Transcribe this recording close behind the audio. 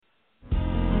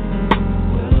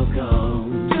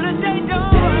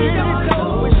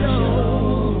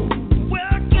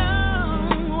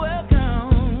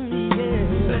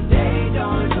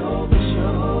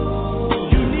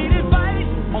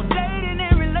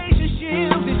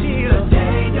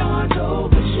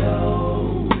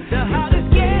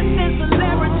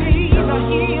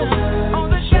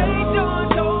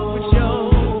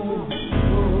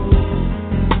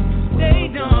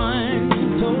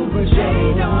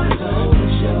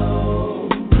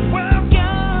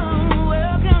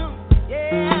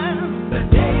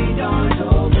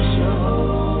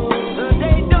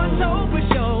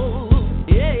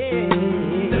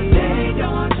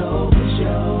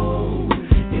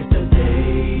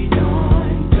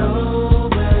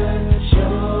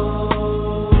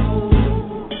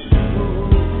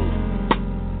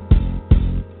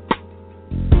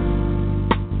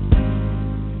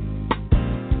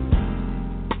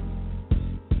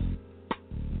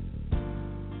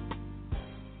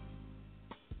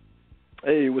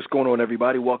Hey, what's going on,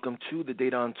 everybody? Welcome to the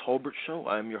Dedan Tolbert Show.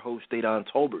 I'm your host, Dedan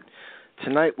Tolbert.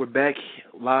 Tonight, we're back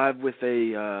live with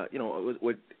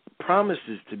what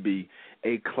promises to be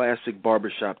a classic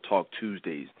Barbershop Talk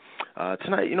Tuesdays.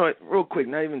 Tonight, real quick,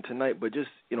 not even tonight, but just,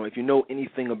 if you know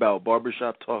anything about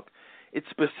Barbershop Talk, it's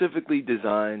specifically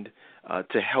designed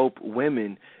to help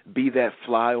women be that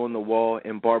fly on the wall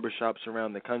in barbershops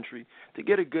around the country to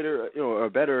get a good or a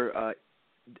better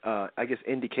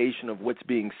indication of what's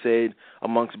being said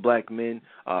amongst black men,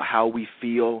 how we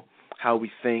feel, how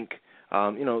we think,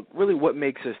 really what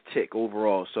makes us tick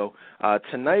overall. So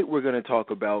tonight we're going to talk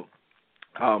about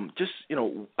us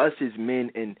as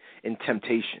men in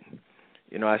temptation.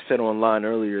 I said online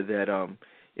earlier that,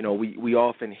 we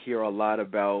often hear a lot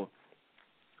about,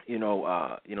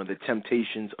 the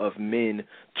temptations of men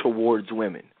towards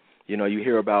women. You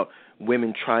hear about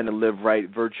women trying to live right,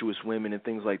 virtuous women and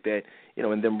things like that,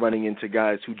 and them running into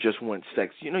guys who just want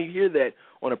sex. You hear that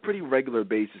on a pretty regular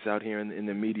basis out here in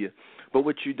the media. But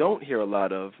what you don't hear a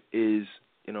lot of is,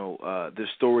 the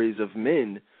stories of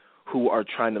men who are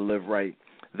trying to live right,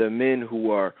 the men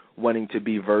who are wanting to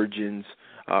be virgins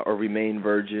or remain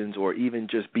virgins or even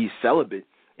just be celibate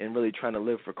and really trying to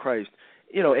live for Christ.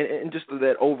 And just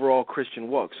that overall Christian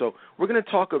walk. So we're going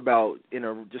to talk about,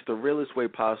 in just the realest way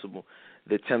possible,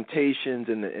 the temptations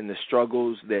and the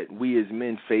struggles that we as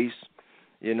men face,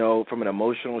 from an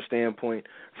emotional standpoint,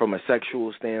 from a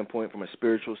sexual standpoint, from a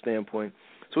spiritual standpoint.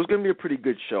 So it's going to be a pretty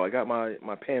good show. I got my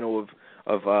panel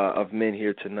of men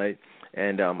here tonight,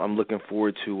 and I'm looking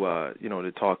forward to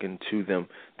to talking to them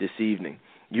this evening.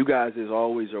 You guys, as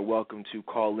always, are welcome to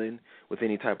call in with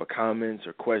any type of comments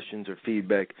or questions or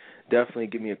feedback. Definitely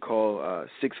give me a call,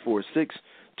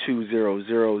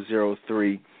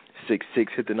 646-200-0366.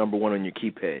 Hit the number 1 on your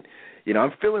keypad.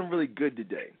 I'm feeling really good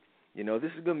today.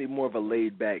 This is going to be more of a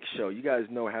laid-back show. You guys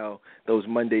know how those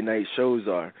Monday night shows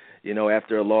are,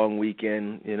 after a long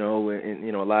weekend, and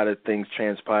a lot of things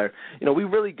transpire. We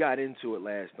really got into it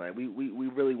last night. We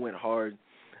really went hard.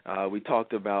 We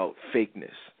talked about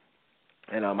fakeness.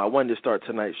 And I wanted to start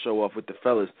tonight's show off with the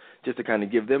fellas just to kind of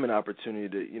give them an opportunity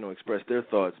to, express their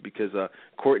thoughts because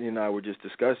Courtney and I were just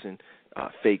discussing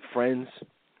fake friends.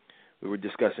 We were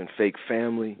discussing fake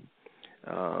family,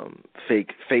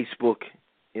 fake Facebook,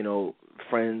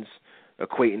 friends,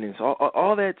 acquaintances,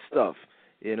 all that stuff,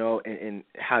 and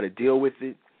how to deal with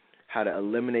it, how to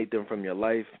eliminate them from your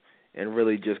life, and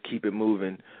really just keep it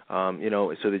moving, so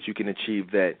that you can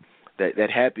achieve that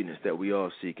happiness that we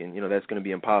all seek. And, that's going to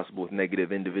be impossible with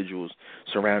negative individuals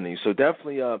surrounding you. So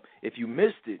definitely, if you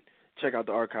missed it, check out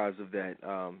the archives of that,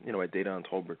 at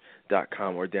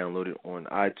DadanTolbert.com or download it on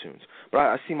iTunes. But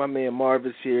I see my man Marv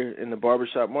is here in the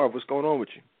barbershop. Marv, what's going on with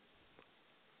you?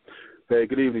 Hey,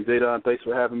 good evening, Dedan. Thanks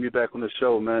for having me back on the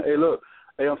show, man. Hey, look,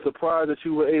 I'm surprised that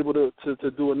you were able to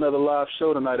do another live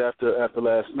show tonight after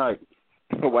last night.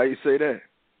 Why you say that?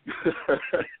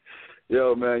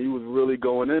 Yo, man, you was really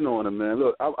going in on him, man.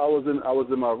 Look, I was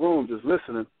in my room just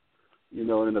listening, and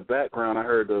in the background I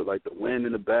heard the wind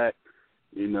in the back.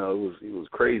 It was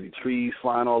crazy. Trees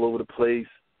flying all over the place.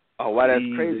 Oh, wow, that's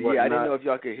crazy. Yeah, I didn't know if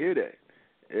y'all could hear that.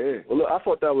 Yeah. Well, look, I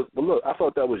thought that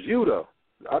was you though.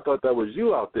 I thought that was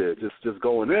you out there just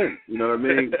going in. You know what I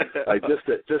mean? Like just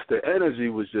the energy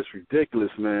was just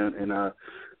ridiculous, man. And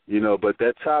but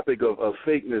that topic of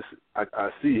fakeness, I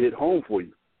see hit home for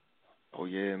you. Oh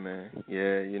yeah, man.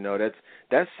 Yeah,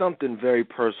 that's something very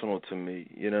personal to me.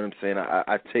 You know what I'm saying?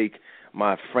 I take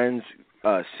my friends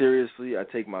seriously. I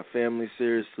take my family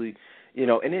seriously.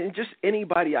 And then just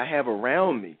anybody I have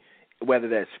around me, whether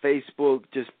that's Facebook,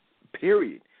 just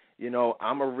period.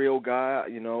 I'm a real guy.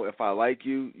 If I like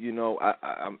you,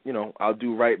 I'll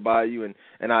do right by you,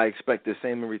 and I expect the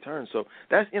same in return. So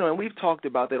that's, and we've talked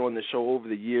about that on the show over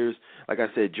the years. Like I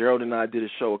said, Gerald and I did a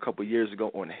show a couple of years ago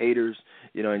on haters,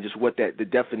 and just what the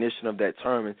definition of that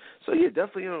term. And so yeah,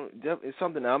 definitely, it's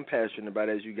something that I'm passionate about,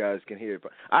 as you guys can hear.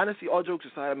 But honestly, all jokes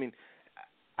aside, I mean,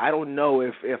 I don't know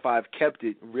if I've kept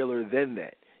it realer than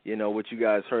that. What you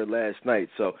guys heard last night.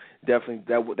 So definitely,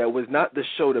 that was not the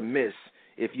show to miss.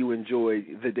 If you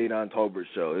enjoyed the Dedan Tolbert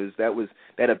show,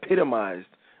 that epitomized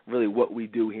really what we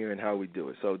do here and how we do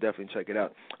it. So definitely check it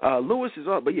out. Lewis is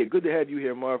on, but yeah, good to have you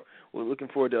here, Marv. We're looking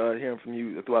forward to hearing from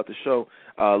you throughout the show.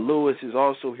 Lewis is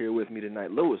also here with me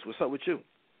tonight. Lewis, what's up with you?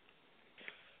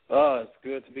 It's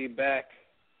good to be back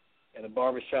in the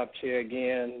barbershop chair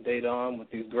again, Dedan, with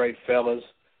these great fellas.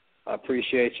 I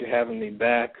appreciate you having me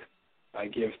back. I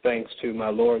give thanks to my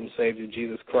Lord and Savior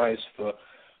Jesus Christ for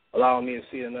allowing me to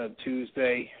see another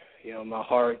Tuesday. My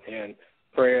heart and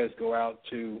prayers go out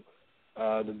to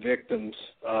the victims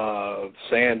of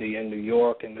Sandy in New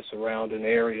York and the surrounding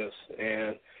areas.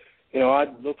 And, I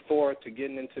look forward to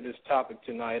getting into this topic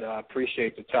tonight. I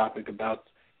appreciate the topic about,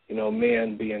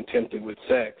 men being tempted with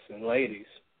sex and ladies.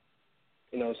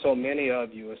 So many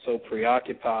of you are so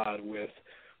preoccupied with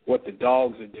what the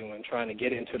dogs are doing, trying to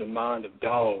get into the mind of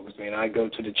dogs. I go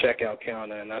to the checkout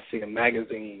counter and I see a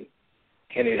magazine,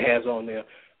 and it has on there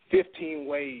 15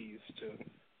 ways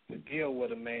to deal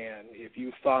with a man if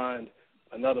you find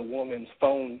another man's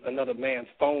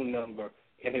phone number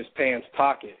in his pants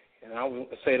pocket. And I would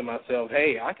say to myself,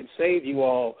 hey, I could save you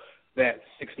all that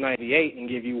 $6.98 and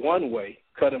give you one way,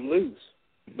 cut him loose.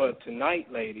 But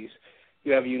tonight, ladies,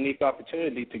 you have a unique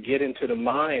opportunity to get into the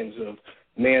minds of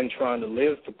men trying to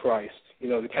live for Christ,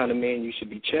 the kind of men you should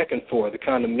be checking for, the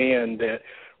kind of men that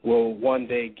will one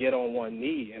day get on one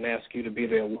knee and ask you to be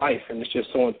their wife. And it's just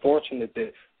so unfortunate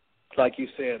that, like you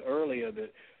said earlier,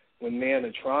 that when men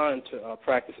are trying to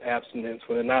practice abstinence,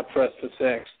 when they're not pressed for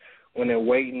sex, when they're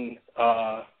waiting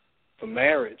for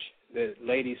marriage, that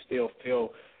ladies still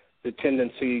feel the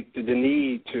tendency, the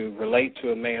need to relate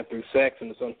to a man through sex.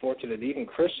 And it's unfortunate that even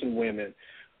Christian women,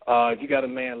 if you got a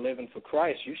man living for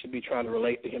Christ, you should be trying to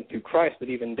relate to him through Christ, but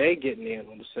even they getting in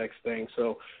on the sex thing.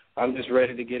 So I'm just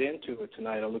ready to get into it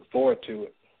tonight. I look forward to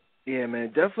it. Yeah, man,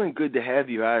 definitely good to have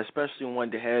you. I especially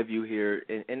wanted to have you here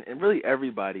and really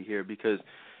everybody here because,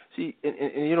 see,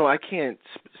 and I can't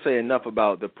say enough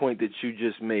about the point that you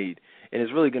just made, and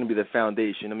it's really going to be the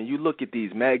foundation. You look at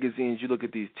these magazines, you look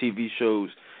at these TV shows,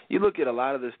 you look at a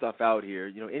lot of this stuff out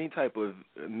here, any type of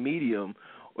medium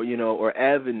or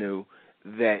avenue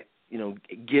that,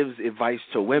 gives advice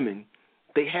to women,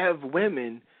 they have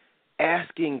women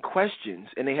asking questions,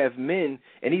 and they have men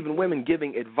and even women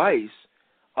giving advice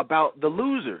about the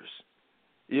losers,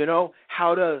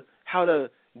 how to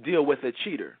deal with a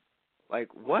cheater. Like,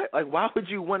 what? Like, why would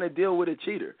you want to deal with a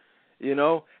cheater?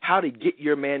 How to get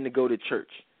your man to go to church.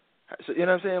 So, you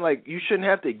know what I'm saying? Like, you shouldn't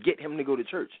have to get him to go to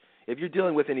church. If you're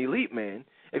dealing with an elite man,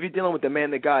 if you're dealing with the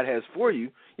man that God has for you,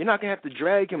 you're not going to have to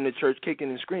drag him to church kicking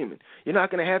and screaming. You're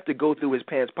not going to have to go through his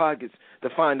pants pockets to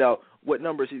find out what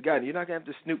numbers he's got. You're not going to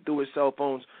have to snoop through his cell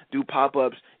phones, do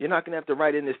pop-ups. You're not going to have to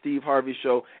write in the Steve Harvey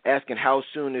show asking how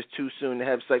soon is too soon to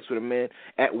have sex with a man,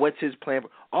 what's his plan.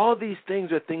 All these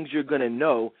things are things you're going to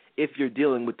know if you're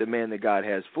dealing with the man that God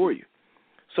has for you.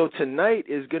 So tonight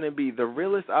is going to be the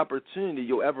realest opportunity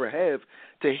you'll ever have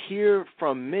to hear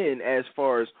from men as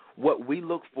far as what we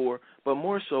look for, but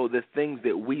more so the things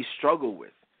that we struggle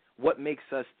with, what makes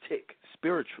us tick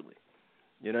spiritually.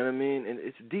 You know what I mean? And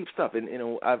it's deep stuff. And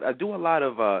I do a lot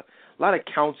of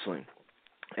counseling,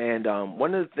 and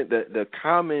one of the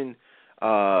common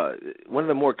one of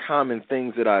the more common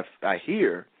things that I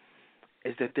hear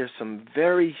is that there's some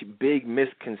very big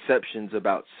misconceptions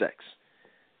about sex.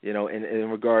 In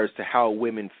regards to how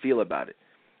women feel about it.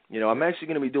 I'm actually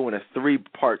going to be doing a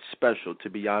 3-part special, to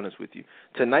be honest with you.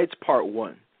 Tonight's part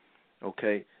 1,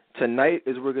 okay? Tonight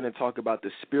is we're going to talk about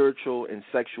the spiritual and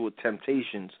sexual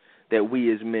temptations that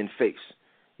we as men face.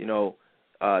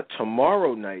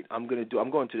 Tomorrow night I'm going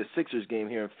to the Sixers game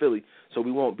here in Philly, so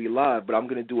we won't be live, but I'm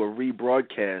going to do a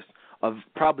rebroadcast of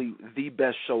probably the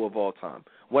best show of all time,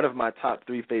 one of my top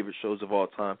 3 favorite shows of all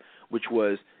time, which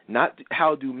was not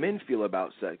how do men feel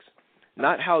about sex,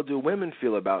 not how do women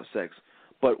feel about sex,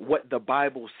 but what the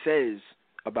Bible says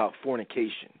about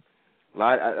fornication.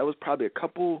 That was probably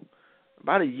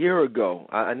about a year ago.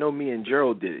 I know me and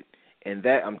Gerald did it, and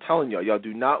that, I'm telling y'all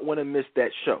do not want to miss that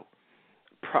show.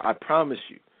 I promise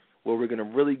you, where we're going to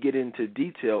really get into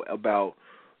detail about,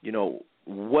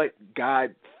 what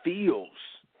God feels.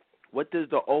 What does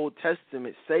the Old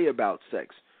Testament say about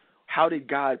sex? How did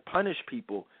God punish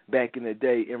people back in the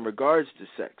day in regards to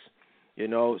sex?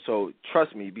 So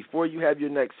trust me, before you have your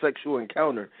next sexual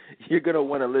encounter, you're going to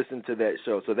want to listen to that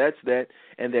show. So that's that.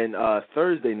 And then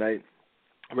Thursday night,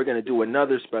 we're going to do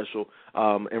another special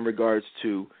in regards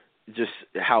to just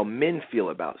how men feel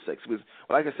about sex. Because,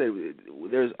 like I said,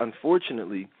 there's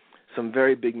unfortunately some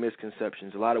very big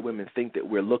misconceptions. A lot of women think that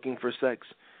we're looking for sex,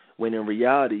 when in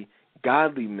reality,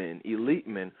 godly men, elite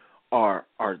men, are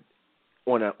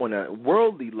on a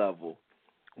worldly level,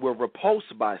 we're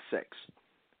repulsed by sex.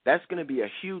 That's going to be a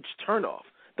huge turnoff.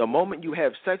 The moment you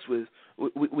have sex with,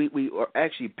 we are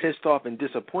actually pissed off and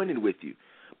disappointed with you.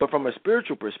 But from a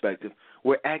spiritual perspective,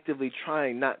 we're actively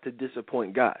trying not to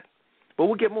disappoint God. But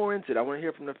we'll get more into it. I want to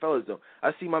hear from the fellas, though.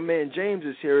 I see my man James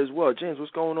is here as well. James,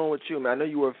 what's going on with you, man? I know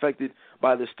you were affected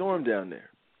by the storm down there.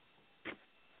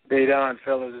 Hey, Don,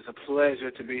 fellas. It's a pleasure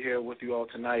to be here with you all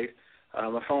tonight.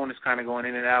 My phone is kind of going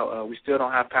in and out. We still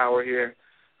don't have power here.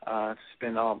 It's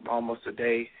been almost a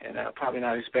day, and probably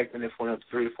not expecting it for another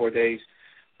 3 to 4 days.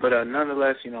 But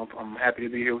nonetheless, I'm happy to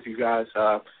be here with you guys.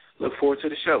 Look forward to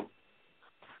the show.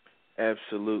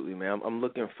 Absolutely, man. I'm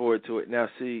looking forward to it. Now,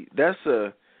 see, that's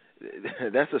a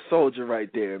soldier right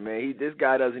there, man. This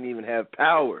guy doesn't even have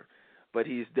power, but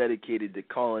he's dedicated to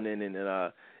calling in and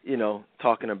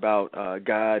talking about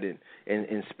God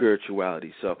and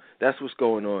spirituality. So that's what's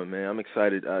going on, man. I'm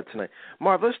excited tonight.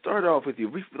 Marv, let's start off with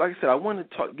you. Like I said, I want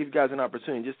to give you guys an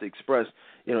opportunity just to express,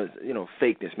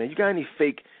 fakeness, man. You got any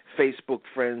fake Facebook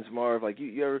friends, Marv? Like,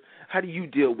 how do you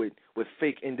deal with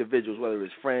fake individuals, whether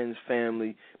it's friends,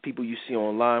 family, people you see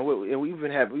online? We've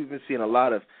been seeing a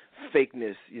lot of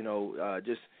fakeness,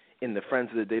 just in the Friends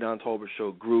of the Dedan Tolbert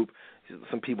Show group.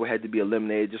 Some people had to be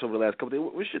eliminated just over the last couple of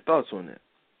days. What's your thoughts on that?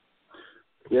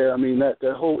 Yeah, I mean, that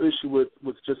whole issue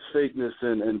with just fakeness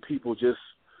and people just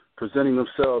presenting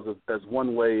themselves as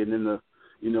one way, and then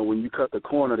when you cut the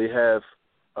corner, they have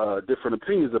different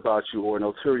opinions about you or an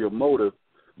ulterior motive.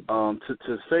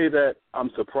 To say that I'm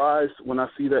surprised when I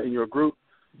see that in your group,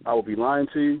 I will be lying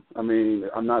to you. I mean,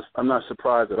 I'm not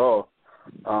surprised at all.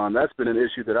 That's been an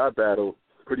issue that I've battled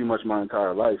pretty much my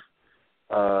entire life,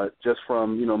 just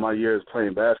from my years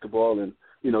playing basketball and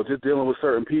just dealing with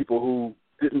certain people who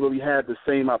didn't really have the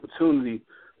same opportunity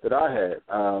that I had.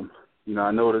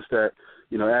 I noticed that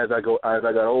as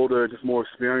I got older, just more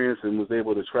experience and was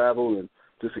able to travel and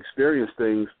just experience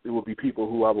things, it would be people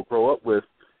who I would grow up with,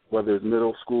 whether it's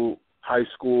middle school, high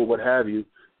school, what have you,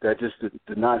 that just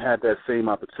did not have that same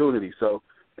opportunity. So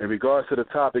in regards to the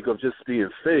topic of just being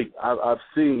fake, I've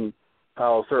seen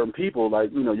how certain people, like,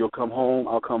 you'll come home,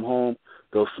 I'll come home,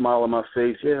 they'll smile on my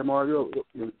face, yeah, Mario,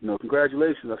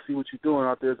 congratulations, I see what you're doing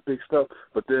out there, it's big stuff.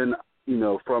 But then,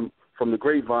 from the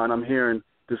grapevine, I'm hearing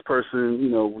this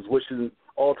person, was wishing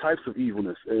all types of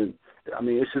evilness. And, I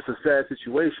mean, it's just a sad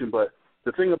situation. But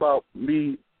the thing about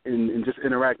me and just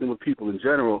interacting with people in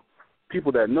general,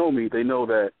 people that know me, they know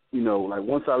that, like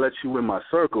once I let you in my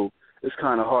circle, it's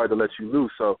kind of hard to let you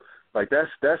loose. So, like,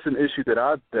 that's an issue that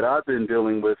I've been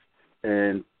dealing with.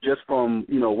 And just from,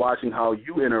 watching how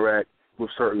you interact with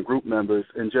certain group members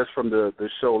and just from the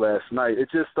show last night, it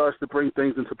just starts to bring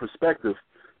things into perspective,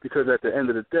 because at the end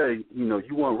of the day,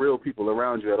 you want real people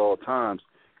around you at all times.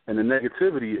 And the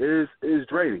negativity is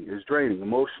draining. It's draining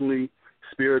emotionally,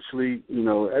 spiritually,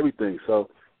 everything. So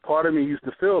part of me used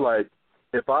to feel like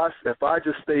if I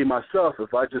just stay myself,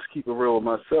 if I just keep it real with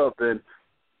myself, then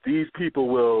these people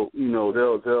will,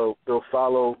 they'll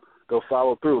follow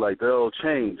through, like they'll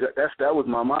change. That was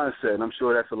my mindset, and I'm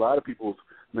sure that's a lot of people's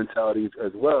mentalities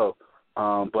as well.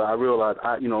 But I realized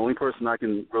only person I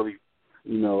can really,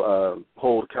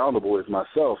 hold accountable is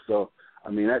myself. So I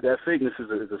mean that fakeness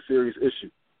is a serious issue.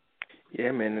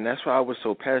 Yeah, man, and that's why I was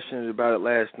so passionate about it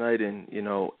last night. And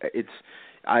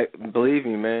I believe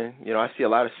me, man. I see a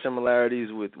lot of similarities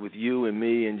with you and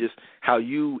me, and just how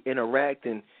you interact,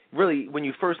 and really when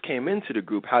you first came into the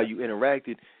group, how you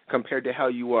interacted compared to how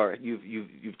you are.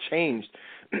 You've changed,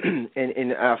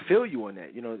 and I feel you on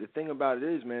that. The thing about it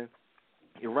is, man,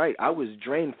 you're right. I was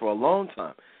drained for a long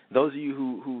time. Those of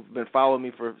you who've been following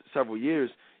me for several years,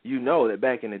 know that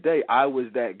back in the day, I was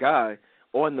that guy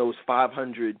on those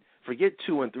 500. Forget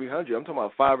 200 and 300. I'm talking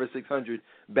about 500 or 600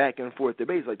 back and forth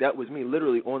debates. Like, that was me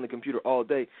literally on the computer all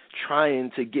day trying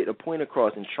to get a point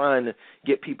across and trying to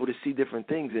get people to see different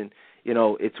things. And,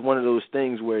 it's one of those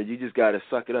things where you just got to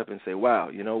suck it up and say, wow,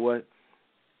 you know what?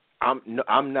 I'm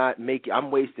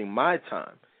wasting my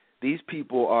time. These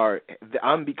people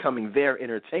I'm becoming their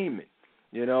entertainment,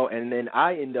 and then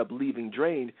I end up leaving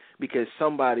drained because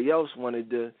somebody else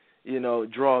wanted to,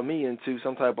 draw me into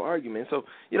some type of argument. So,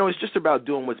 it's just about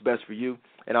doing what's best for you,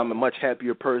 and I'm a much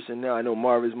happier person now. I know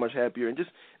Marv is much happier, and just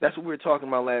that's what we were talking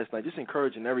about last night, just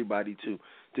encouraging everybody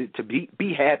to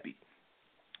be happy.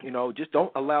 Just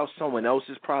don't allow someone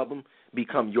else's problem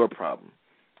become your problem.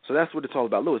 So that's what it's all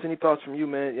about. Louis, any thoughts from you,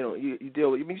 man? You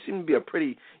deal with. You seem to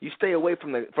be you stay away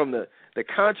from the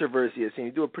controversy. It seems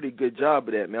you do a pretty good job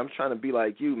of that, man. I'm trying to be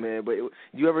like you, man. But do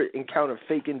you ever encounter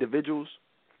fake individuals?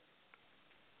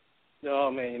 No,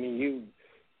 man. I mean,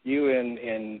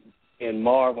 you and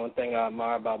Marv. One thing I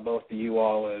admire about both of you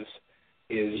all is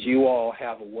you all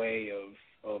have a way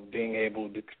of being able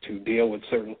to deal with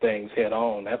certain things head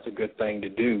on. That's a good thing to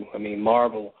do. I mean,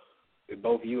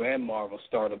 both you and Marvel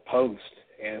start a post,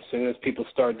 and as soon as people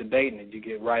start debating it, you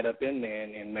get right up in there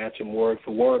and match them word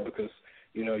for word, because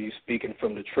you're speaking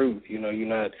from the truth. You're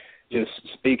not just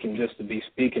speaking just to be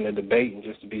speaking and debating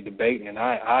just to be debating, and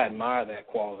I admire that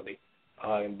quality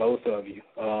in both of you.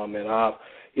 And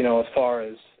as far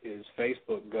as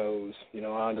Facebook goes,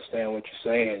 I understand what you're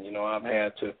saying. I've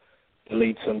had to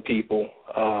delete some people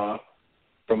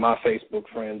from my Facebook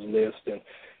friends list, and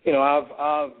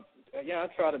I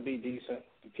try to be decent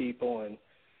to people, and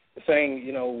the thing,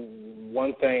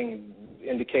 one thing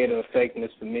indicator of fakeness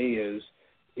for me is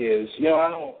I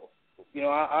don't,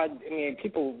 I mean,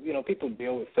 people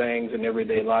deal with things in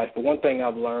everyday life, but one thing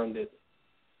I've learned that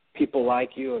people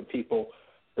like you and people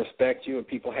respect you and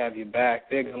people have your back,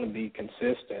 they're going to be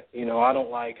consistent. I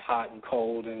don't like hot and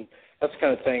cold, and that's the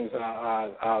kind of things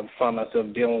I find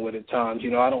myself dealing with at times.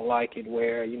 I don't like it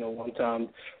where, one time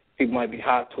people might be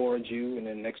hot towards you, and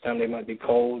then next time they might be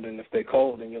cold, and if they're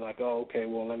cold, then you're like, oh, okay,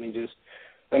 well, let me just,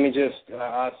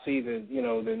 I see that,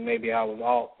 that maybe I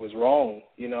was wrong,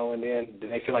 and then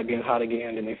they feel like being hot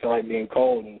again, and they feel like being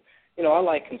cold, and, I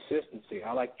like consistency.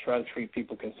 I like to try to treat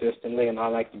people consistently, and I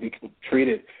like to be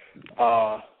treated,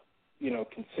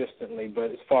 consistently. But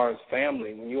as far as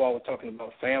family, when you all were talking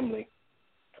about family,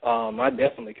 I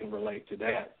definitely can relate to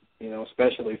that,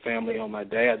 especially family on my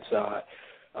dad's side.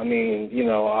 I mean,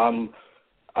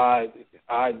 I've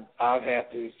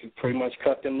had to pretty much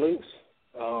cut them loose,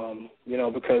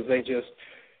 because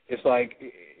it's like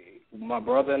my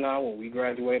brother and I, when we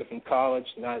graduated from college,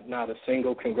 not a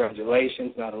single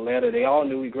congratulations, not a letter. They all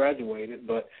knew we graduated,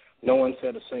 but no one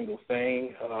said a single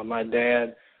thing. My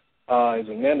dad is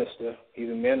a minister. He's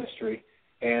in ministry.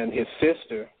 And his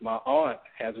sister, my aunt,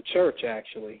 has a church,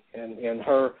 actually, and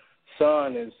her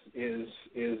son is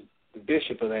the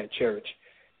bishop of that church.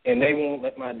 And they won't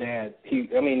let my dad, he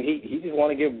just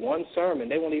want to give one sermon.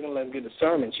 They won't even let him give a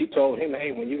sermon. She told him,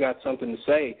 hey, when you got something to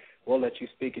say, we'll let you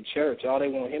speak at church. All they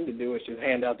want him to do is just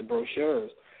hand out the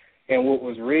brochures. And what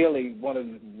was really one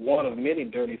of many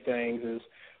dirty things is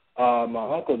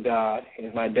my uncle died,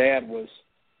 and my dad was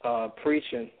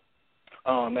preaching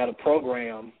at a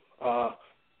program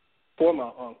for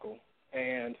my uncle.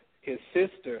 And his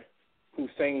sister, who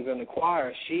sings in the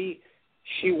choir, she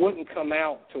wouldn't come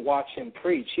out to watch him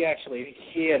preach. She actually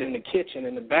hid in the kitchen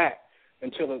in the back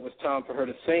until it was time for her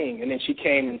to sing. And then she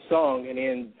came and sung and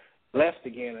then left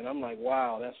again. And I'm like,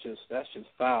 wow, that's just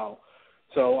foul.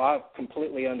 So I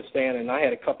completely understand. And I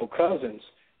had a couple cousins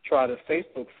try to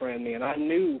Facebook friend me, and I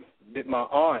knew that my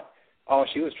aunt, all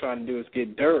she was trying to do is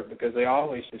get dirt, because they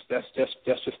always that's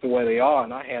just the way they are,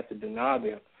 and I had to deny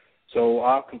them. So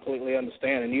I completely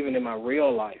understand. And even in my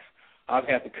real life, I've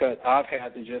had to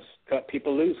just cut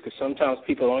people loose, because sometimes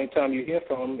people, the only time you hear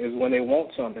from them is when they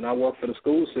want something. I work for the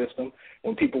school system.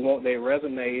 When people want their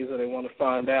resumes or they want to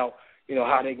find out,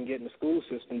 how they can get in the school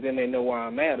system, then they know where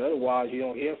I'm at. Otherwise, you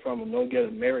don't hear from them. Don't get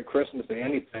a Merry Christmas or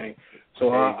anything.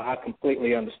 So I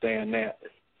completely understand that.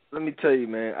 Let me tell you,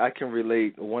 man, I can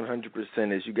relate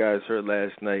 100%, as you guys heard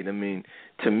last night. I mean,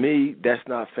 to me, that's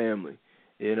not family.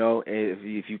 And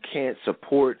if you can't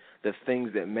support the things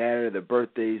that matter, the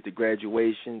birthdays, the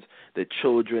graduations, the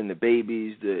children, the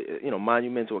babies, the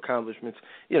monumental accomplishments,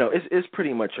 it's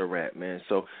pretty much a wrap, man.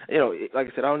 So, like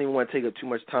I said, I don't even want to take up too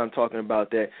much time talking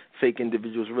about that. Fake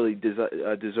individuals really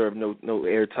deserve no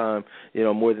airtime,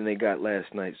 more than they got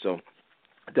last night. So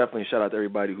definitely shout out to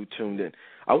everybody who tuned in.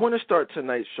 I want to start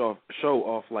tonight's show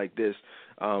off like this.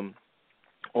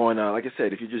 Like I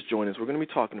said, if you just joined us, we're going to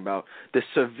be talking about the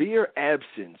severe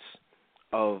absence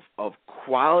of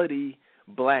quality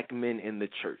black men in the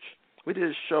church. We did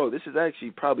a show. This is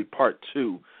actually probably part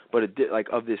 2, but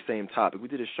of this same topic. We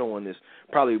did a show on this,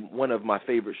 probably one of my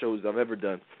favorite shows I've ever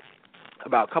done.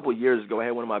 About a couple of years ago, I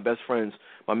had one of my best friends,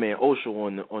 my man Osho,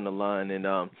 on the line,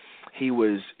 and he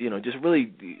was, just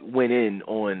really went in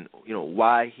on,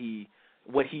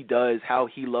 what he does, how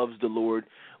he loves the Lord.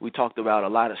 We talked about a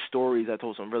lot of stories. I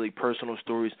told some really personal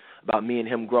stories about me and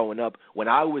him growing up when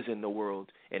I was in the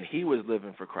world and he was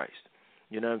living for Christ.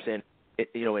 You know what I'm saying?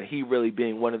 And he really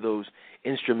being one of those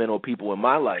instrumental people in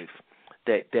my life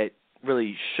that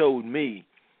really showed me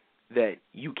that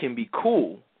you can be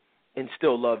cool and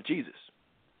still love Jesus.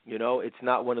 It's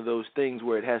not one of those things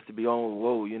where it has to be, oh,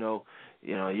 whoa,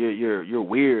 you're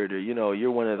weird, or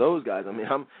you're one of those guys. I mean,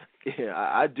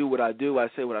 I do what I do, I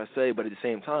say what I say, but at the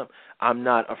same time, I'm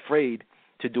not afraid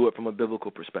to do it from a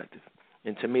biblical perspective.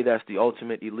 And to me, that's the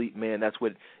ultimate elite man. That's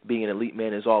what being an elite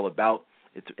man is all about.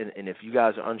 And if you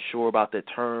guys are unsure about that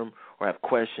term or have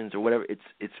questions or whatever,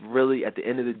 it's really, at the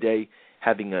end of the day,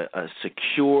 having a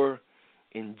secure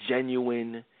and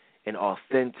genuine and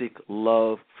authentic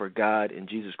love for God and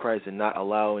Jesus Christ, and not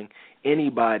allowing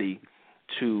anybody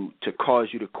to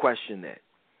cause you to question that.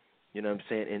 You know what I'm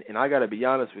saying? And I got to be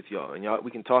honest with y'all, and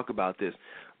we can talk about this,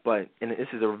 and this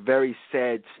is a very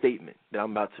sad statement that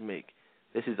I'm about to make.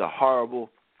 This is a horrible,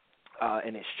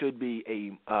 and it should be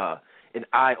an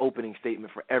eye-opening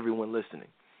statement for everyone listening.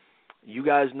 You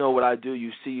guys know what I do.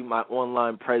 You see my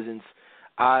online presence.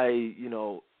 I,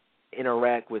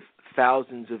 interact with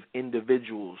thousands of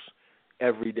individuals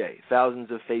every day,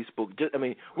 thousands of Facebook.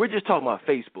 We're just talking about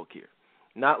Facebook here.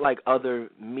 not like other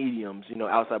mediums,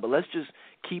 outside. But let's just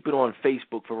keep it on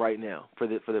Facebook for right now, for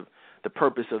the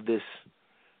purpose of this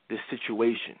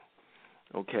situation.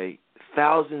 Okay,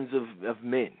 thousands of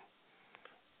men,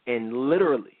 and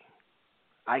literally,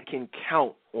 I can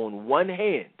count on one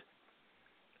hand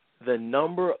the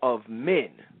number of men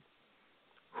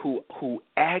who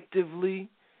actively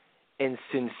and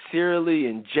sincerely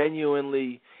and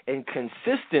genuinely and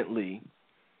consistently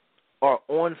are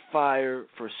on fire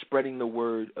for spreading the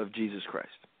word of Jesus Christ.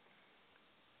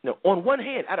 Now, on one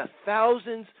hand, out of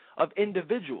thousands of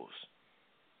individuals,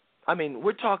 I mean,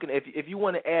 we're talking, if you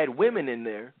want to add women in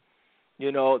there,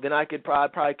 then I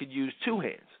probably could use two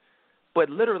hands. But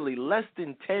literally less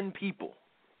than 10 people,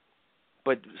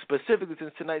 but specifically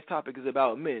since tonight's topic is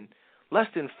about men, less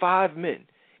than 5 men.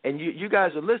 And you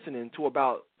guys are listening to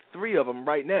about 3 of them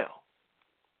right now,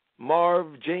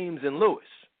 Marv, James, and Lewis.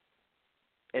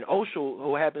 And Oshel,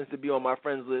 who happens to be on my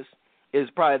friends list, is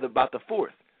probably about the 4th.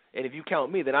 And if you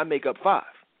count me, then I make up 5.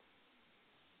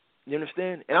 You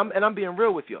understand? And I'm being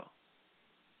real with y'all.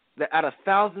 That out of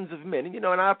thousands of men, and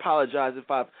I apologize if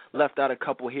I've left out a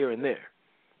couple here and there.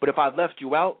 But if I've left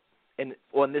you out and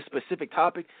on this specific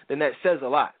topic, then that says a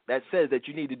lot. That says that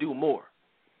you need to do more.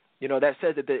 That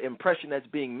says that the impression that's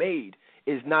being made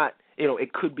is not,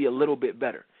 it could be a little bit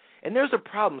better. And there's a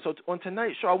problem. So on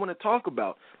tonight's show, I want to talk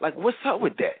about, like, what's up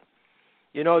with that?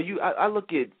 I look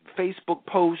at Facebook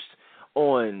posts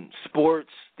on sports,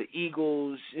 the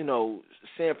Eagles,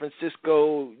 San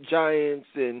Francisco Giants,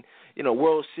 and,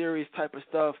 World Series type of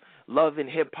stuff, love and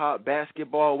hip-hop,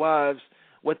 basketball wives,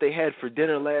 what they had for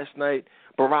dinner last night,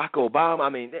 Barack Obama. I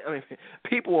mean,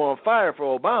 people are on fire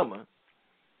for Obama,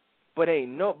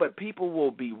 but people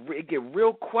will get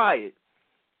real quiet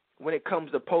when it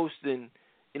comes to posting,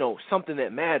 something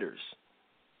that matters,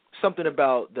 something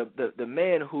about the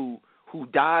man who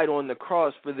died on the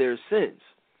cross for their sins.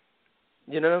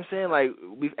 You know what I'm saying? Like,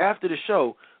 after the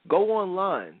show, go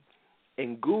online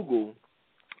and Google,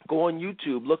 go on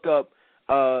YouTube, look up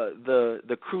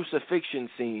the crucifixion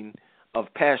scene of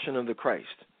Passion of the Christ.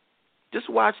 Just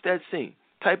watch that scene.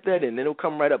 Type that in, and it'll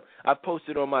come right up. I've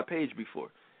posted on my page before.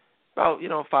 About,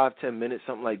 5-10 minutes,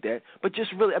 something like that. But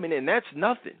just really, and that's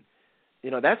nothing.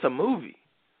 That's a movie.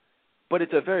 But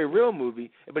it's a very real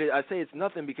movie. But I say it's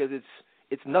nothing because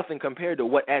it's nothing compared to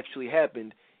what actually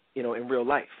happened, in real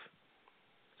life.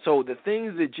 So the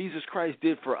things that Jesus Christ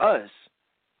did for us,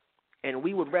 and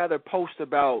we would rather post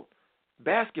about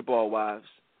basketball wives,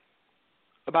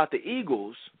 about the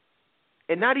Eagles,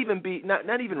 and not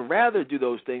even rather do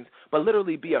those things, but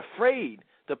literally be afraid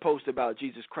to post about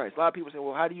Jesus Christ. A lot of people say,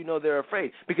 well, how do you know they're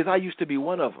afraid? Because I used to be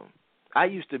one of them. I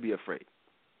used to be afraid.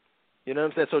 You know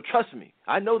what I'm saying? So trust me,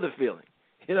 I know the feeling.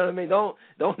 You know what I mean?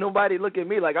 Don't nobody look at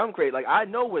me like I'm crazy. Like, I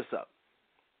know what's up.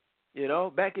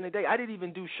 Back in the day, I didn't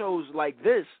even do shows like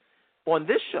this on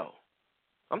this show.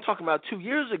 I'm talking about 2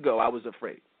 years ago I was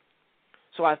afraid.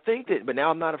 So I think that, but now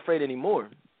I'm not afraid anymore.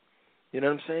 You know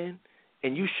what I'm saying?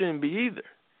 And you shouldn't be either.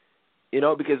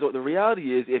 Because the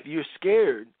reality is, if you're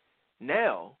scared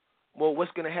now, well,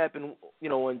 what's going to happen,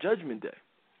 on Judgment Day?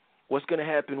 What's going to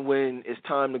happen when it's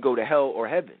time to go to hell or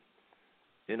heaven?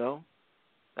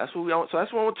 That's what we want. So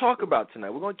that's what we'll talk about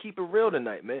tonight. We're going to keep it real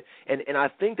tonight, man. And I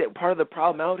think that part of the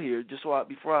problem out here,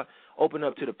 before I open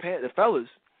up to the fellas,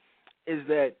 is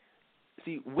that,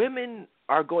 see, women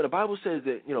are going. The Bible says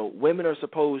that women are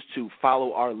supposed to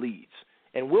follow our leads,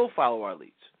 and will follow our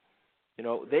leads.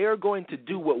 They are going to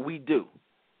do what we do.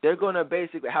 They're going to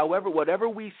basically, whatever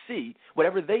we see,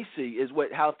 whatever they see is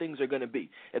how things are going to be.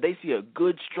 If they see a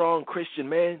good, strong Christian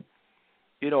man,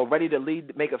 ready to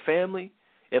lead, make a family,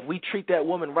 if we treat that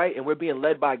woman right and we're being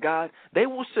led by God, they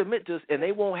will submit to us, and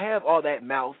they won't have all that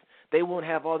mouth. They won't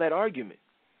have all that argument.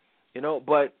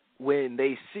 But when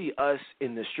they see us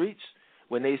in the streets,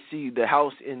 when they see the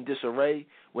house in disarray,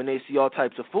 when they see all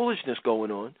types of foolishness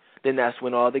going on, then that's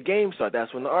when all the games start.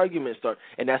 That's when the arguments start.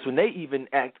 And that's when they even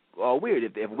act all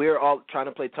weird. If we're all trying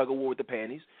to play tug-of-war with the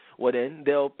panties, well, then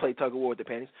they'll play tug-of-war with the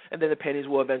panties, and then the panties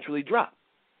will eventually drop.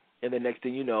 And the next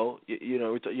thing you know,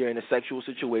 you're in a sexual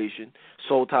situation.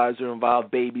 Soul ties are involved.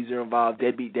 Babies are involved.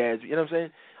 Deadbeat dads. You know what I'm saying?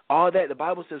 All that, the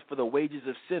Bible says, for the wages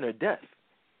of sin are death.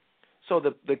 So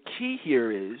the key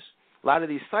here is, a lot of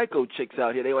these psycho chicks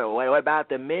out here, they went, well, what about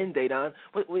the men, Dedan?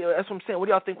 That's what I'm saying. What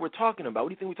do y'all think we're talking about? What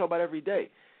do you think we talk about every day?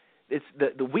 It's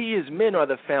the we as men are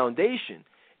the foundation,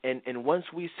 and once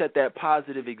we set that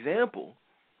positive example,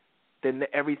 then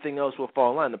everything else will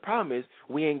fall in line. The problem is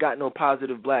we ain't got no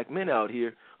positive black men out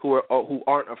here who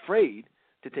aren't afraid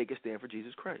to take a stand for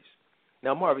Jesus Christ.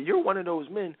 Now, Marvin, you're one of those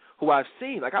men who I've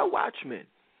seen. Like, I watch men,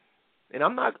 and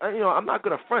I'm not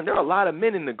going to front. There are a lot of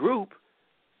men in the group,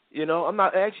 You know, I'm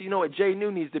not actually. You know what? Jay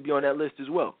New needs to be on that list as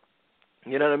well.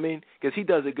 You know what I mean? Because he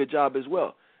does a good job as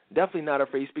well. Definitely not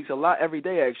afraid. He speaks a lot every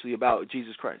day actually about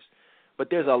Jesus Christ. But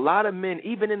there's a lot of men,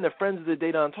 even in the Friends of the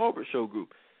Dedan Tolbert Show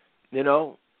group, you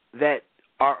know, that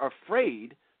are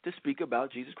afraid to speak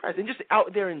about Jesus Christ and just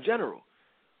out there in general.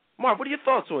 Mark, what are your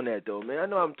thoughts on that, though, man? I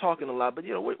know I'm talking a lot, but,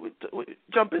 you know, what,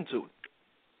 jump into it.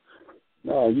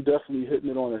 No, you're definitely hitting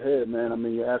it on the head, man. I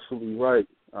mean, you're absolutely right.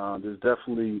 There's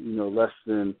definitely, you know, less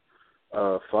than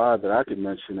 5 that I could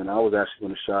mention, and I was actually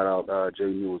going to shout out Jay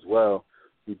New as well.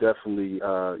 He definitely,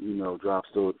 you know, drops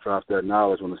that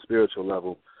knowledge on the spiritual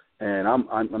level. And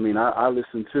I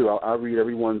listen too. I read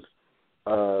everyone's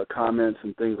comments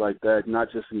and things like that,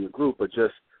 not just in the group, but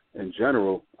just in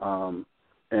general.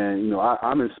 And, you know,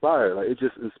 I'm inspired. Like, it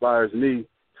just inspires me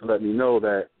to let me know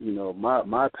that, you know,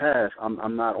 my path,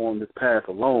 I'm not on this path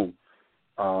alone.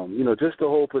 You know, just the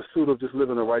whole pursuit of just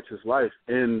living a righteous life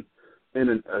in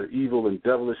an evil and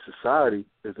devilish society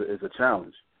is a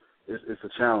challenge. It's a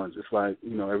challenge. It's like,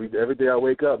 you know, every day I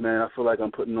wake up, man, I feel like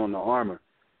I'm putting on the armor,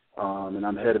 and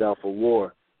I'm headed out for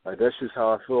war. Like, that's just how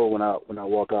I feel when I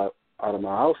walk out of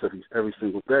my house every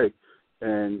single day.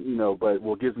 And, you know, but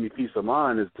what gives me peace of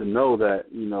mind is to know that,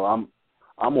 you know, I'm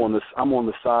on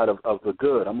the side of the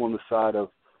good. I'm on the side of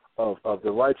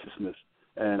the righteousness,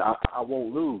 and I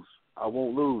won't lose. I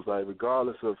won't lose. Like,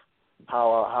 regardless of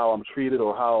how I'm treated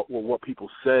or what people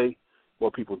say,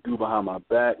 what people do behind my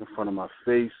back, in front of my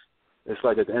face. It's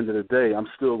like at the end of the day, I'm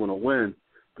still going to win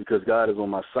because God is on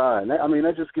my side. And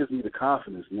that just gives me the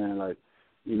confidence, man. Like,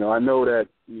 you know, I know that,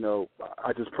 you know,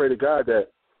 I just pray to God that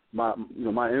my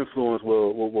influence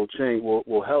will change,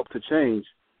 will help to change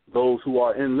those who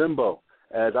are in limbo,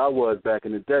 as I was back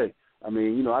in the day. I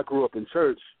mean, you know, I grew up in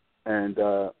church, and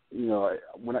you know,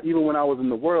 even when I was in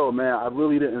the world, man, I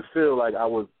really didn't feel like I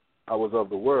was of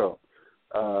the world.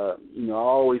 You know, I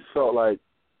always felt like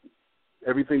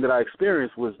everything that I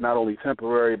experienced was not only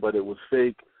temporary, but it was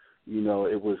fake. You know,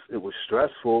 it was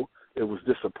stressful. It was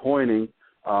disappointing,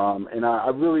 and I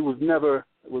really was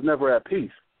never at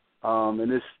peace.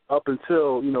 And it's up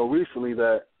until, you know, recently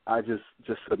that I just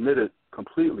submitted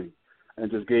completely and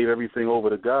just gave everything over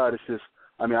to God. It's just,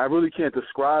 I mean, I really can't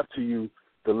describe to you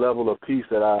the level of peace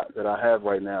that I have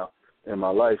right now in my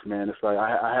life, man. It's like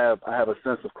I have a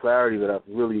sense of clarity that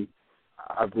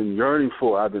I've been yearning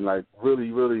for. I've been like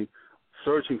really, really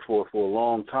searching for a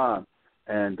long time.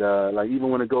 And like, even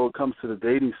when it comes to the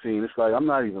dating scene, it's like I'm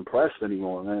not even pressed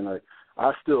anymore, man. Like,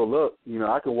 I still look, you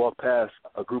know, I can walk past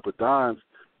a group of dimes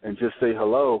and just say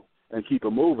hello and keep it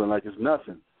moving like it's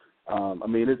nothing. I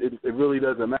mean, it really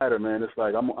doesn't matter, man. It's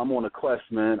like I'm on a quest,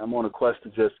 man. I'm on a quest to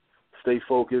just stay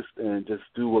focused and just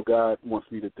do what God wants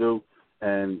me to do.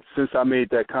 And since I made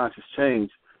that conscious change,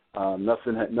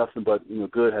 nothing but, you know,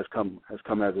 good has come as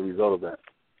a result of that.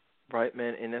 Right,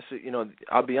 man. And that's, you know,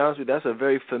 I'll be honest with you, that's a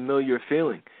very familiar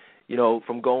feeling, you know,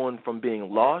 from going from being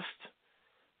lost.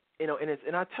 You know,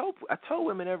 and I tell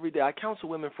women every day. I counsel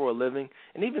women for a living,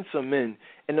 and even some men.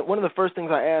 And one of the first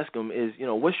things I ask them is, you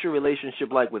know, what's your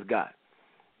relationship like with God?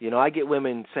 You know, I get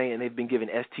women saying they've been given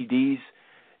STDs,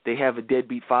 they have a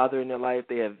deadbeat father in their life,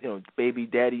 they have, you know, baby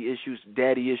daddy issues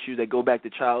that go back to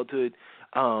childhood.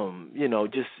 You know,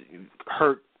 just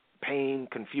hurt, pain,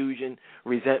 confusion,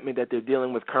 resentment that they're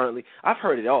dealing with currently. I've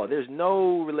heard it all. There's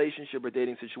no relationship or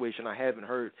dating situation I haven't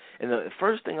heard. And the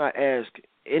first thing I ask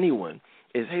anyone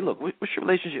is, hey, look, what's your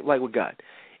relationship like with God?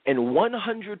 And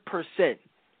 100%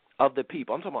 of the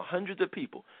people, I'm talking about hundreds of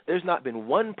people, there's not been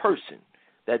one person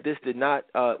that this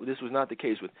was not the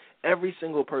case with. Every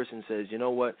single person says, you know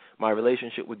what, my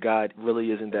relationship with God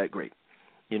really isn't that great,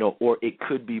 you know, or it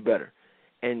could be better.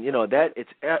 And, you know, that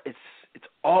it's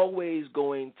always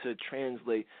going to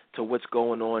translate to what's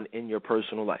going on in your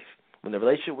personal life. When the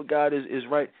relationship with God is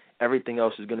right, everything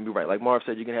else is going to be right. Like Marv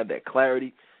said, you're going to have that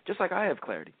clarity, just like I have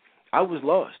clarity. I was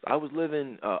lost. I was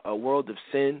living a world of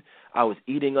sin. I was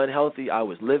eating unhealthy. I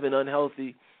was living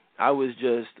unhealthy. I was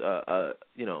just,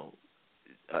 you know,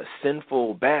 a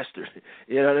sinful bastard.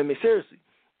 You know what I mean? Seriously.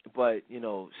 But, you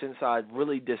know, since I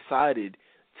really decided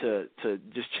to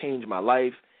just change my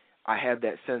life, I have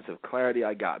that sense of clarity.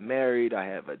 I got married. I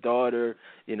have a daughter.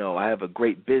 You know, I have a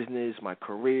great business, my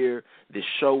career. This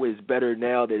show is better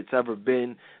now than it's ever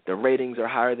been. The ratings are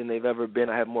higher than they've ever been.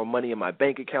 I have more money in my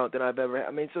bank account than I've ever had.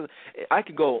 I mean, so I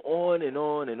could go on and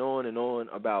on and on and on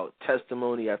about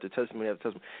testimony after testimony after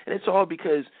testimony. And it's all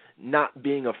because not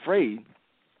being afraid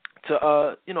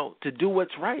to, you know, to do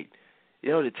what's right,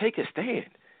 you know, to take a stand.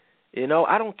 You know,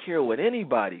 I don't care what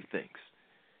anybody thinks,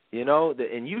 you know,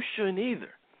 and you shouldn't either.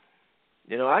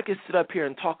 You know, I could sit up here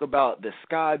and talk about the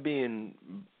sky being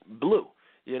blue.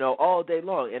 all day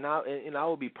long. And I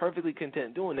will be perfectly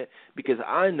content doing it because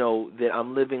I know that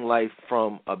I'm living life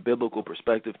from a biblical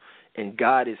perspective, and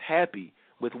God is happy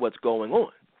with what's going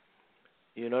on.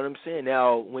 You know what I'm saying?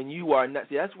 Now, when you are not,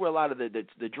 see, that's where a lot of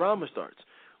the drama starts.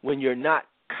 When you're not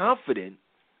confident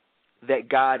that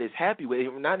God is happy with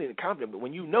it, not even confident, but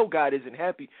when you know God isn't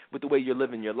happy with the way you're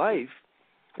living your life,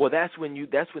 well, that's when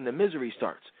the misery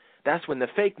starts. That's when the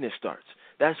fakeness starts.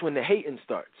 That's when the hating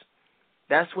starts.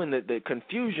 That's when the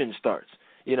confusion starts.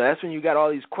 That's when you got all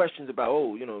these questions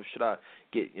about, should I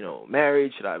get,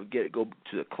 married? Should I go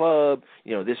to the club?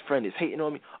 This friend is hating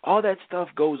on me. All that stuff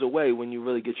goes away when you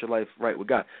really get your life right with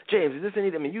God. James, is this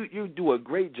anything? I mean, you do a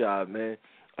great job, man,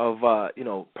 of,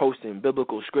 posting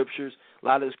biblical scriptures. A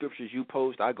lot of the scriptures you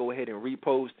post, I go ahead and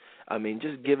repost. I mean,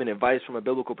 just giving advice from a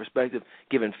biblical perspective,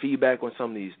 giving feedback on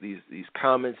some of these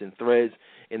comments and threads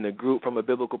in the group from a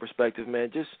biblical perspective, man.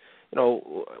 Just,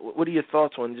 what are your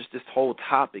thoughts on just this whole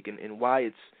topic and why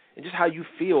it's, and just how you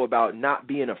feel about not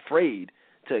being afraid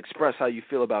to express how you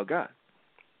feel about God?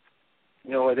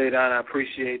 You know what, Dedan, I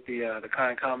appreciate the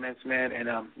kind comments, man. And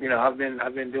I've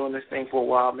been doing this thing for a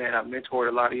while, man. I've mentored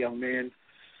a lot of young men,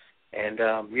 and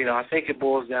I think it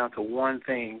boils down to one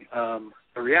thing.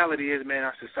 The reality is, man,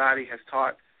 our society has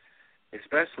taught,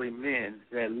 especially men,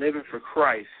 that living for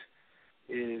Christ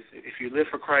is, if you live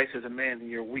for Christ as a man, then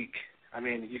you're weak. I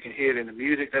mean, you can hear it in the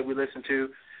music that we listen to.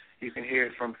 You can hear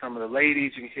it from some of the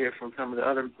ladies. You can hear it from some of the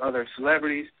other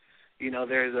celebrities.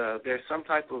 There's some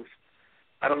type of,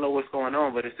 I don't know what's going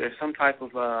on, but there's some type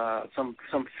of some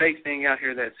fake thing out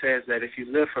here that says that if you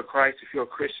live for Christ, if you're a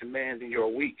Christian man, then you're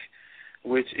weak,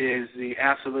 which is the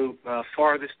absolute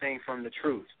farthest thing from the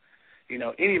truth.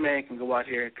 Any man can go out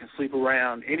here and can sleep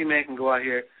around. Any man can go out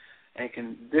here and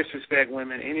can disrespect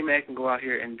women. Any man can go out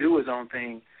here and do his own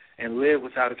thing and live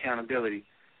without accountability.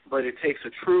 But it takes a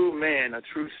true man, a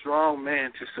true strong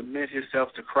man, to submit himself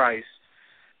to Christ,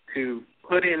 to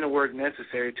put in the work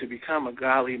necessary to become a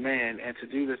godly man and to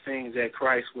do the things that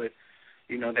Christ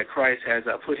that Christ has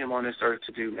put him on this earth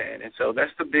to do, man. And so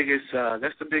that's the biggest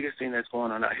thing that's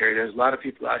going on out here. There's a lot of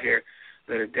people out here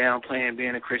that are downplaying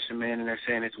being a Christian man, and they're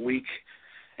saying it's weak.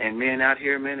 And men out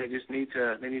here, man, they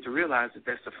need to realize that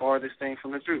that's the farthest thing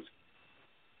from the truth.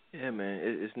 Yeah, man,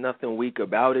 it's nothing weak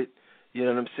about it. You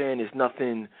know what I'm saying? It's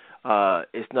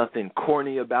nothing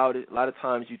corny about it. A lot of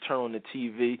times you turn on the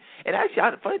TV, and actually,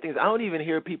 the funny thing is, I don't even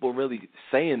hear people really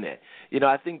saying that.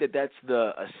 I think that's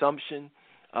the assumption,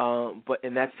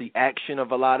 and that's the action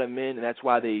of a lot of men, and that's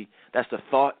the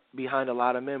thought behind a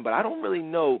lot of men. But I don't really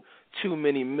know too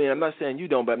many men. I'm not saying you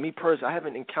don't, but me personally, I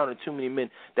haven't encountered too many men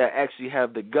that actually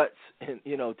have the guts,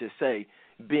 to say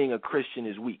being a Christian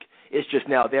is weak. It's just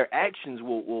now their actions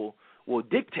will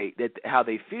dictate that how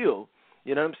they feel.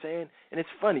 You know what I'm saying? And it's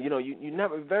funny, you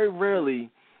never, very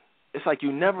rarely, it's like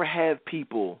you never have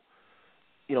people,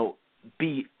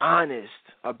 be honest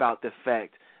about the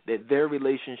fact that their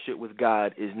relationship with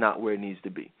God is not where it needs to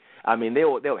be. I mean,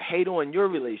 they'll hate on your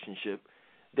relationship.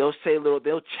 They'll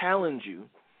challenge you.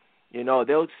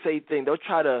 They'll say things. They'll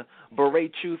try to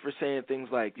berate you for saying things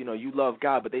like, you love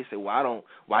God, but they say, well,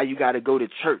 why you got to go to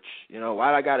church?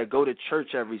 Why I got to go to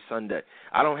church every Sunday?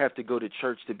 I don't have to go to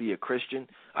church to be a Christian.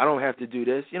 I don't have to do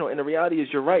this. And the reality is,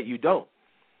 you're right, you don't.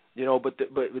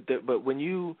 But when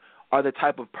you are the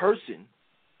type of person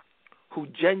who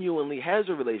genuinely has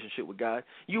a relationship with God,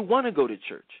 you want to go to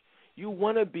church. You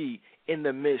want to be in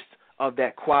the midst of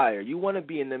that choir. You want to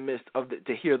be in the midst of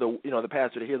to hear the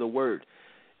pastor, to hear the word.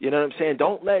 You know what I'm saying?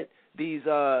 Don't let these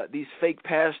fake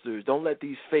pastors, don't let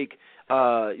these fake,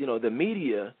 the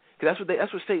media, because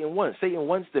that's what Satan wants. Satan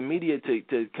wants the media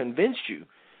to convince you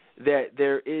that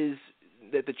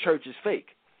that the church is fake,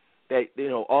 that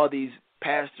all these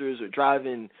pastors are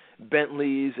driving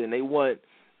Bentleys and they want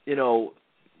 $1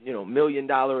 million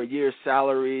a year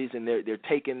salaries, and they're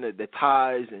taking the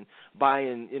tithes and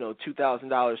buying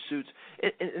 $2,000 suits,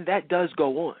 and that does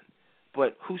go on.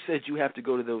 But who said you have to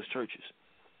go to those churches?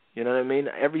 You know what I mean?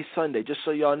 Every Sunday, just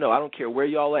so y'all know, I don't care where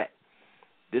y'all at.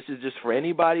 This is just for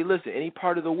anybody, listen, any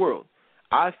part of the world.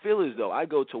 I feel as though I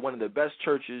go to one of the best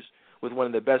churches with one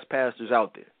of the best pastors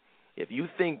out there. If you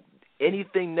think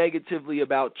anything negatively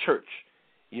about church,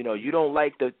 you don't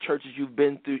like the churches you've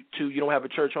been to, you don't have a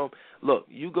church home, look,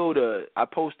 you go to, I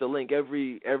post a link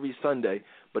every Sunday,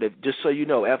 but just so you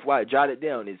know, FY, jot it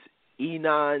down, it's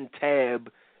enontab.org.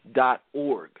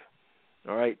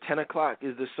 All right, 10 o'clock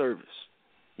is the service.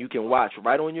 You can watch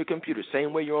right on your computer.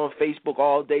 Same way you're on Facebook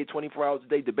all day, 24 hours a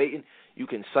day debating. You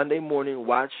can Sunday morning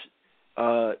watch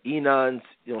Enon's,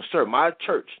 my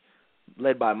church,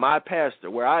 led by my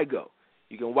pastor, where I go.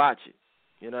 You can watch it.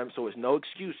 So it's no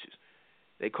excuses.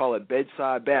 They call it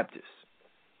Bedside Baptist.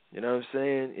 You know what I'm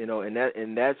saying? You know,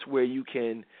 and that's where you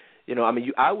can, you know, I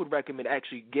mean, I would recommend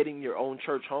actually getting your own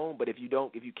church home. But if you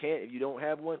don't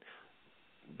have one,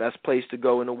 best place to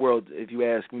go in the world, if you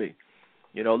ask me.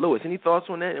 You know, Lewis, any thoughts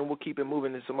on that? And we'll keep it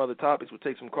moving to some other topics. We'll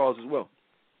take some calls as well.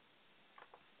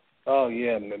 Oh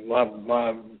yeah,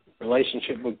 my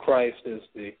relationship with Christ is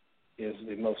the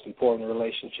most important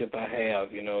relationship I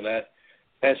have. You know,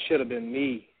 that should have been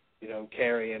me. You know,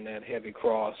 carrying that heavy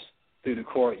cross through the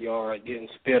courtyard, getting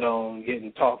spit on,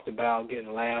 getting talked about,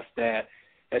 getting laughed at.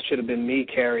 That should have been me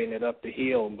carrying it up the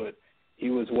hill, but he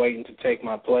was waiting to take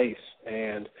my place.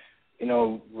 And you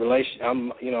know,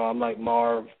 I'm like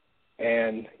Marv,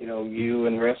 and you know, you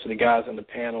and the rest of the guys on the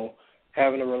panel.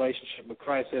 Having a relationship with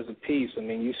Christ as a peace. I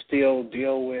mean, you still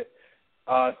deal with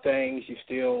things. You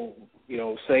still, you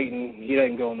know, Satan, he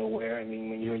doesn't go nowhere. I mean,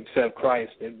 when you accept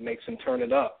Christ, it makes him turn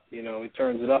it up. You know, it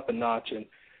turns it up a notch, and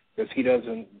because he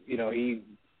doesn't, you know,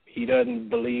 he doesn't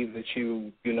believe that you're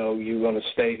going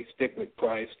to stick with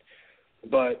Christ.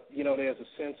 But you know, there's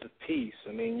a sense of peace.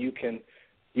 I mean, you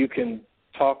can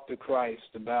talk to Christ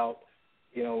about,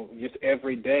 you know, just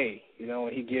every day, you know,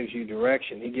 and he gives you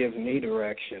direction. He gives me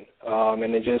direction.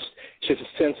 And it's just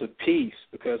a sense of peace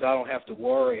because I don't have to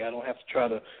worry. I don't have to try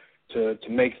to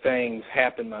make things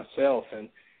happen myself. And,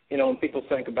 you know, when people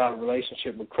think about a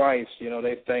relationship with Christ, you know,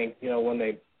 they think, you know, when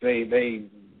they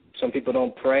some people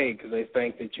don't pray because they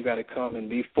think that you got to come and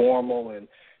be formal and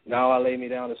now I lay me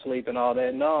down to sleep and all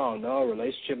that. No, a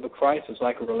relationship with Christ is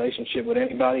like a relationship with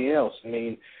anybody else. I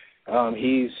mean,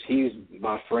 he's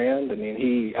my friend. I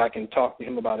mean, I can talk to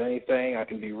him about anything. I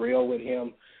can be real with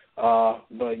him.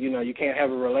 But, you know, you can't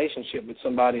have a relationship with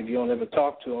somebody if you don't ever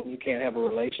talk to them. You can't have a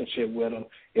relationship with them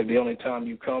if the only time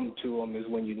you come to them is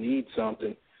when you need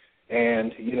something.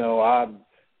 And, you know,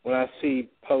 when I see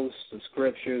posts of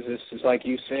scriptures, it's just like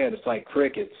you said, it's like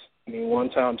crickets. I mean, one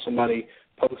time somebody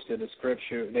posted a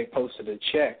scripture, they posted a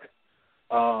check.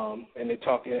 And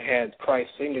it had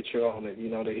Christ's signature on it, you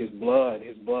know, that his blood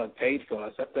paid for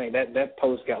us. I think that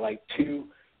post got like two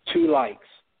likes.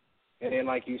 And then,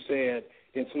 like you said,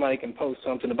 then somebody can post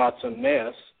something about some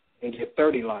mess and get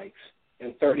 30 likes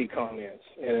and 30 comments.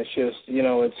 And it's just, you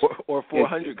know, it's... Or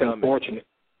 400 comments. Unfortunate.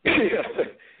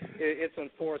 It's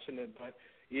unfortunate, but,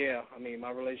 yeah, I mean,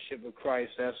 my relationship with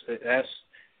Christ,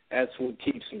 that's what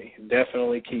keeps me. It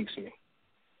definitely keeps me.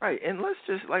 Right, and let's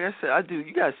just, like I said,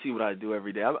 you guys see what I do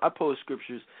every day. I post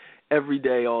scriptures every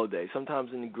day, all day, sometimes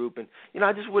in the group. And, you know,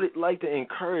 I just would like to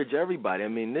encourage everybody. I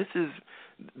mean, this is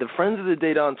the Friends of the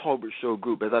Dedan Tolbert Show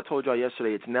group. As I told y'all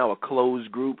yesterday, it's now a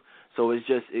closed group, so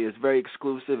it's very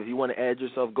exclusive. If you want to add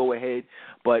yourself, go ahead.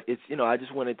 But it's, you know, I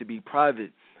just want it to be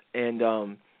private. And,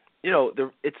 you know,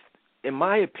 it's, in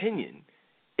my opinion,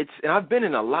 and I've been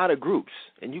in a lot of groups,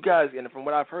 and you guys, and from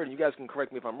what I've heard, and you guys can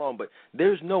correct me if I'm wrong, but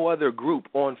there's no other group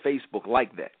on Facebook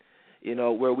like that, you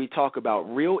know, where we talk about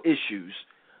real issues,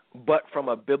 but from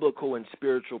a biblical and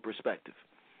spiritual perspective,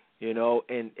 you know,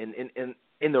 and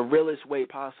in the realest way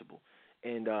possible.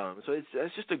 And so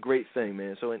it's just a great thing,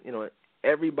 man. So, you know,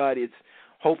 everybody,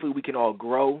 hopefully we can all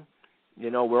grow.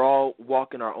 You know, we're all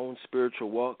walking our own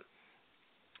spiritual walk,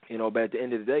 you know, but at the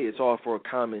end of the day, it's all for a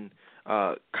common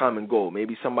goal.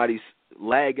 Maybe somebody's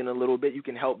lagging a little bit, you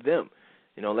can help them.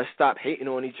 You know, let's stop hating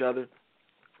on each other.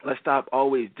 Let's stop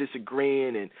always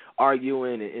disagreeing and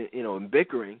arguing and you know, and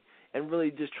bickering, and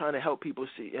really just trying to help people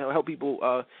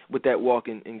with that walk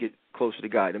and get closer to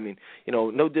God. I mean, you know,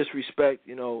 no disrespect,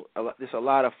 you know, there's a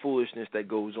lot of foolishness that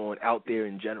goes on out there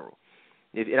in general.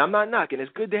 And I'm not knocking.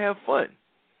 It's good to have fun.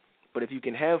 But if you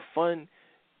can have fun,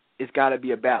 it's got to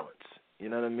be a balance. You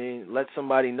know what I mean? Let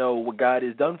somebody know what God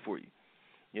has done for you.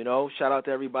 You know, shout out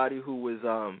to everybody who was,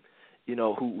 you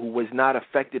know, who was not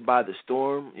affected by the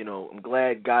storm. You know, I'm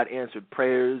glad God answered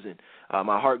prayers, and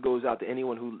my heart goes out to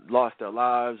anyone who lost their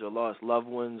lives or lost loved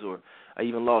ones or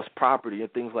even lost property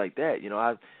and things like that. You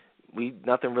know,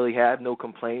 nothing really had, no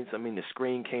complaints. I mean, the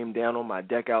screen came down on my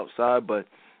deck outside, but,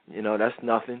 you know, that's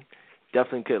nothing.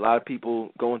 Definitely could. A lot of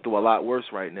people going through a lot worse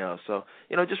right now. So,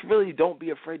 you know, just really don't be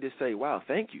afraid to say, wow,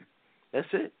 thank you. That's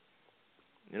it.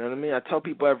 You know what I mean? I tell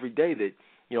people every day that,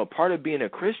 you know, part of being a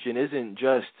Christian isn't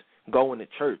just going to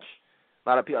church. A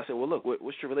lot of people, I say, well, look,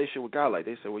 what's your relationship with God like?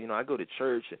 They say, well, you know, I go to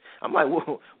church. I'm like,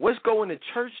 well, what's going to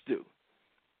church do?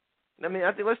 I mean,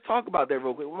 I think let's talk about that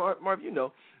real quick. Marv, you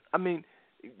know, I mean,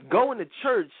 going to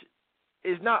church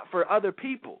is not for other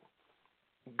people.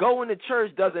 Going to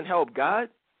church doesn't help God.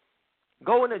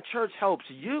 Going to church helps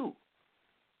you.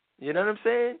 You know what I'm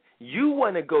saying? You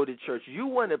want to go to church. You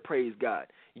want to praise God.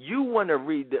 You want to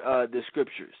read the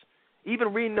scriptures.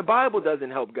 Even reading the Bible doesn't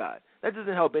help God. That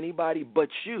doesn't help anybody but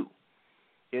you.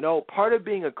 You know, part of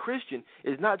being a Christian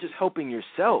is not just helping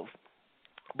yourself,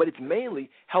 but it's mainly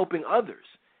helping others,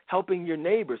 helping your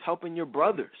neighbors, helping your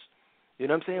brothers. You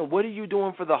know what I'm saying? What are you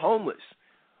doing for the homeless?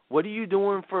 What are you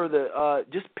doing for the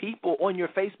just people on your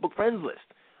Facebook friends list?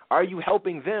 Are you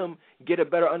helping them get a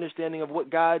better understanding of what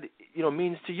God, you know,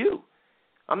 means to you?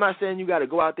 I'm not saying you got to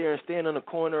go out there and stand on the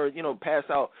corner, you know, pass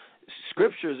out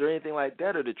scriptures or anything like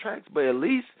that or the tracts, but at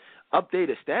least update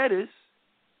a status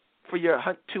for your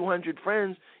 200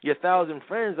 friends, your 1,000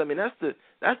 friends. I mean, that's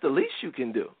the least you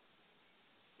can do.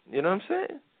 You know what I'm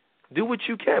saying? Do what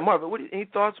you can. Marvin, any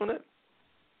thoughts on it?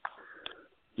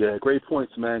 Yeah, great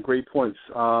points, man. Great points.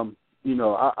 You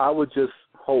know, I would just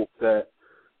hope that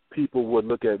people would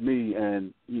look at me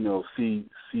and, you know, see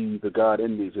the God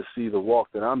in me, just see the walk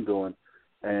that I'm doing,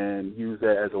 and use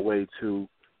that as a way to,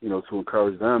 you know, to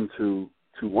encourage them to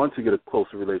want to get a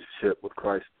closer relationship with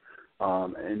Christ,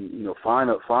 and, you know, find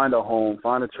a home,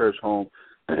 find a church home,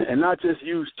 and not just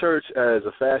use church as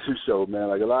a fashion show, man.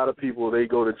 Like a lot of people, they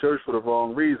go to church for the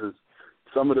wrong reasons.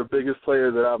 Some of the biggest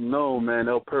players that I've known, man,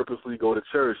 they'll purposely go to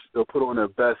church. They'll put on their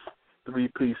best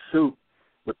 3-piece suit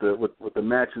with the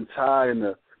matching tie and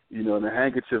the, you know, and the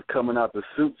handkerchief coming out the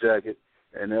suit jacket,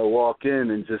 and they'll walk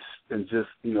in and just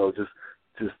you know,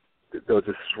 they'll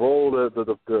just stroll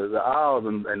the aisles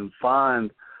and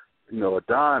find, you know, a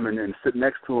dime and sit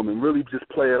next to them and really just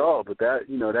play it off. But that,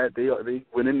 you know, that they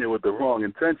went in there with the wrong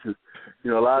intentions.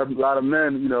 You know, a lot of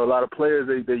men, you know, a lot of players,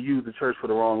 they use the church for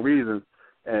the wrong reasons,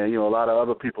 and, you know, a lot of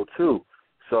other people too.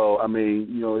 So I mean,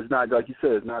 you know, it's not, like you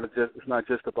said, it's not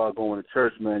just about going to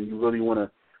church, man. You really want to,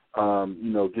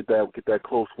 you know, get that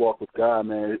close walk with God,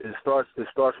 man. It starts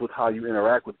with how you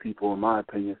interact with people, in my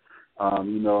opinion.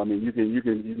 You know, I mean, you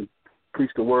can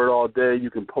preach the word all day, you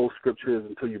can post scriptures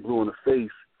until you're blue in the face,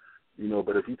 you know,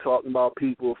 but if you're talking about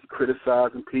people, if you're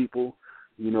criticizing people,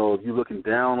 you know, if you're looking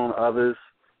down on others,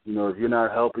 you know, if you're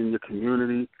not helping your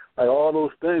community, like all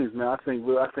those things, man, I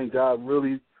think God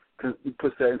really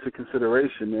puts that into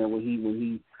consideration, man,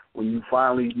 when you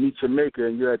finally meet your maker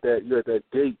and you're at that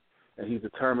gate and he's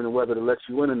determining whether to let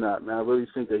you in or not, man. I really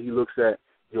think that he looks at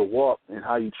your walk and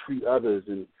how you treat others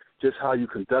and just how you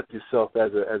conduct yourself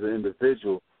as an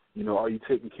individual. You know, are you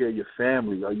taking care of your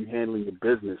family? Are you handling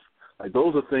your business? Like,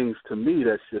 those are things, to me,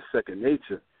 that's just second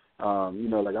nature. You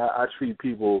know, like I treat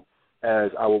people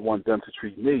as I would want them to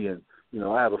treat me. And, you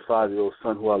know, I have a 5-year-old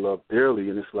son who I love dearly,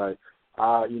 and it's like,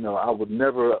 I would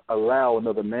never allow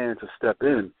another man to step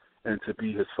in and to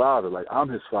be his father. Like, I'm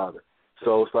his father.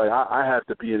 So it's like I have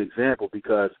to be an example,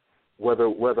 because whether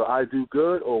I do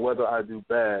good or whether I do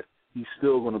bad, he's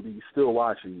still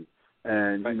watching me.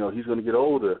 And, you know, he's going to get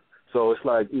older. So it's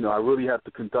like, you know, I really have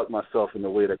to conduct myself in the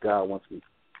way that God wants me.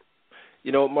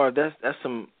 You know, Marv, that's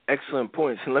some excellent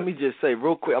points. And let me just say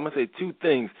real quick, I'm going to say two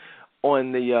things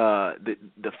on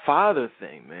the father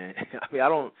thing, man. I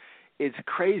mean, it's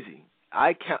crazy.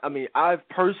 I've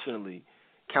personally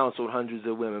counseled hundreds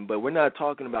of women, but we're not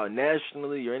talking about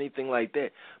nationally or anything like that.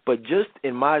 But just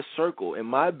in my circle, in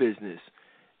my business,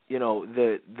 you know,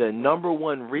 the number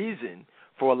one reason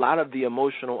for a lot of the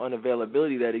emotional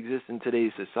unavailability that exists in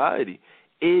today's society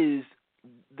is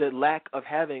the lack of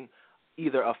having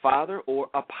either a father or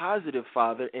a positive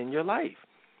father in your life.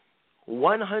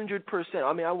 100%,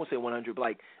 I mean, I won't say 100, but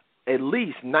like at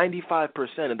least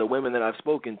 95% of the women that I've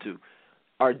spoken to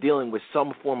are dealing with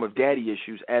some form of daddy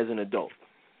issues as an adult.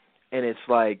 And it's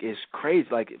like, it's crazy.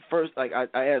 Like, first, like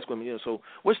I ask women, you know, so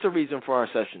what's the reason for our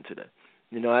session today?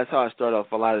 You know, that's how I start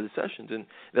off a lot of the sessions. And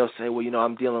they'll say, well, you know,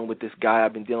 I'm dealing with this guy.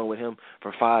 I've been dealing with him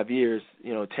for 5 years,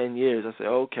 you know, 10 years. I say,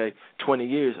 okay, 20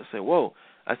 years. I say, whoa.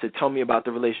 I said, tell me about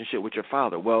the relationship with your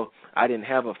father. Well, I didn't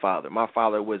have a father. My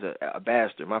father was a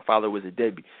bastard. My father was a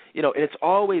deadbeat. You know, and it's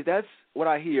always, that's what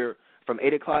I hear from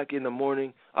 8 o'clock in the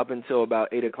morning up until about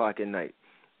 8 o'clock at night.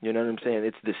 You know what I'm saying?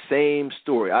 It's the same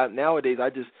story. Nowadays, I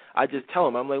just tell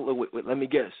them, I'm like, look, wait, let me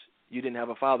guess. You didn't have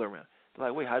a father around. They're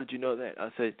like, wait, how did you know that? I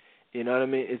said, you know what I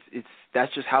mean?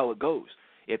 That's just how it goes.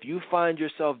 If you find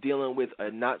yourself dealing with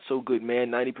a not so good man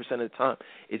 90% of the time,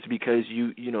 it's because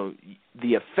you know,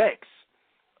 the effects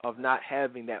of not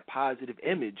having that positive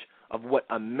image of what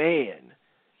a man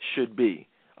should be,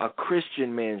 a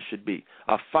Christian man should be,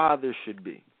 a father should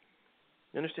be.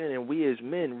 You understand? And we as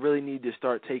men really need to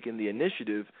start taking the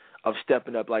initiative of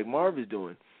stepping up like Marv is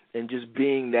doing and just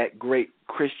being that great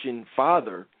Christian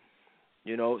father,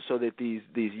 you know, so that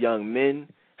these young men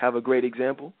have a great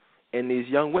example and these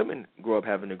young women grow up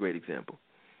having a great example.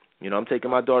 You know, I'm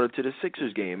taking my daughter to the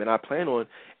Sixers game, and I plan on,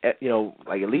 you know,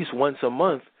 like at least once a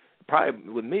month Probably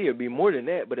with me, it'd be more than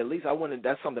that, but at least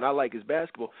that's something I like is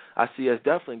basketball. I see us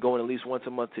definitely going at least once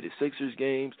a month to the Sixers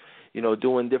games,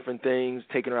 doing different things,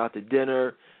 taking her out to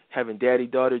dinner, having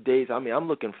daddy-daughter dates. I mean, I'm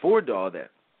looking forward to all that.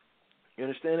 You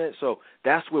understand that? So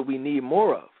that's what we need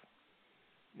more of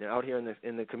out here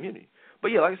in the community.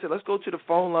 But, yeah, like I said, let's go to the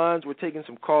phone lines. We're taking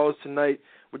some calls tonight.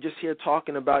 We're just here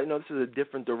talking about, this is a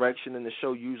different direction than the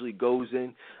show usually goes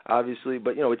in, obviously.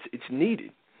 But, it's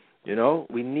needed.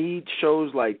 We need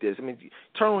shows like this. I mean,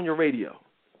 turn on your radio.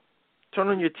 Turn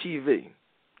on your TV.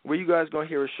 Where you guys going to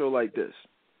hear a show like this?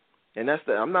 And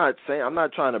I'm not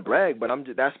trying to brag, but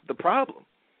that's the problem.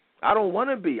 I don't want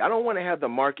to have the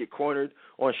market cornered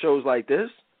on shows like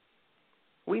this.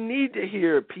 We need to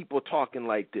hear people talking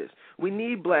like this. We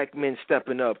need black men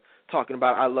stepping up talking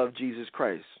about I love Jesus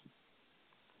Christ.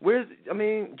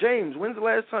 James, when's the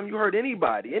last time you heard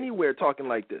anybody anywhere talking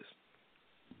like this?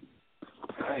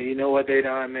 You know what,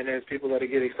 Dedan, man, there's people that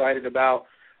get excited about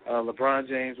LeBron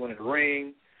James winning a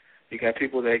ring. You got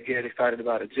people that get excited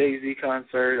about a Jay-Z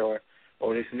concert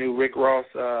or this new Rick Ross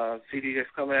CD that's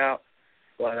coming out.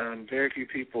 But very few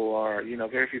people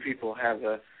have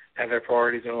their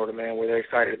priorities in order, man, where they're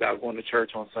excited about going to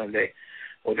church on Sunday,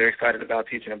 or they're excited about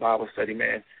teaching a Bible study,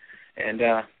 man. And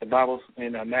the Bible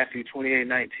in Matthew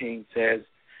 28:19 says,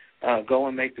 go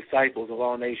and make disciples of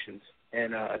all nations.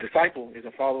 And a disciple is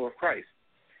a follower of Christ.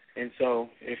 And so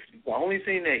if the only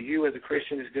thing that you as a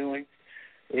Christian is doing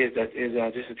is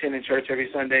just attending church every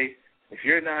Sunday, if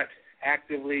you're not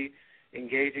actively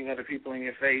engaging other people in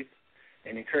your faith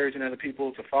and encouraging other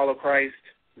people to follow Christ,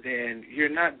 then you're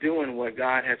not doing what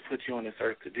God has put you on this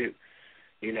earth to do.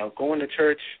 Going to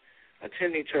church,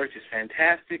 attending church is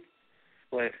fantastic,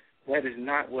 but that is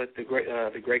not what the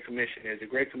Great Commission is. The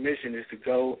Great Commission is to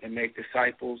go and make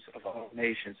disciples of all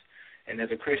nations. And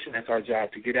as a Christian, that's our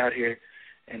job, to get out here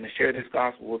and to share this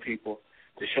gospel with people,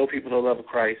 to show people the love of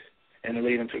Christ, and to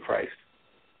lead them to Christ.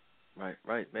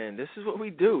 Right, man. This is what we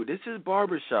do. This is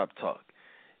Barbershop Talk.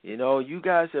 You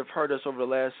guys have heard us over the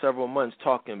last several months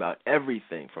talking about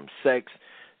everything from sex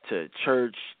to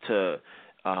church to,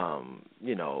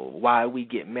 why we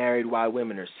get married, why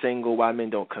women are single, why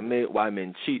men don't commit, why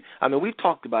men cheat. I mean, we've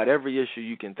talked about every issue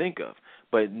you can think of,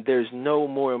 but there's no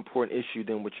more important issue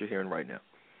than what you're hearing right now.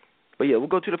 But, yeah, we'll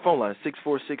go to the phone line,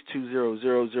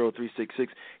 646-200-0366.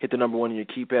 Hit the number 1 on your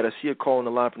keypad. I see a call on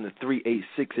the line from the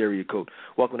 386 area code.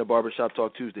 Welcome to Barbershop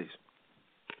Talk Tuesdays.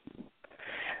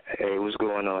 Hey, what's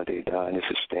going on, Don? This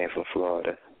is Stan from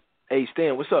Florida. Hey,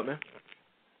 Stan, what's up, man?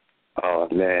 Oh,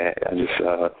 man, I just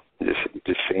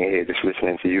sitting here, just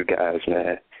listening to you guys,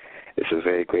 man. It's a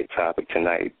very great topic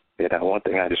tonight. And one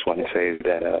thing I just want to say is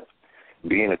that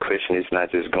being a Christian is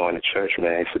not just going to church,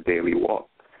 man. It's a daily walk.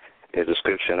 There's a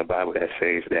scripture in the Bible that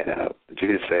says that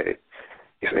Jesus said,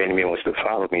 if any man wants to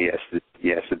follow me, he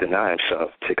has to deny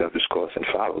himself, take up his cross, and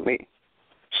follow me.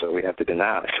 So we have to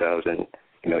deny ourselves and,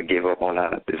 give up on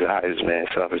our desires, man,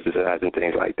 selfish desires and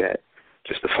things like that,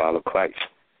 just to follow Christ.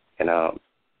 And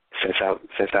since I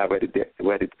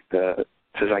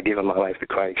gave my life to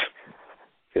Christ,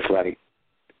 it's like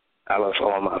I lost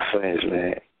all my friends,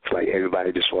 man. It's like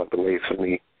everybody just walked away from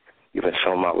me. Even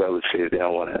some of my relatives, they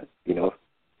don't want to,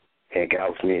 hang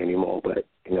out with me anymore. But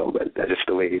that's just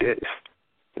the way it is.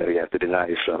 You have to deny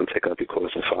yourself, take up your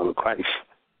cross, and follow Christ.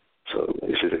 So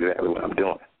this is exactly what I'm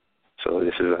doing. So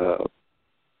this is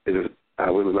I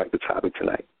really like the topic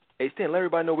tonight. Hey, Stan, let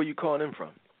everybody know where you calling in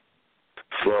from.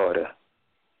 Florida.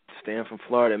 Stan from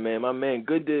Florida, man. My man,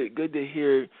 good to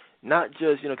hear. Not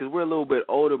just, because we're a little bit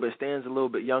older, but Stan's a little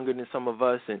bit younger than some of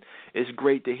us, and it's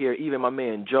great to hear even my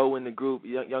man Joe in the group,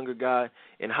 younger guy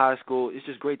in high school. It's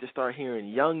just great to start hearing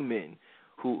young men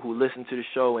who listen to the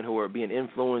show and who are being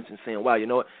influenced and saying, wow, you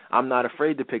know what, I'm not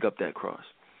afraid to pick up that cross.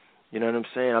 You know what I'm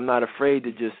saying? I'm not afraid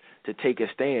to take a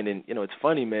stand. And, it's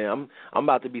funny, man, I'm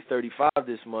about to be 35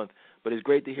 this month, but it's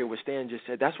great to hear what Stan just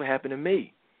said. That's what happened to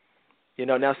me.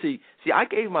 Now see, I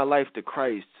gave my life to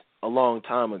Christ a long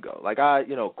time ago. Like I,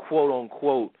 quote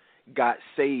unquote, got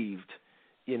saved,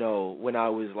 when I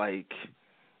was like,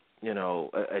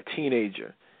 a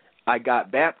teenager. I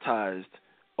got baptized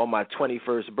on my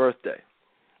 21st birthday.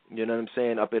 You know what I'm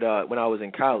saying? Up at when I was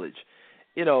in college.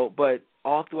 But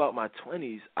all throughout my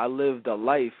 20s, I lived a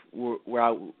life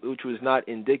which was not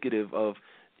indicative of,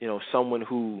 someone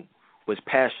who was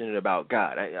passionate about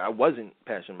God. I wasn't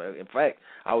passionate about it. In fact,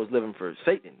 I was living for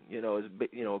Satan,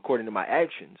 according to my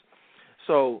actions.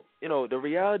 So, the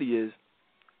reality is,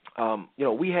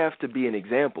 we have to be an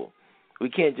example. We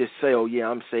can't just say, oh, yeah,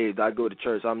 I'm saved, I go to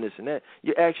church, I'm this and that.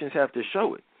 Your actions have to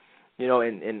show it.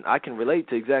 And I can relate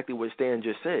to exactly what Stan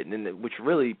just said, and which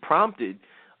really prompted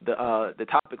the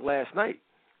topic last night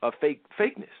of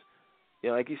fakeness.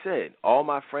 like you said, all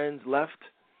my friends left,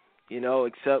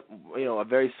 except, a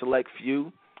very select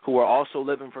few who are also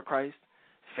living for Christ.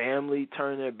 Family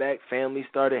turned their back. Family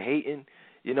started hating.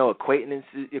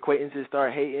 Acquaintances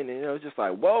started hating. And, it's just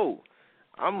like, whoa.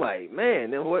 I'm like,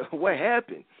 man, then what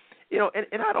happened? And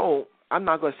I'm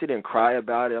not going to sit there and cry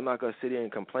about it. I'm not going to sit there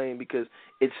and complain because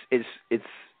it's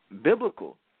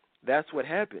biblical. That's what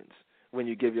happens when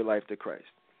you give your life to Christ.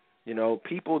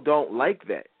 People don't like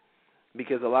that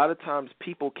because a lot of times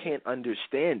people can't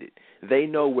understand it. They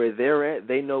know where they're at.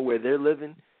 They know where they're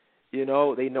living. They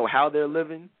know how they're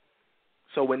living.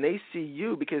 So when they see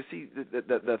you, because see,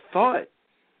 the thought,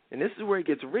 and this is where it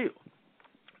gets real,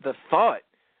 the thought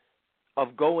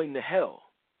of going to hell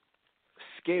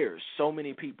scares so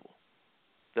many people.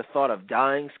 The thought of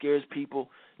dying scares people.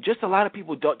 Just a lot of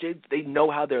people they know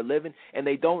how they're living, and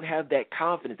they don't have that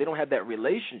confidence. They don't have that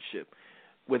relationship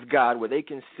with God where they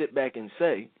can sit back and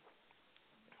say,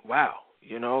 wow,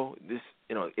 this,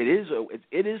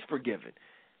 it is forgiven.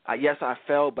 Yes, I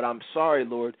fell, but I'm sorry,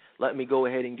 Lord. Let me go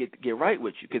ahead and get right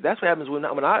with you, because that's what happens when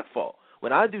I fall.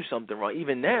 When I do something wrong,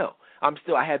 even now,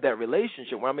 I have that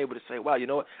relationship where I'm able to say, wow, you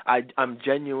know what? I'm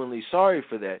genuinely sorry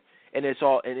for that, and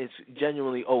it's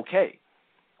genuinely okay.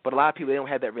 But a lot of people, they don't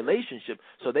have that relationship,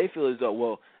 so they feel as though,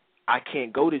 well, I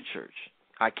can't go to church.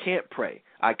 I can't pray.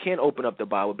 I can't open up the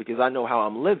Bible because I know how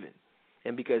I'm living.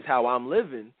 And because how I'm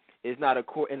living is not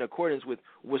in accordance with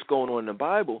what's going on in the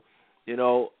Bible, I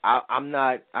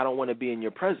don't want to be in your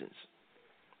presence.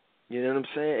 You know what I'm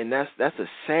saying? And that's a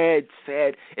sad,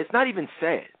 it's not even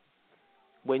sad.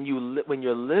 When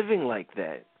you're living like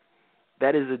that,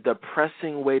 that is a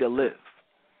depressing way to live.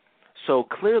 So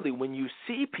clearly when you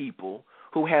see people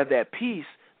who have that peace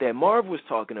that Marv was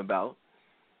talking about,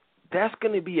 that's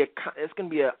going to be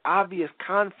an obvious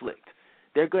conflict.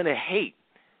 They're going to hate,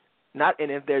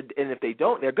 if they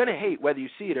don't, they're going to hate whether you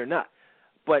see it or not.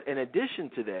 But in addition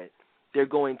to that, they're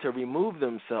going to remove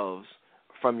themselves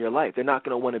from your life. They're not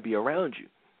going to want to be around you.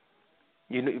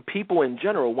 People in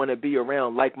general want to be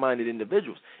around like-minded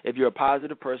individuals. If you're a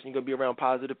positive person, you're going to be around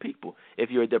positive people. If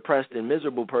you're a depressed and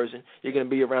miserable person, you're going to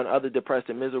be around other depressed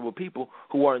and miserable people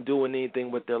who aren't doing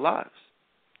anything with their lives.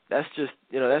 That's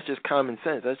just common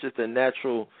sense. That's just a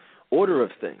natural order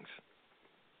of things.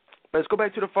 But let's go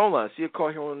back to the phone line. See a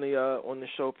call here on the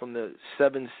show from the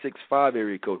 765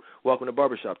 area code. Welcome to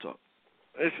Barbershop Talk.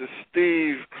 This is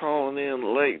Steve calling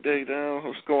in late day down.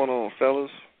 What's going on,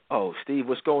 fellas? Oh, Steve,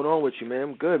 what's going on with you, man?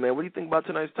 I'm good, man. What do you think about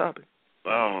tonight's topic?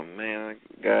 Oh, man,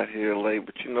 I got here late,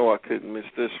 but I couldn't miss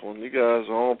this one. You guys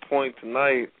are on point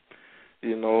tonight.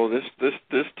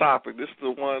 This topic, this is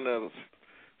the one that'll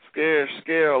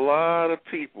scare a lot of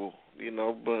people,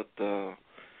 but the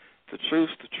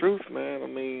truth, man. I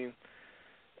mean,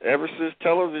 ever since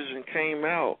television came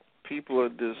out, people are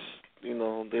just,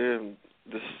 they're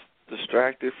just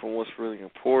distracted from what's really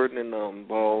important and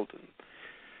involved in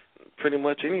pretty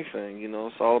much anything.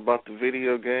 It's all about the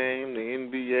video game, the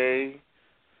NBA,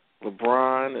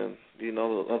 LeBron, and, the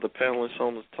other panelists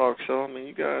on the talk show. I mean,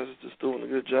 you guys are just doing a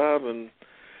good job, and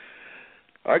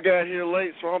I got here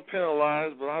late, so I'm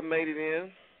penalized, but I made it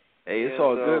in. Hey, it's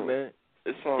all good, man.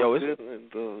 It's all good,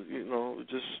 and,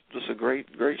 just a great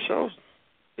show.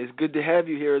 It's good to have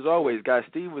you here as always, guys.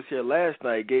 Steve was here last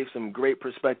night, gave some great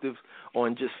perspectives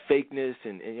on just fakeness,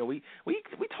 and we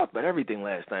talked about everything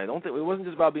last night. I don't think it wasn't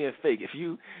just about being fake. If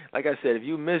you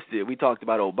missed it, we talked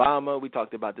about Obama, we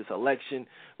talked about this election,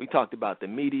 we talked about the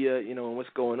media, and what's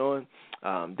going on.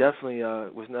 Definitely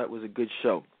was a good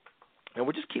show, and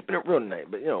we're just keeping it real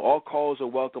tonight. But all calls are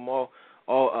welcome,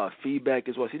 all feedback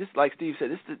as well. See, this, like Steve said,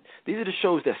 these are the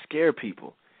shows that scare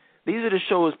people. These are the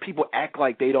shows people act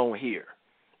like they don't hear.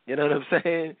 You know what I'm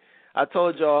saying? I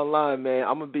told y'all online, man.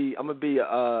 I'm gonna be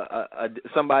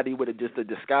somebody with just a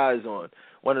disguise on,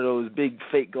 one of those big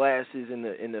fake glasses and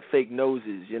the fake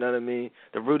noses. You know what I mean?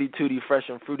 The Rudy Tooty Fresh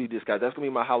and Fruity disguise. That's gonna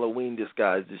be my Halloween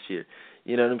disguise this year.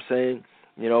 You know what I'm saying?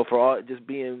 For all just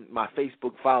being my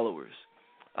Facebook followers.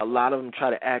 A lot of them try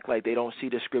to act like they don't see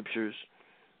the scriptures.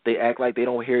 They act like they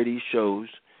don't hear these shows.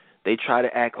 They try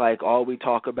to act like all we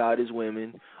talk about is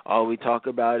women. All we talk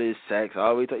about is sex. You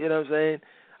know what I'm saying?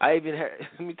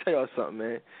 Let me tell y'all something,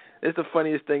 man. It's the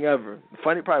funniest thing ever.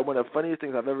 Probably one of the funniest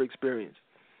things I've ever experienced.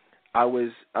 I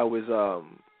was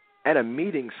at a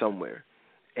meeting somewhere,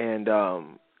 and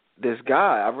this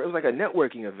guy, it was like a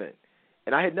networking event,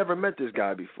 and I had never met this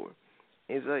guy before.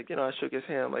 He's like, I shook his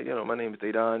hand. I'm like, my name is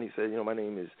Dedan. He said, my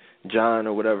name is John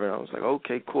or whatever. And I was like,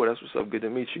 okay, cool. That's what's up. Good to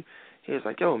meet you. He was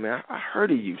like, yo, man, I heard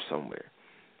of you somewhere.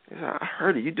 He said, I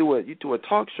heard it. You do a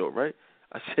talk show, right?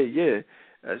 I said, yeah.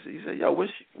 He said, yo,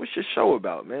 what's your show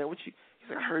about, man? He's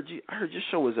like, I heard your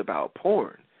show is about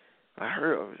porn. I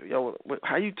heard, yo,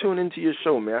 how you tune into your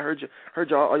show, man? I heard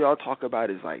y'all all y'all talk about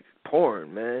is like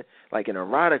porn, man, like an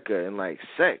erotica and like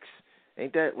sex.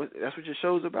 Ain't that's what your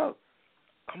show's about?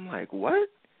 I'm like, what?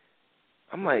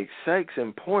 I'm like, sex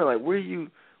and porn. Like, where you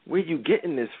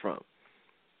getting this from?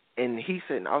 And he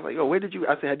said, I was like, yo, where did you?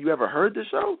 I said, have you ever heard the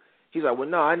show? He's like, well,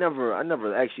 no, I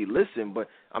never actually listened, but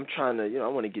I'm trying to, I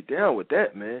want to get down with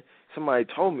that, man. Somebody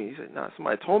told me. He said, nah,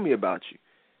 somebody told me about you.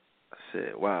 I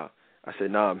said, wow. I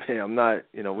said, nah, man, I'm not,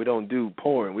 we don't do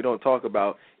porn. We don't talk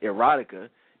about erotica.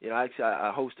 Actually,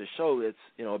 I host a show that's,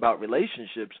 about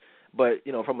relationships, but,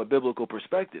 from a biblical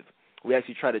perspective. We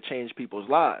actually try to change people's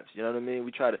lives. You know what I mean?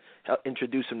 We try to help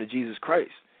introduce them to Jesus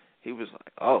Christ. He was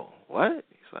like, oh, what?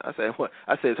 I said, what?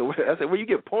 I said, where you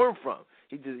get porn from?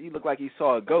 He looked like he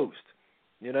saw a ghost.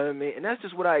 You know what I mean? And that's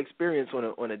just what I experience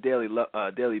on a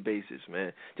daily basis,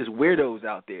 man. Just weirdos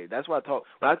out there. That's why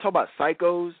when I talk about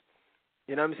psychos.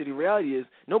 You know what I mean? So the reality is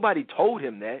nobody told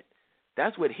him that.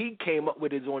 That's what he came up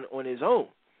with on his own.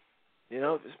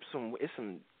 It's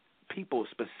some people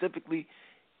specifically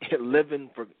living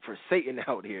for Satan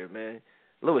out here, man.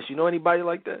 Louis, you know anybody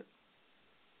like that?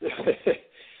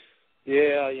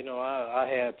 Yeah, I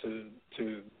had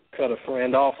to cut a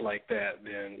friend off like that.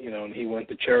 Then, and he went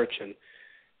to church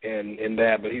and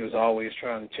that, but he was always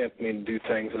trying to tempt me to do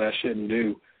things that I shouldn't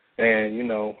do. And,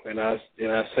 and I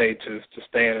say to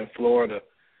stand in Florida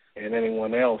and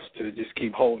anyone else to just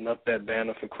keep holding up that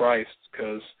banner for Christ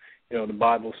because, the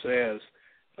Bible says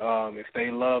if they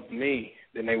love me,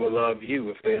 then they will love you.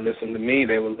 If they listen to me,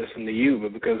 they will listen to you.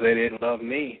 But because they didn't love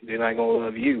me, they're not going to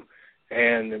love you.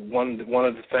 And one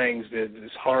of the things that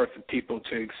is hard for people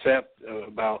to accept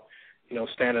about,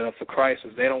 standing up for Christ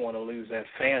is they don't want to lose that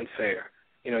fanfare.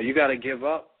 You got to give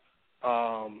up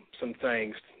some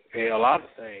things, a lot of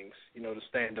things, to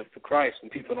stand up for Christ.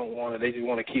 And people don't want to, they just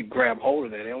want to grab hold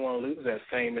of that. They don't want to lose that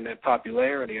fame and that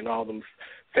popularity and all them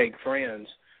fake friends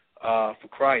for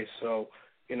Christ. So,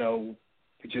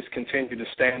 we just continue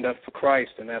to stand up for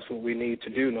Christ, and that's what we need to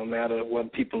do no matter whether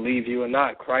people leave you or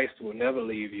not. Christ will never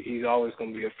leave you. He's always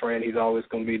going to be a friend. He's always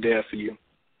going to be there for you.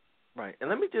 Right.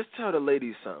 And let me just tell the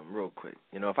ladies something real quick.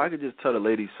 If I could just tell the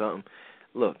ladies something.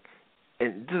 Look,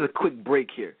 and this is a quick break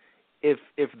here. If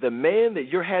the man that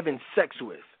you're having sex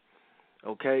with,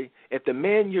 okay, if the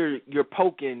man you're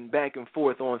poking back and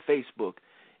forth on Facebook,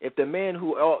 if the man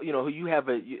who you have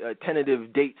a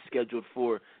tentative date scheduled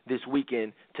for this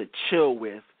weekend to chill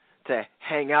with, to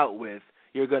hang out with,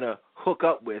 you're going to hook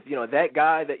up with, that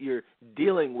guy that you're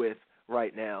dealing with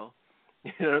right now,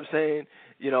 you know what I'm saying?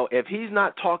 If he's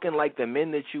not talking like the men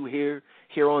that you hear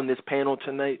here on this panel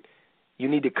tonight, you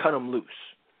need to cut him loose.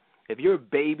 If your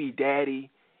baby daddy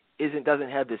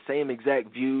doesn't have the same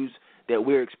exact views that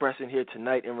we're expressing here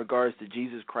tonight in regards to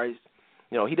Jesus Christ,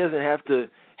 he doesn't have to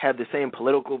have the same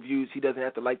political views. He doesn't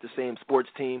have to like the same sports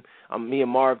team. Me and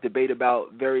Marv debate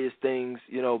about various things,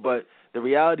 but the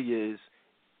reality is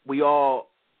we all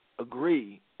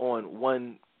agree on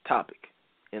one topic,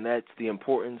 and that's the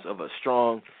importance of a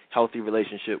strong, healthy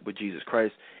relationship with Jesus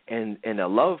Christ and a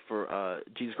love for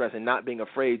Jesus Christ and not being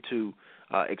afraid to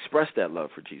express that love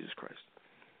for Jesus Christ.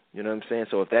 You know what I'm saying?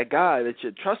 So if that guy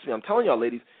trust me, I'm telling y'all,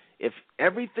 ladies, if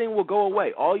everything will go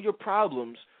away, all your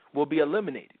problems will be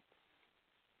eliminated.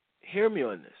 Hear me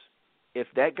on this. If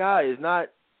that guy is not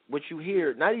what you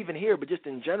hear, not even here, but just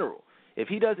in general, if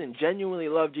he doesn't genuinely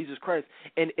love Jesus Christ,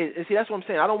 and see, that's what I'm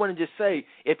saying. I don't want to just say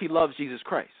if he loves Jesus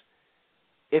Christ.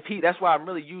 That's why I'm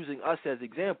really using us as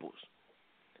examples,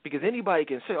 because anybody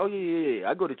can say, oh yeah,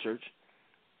 I go to church.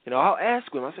 I'll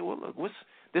ask him. I say, well, look, what's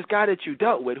this guy that you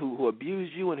dealt with who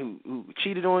abused you and who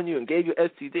cheated on you and gave you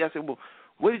STD? I said, well,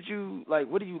 what did you like?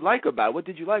 What do you like about it? What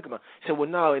did you like about it? He said, well,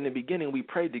 no, in the beginning we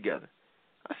prayed together.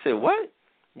 I said, what?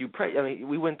 You pray? I mean,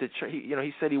 we went to church.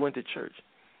 He said he went to church.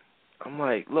 I'm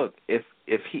like, look, if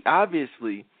he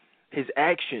obviously his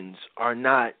actions are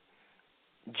not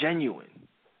genuine,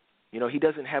 he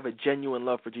doesn't have a genuine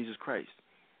love for Jesus Christ.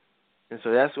 And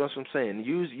so that's what I'm saying.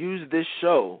 Use this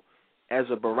show as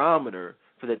a barometer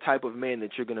for the type of man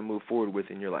that you're going to move forward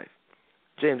with in your life.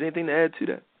 James, anything to add to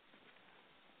that?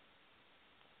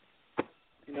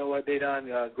 You know what,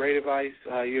 Dedan, great advice.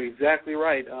 You're exactly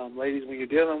right. Ladies, when you're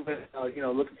dealing with,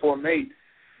 looking for a mate,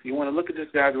 you want to look at this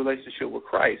guy's relationship with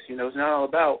Christ. It's not all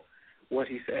about what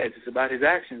he says. It's about his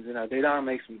actions. And Dedan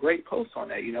makes some great posts on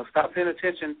that. Stop paying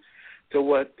attention to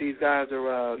what these guys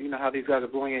are, how these guys are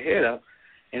blowing your head up,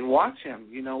 and watch him.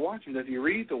 Watch him. Does he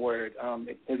read the Word?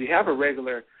 Does he have a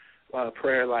regular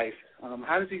prayer life?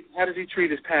 How does he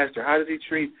treat his pastor? How does he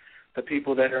treat the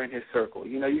people that are in his circle?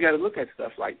 You got to look at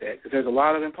stuff like that because there's a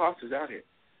lot of imposters out here.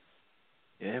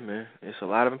 Yeah, man. It's a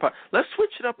lot of imposters. Let's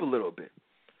switch it up a little bit.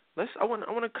 I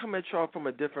want to come at y'all from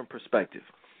a different perspective.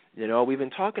 You know, we've been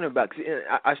talking about. Cause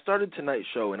I started tonight's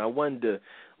show, and I wanted to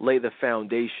lay the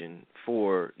foundation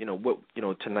for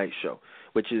tonight's show,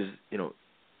 which is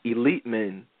elite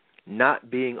men not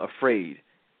being afraid.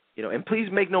 And please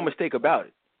make no mistake about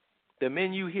it. The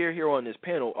men you hear here on this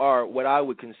panel are what I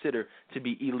would consider to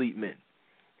be elite men.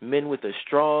 Men with a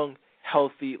strong,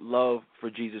 healthy love for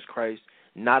Jesus Christ,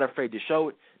 not afraid to show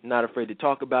it, not afraid to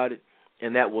talk about it,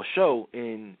 and that will show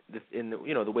in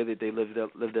the way that they live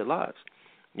their lives.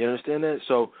 You understand that?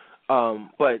 So,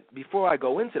 but before I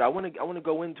go into it, I want to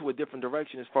go into a different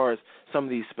direction as far as some of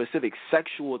these specific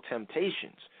sexual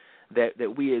temptations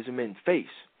that we as men face.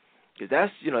 Because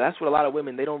that's what a lot of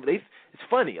women it's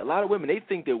funny. A lot of women, they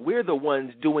think that we're the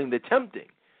ones doing the tempting.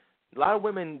 A lot of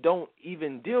women don't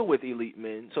even deal with elite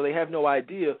men, so they have no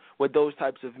idea what those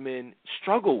types of men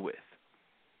struggle with.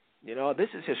 This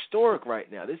is historic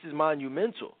right now. This is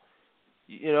monumental.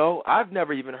 I've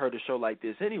never even heard a show like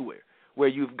this anywhere, where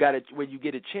you get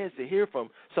a chance to hear from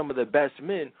some of the best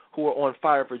men who are on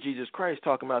fire for Jesus Christ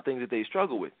talking about things that they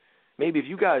struggle with. Maybe if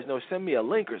you guys know, send me a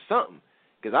link or something,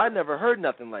 because I never heard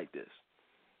nothing like this.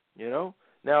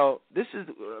 Now, this is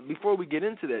before we get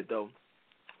into that though.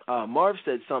 Marv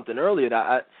said something earlier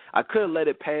that I could have let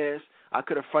it pass. I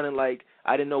could have fronted like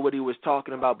I didn't know what he was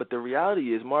talking about, but the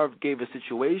reality is Marv gave a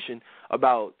situation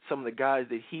about some of the guys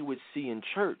that he would see in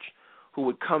church who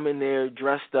would come in there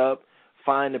dressed up,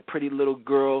 find a pretty little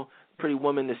girl, pretty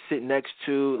woman to sit next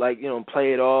to,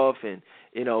 play it off and,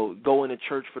 go into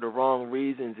church for the wrong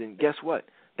reasons. And guess what?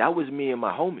 That was me and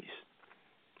my homies.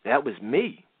 That was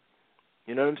me.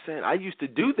 You know what I'm saying? I used to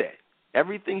do that.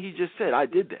 Everything he just said, I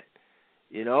did that.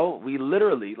 We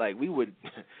literally, we would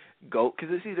go,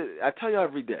 because I tell you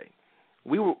every day,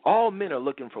 all men are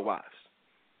looking for wives.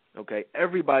 Okay?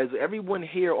 Everyone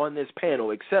here on this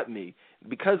panel except me,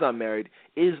 because I'm married,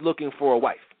 is looking for a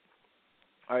wife.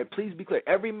 All right, please be clear.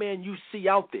 Every man you see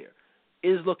out there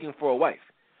is looking for a wife.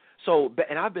 So,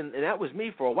 and that was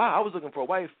me for a while. I was looking for a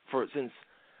wife since,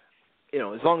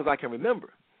 as long as I can remember.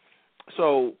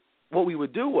 So, what we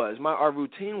would do was, our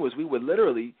routine was we would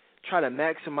literally try to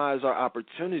maximize our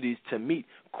opportunities to meet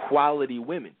quality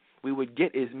women. We would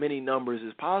get as many numbers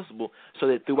as possible so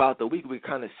that throughout the week we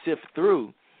kind of sift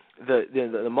through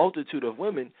the multitude of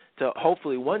women to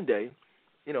hopefully one day,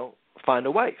 find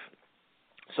a wife.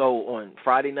 So on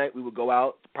Friday night we would go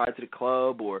out probably to the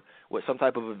club or some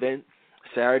type of event.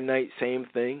 Saturday night, same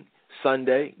thing.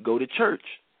 Sunday, go to church.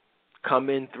 Come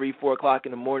in 3, 4 o'clock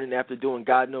in the morning after doing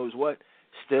God knows what.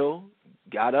 Still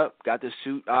got up, got the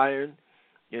suit ironed,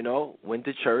 went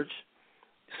to church,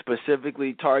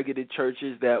 specifically targeted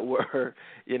churches that were,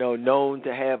 known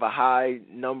to have a high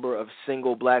number of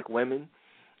single black women,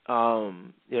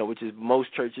 which is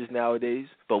most churches nowadays.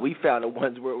 But we found the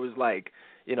ones where it was like,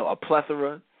 a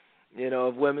plethora,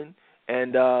 of women.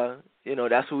 And,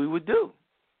 that's what we would do.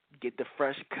 Get the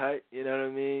fresh cut, you know what I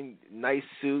mean? Nice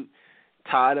suit,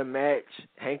 tie to match,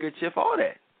 handkerchief, all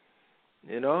that.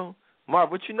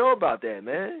 Marv, what you know about that,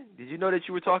 man? Did you know that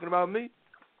you were talking about me?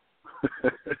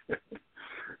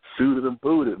 Suited and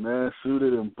booted, man.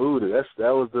 Suited and booted.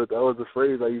 That was the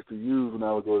phrase I used to use when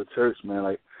I would go to church, man.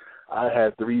 Like I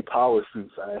had 3 power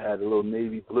suits. I had a little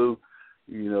navy blue,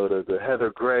 the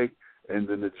heather gray, and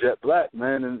then the jet black,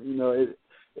 man. And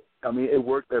it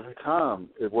worked every time.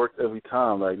 It worked every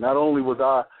time. Like not only was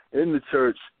I in the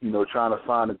church, trying to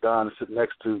find a guy to sit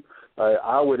next to,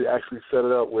 I would actually set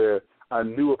it up where I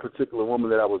knew a particular woman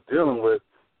that I was dealing with.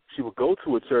 She would go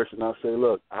to a church, and I'll say,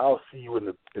 "Look, I'll see you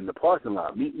in the parking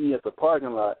lot. Meet me at the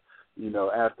parking lot,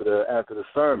 after the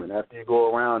sermon. After you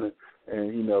go around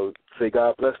and say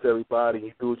God bless everybody,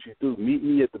 you do what you do. Meet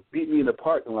me in the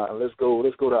parking lot. And let's go to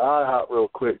IHOP real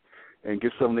quick and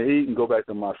get something to eat and go back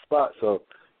to my spot." So,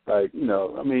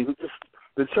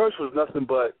 the church was nothing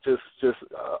but just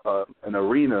an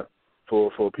arena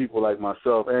for people like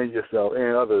myself and yourself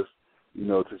and others,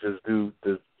 to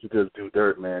just do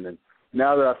dirt, man. And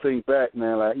now that I think back,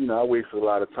 man, I wasted a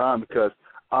lot of time because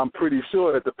I'm pretty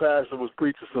sure that the pastor was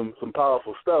preaching some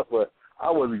powerful stuff, but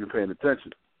I wasn't even paying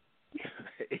attention.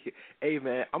 Hey,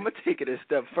 man, I'm going to take it a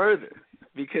step further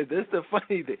because that's the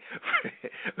funny thing.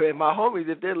 Man, my homies,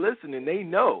 if they're listening, they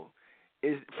know.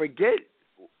 Forget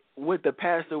what the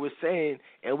pastor was saying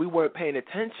and we weren't paying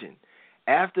attention.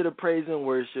 After the praise and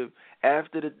worship,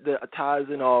 after the tithes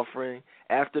and offering,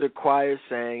 after the choir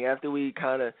sang, after we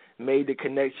kind of made the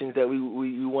connections that we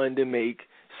wanted to make,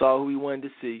 saw who we wanted to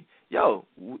see,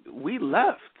 we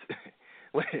left.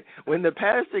 When the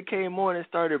pastor came on and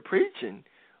started preaching,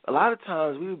 a lot of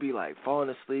times we would be like falling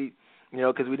asleep,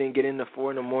 because we didn't get in till 4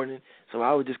 in the morning. So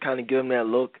I would just kind of give him that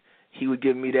look. He would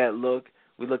give me that look.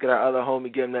 We look at our other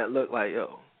homie, give him that look like,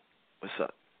 yo, what's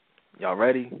up? Y'all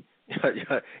ready?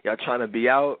 Y'all trying to be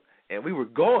out? And we were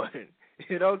going.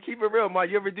 You know, keep it real, Ma.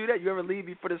 You ever do that? You ever leave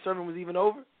before the sermon was even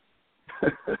over?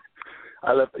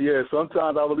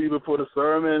 Sometimes I would leave before the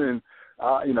sermon, and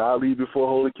I leave before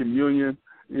Holy Communion.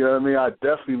 You know what I mean? I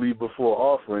definitely leave before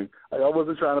offering. I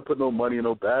wasn't trying to put no money in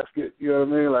no basket. You know what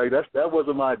I mean? Like that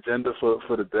wasn't my agenda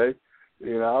for the day.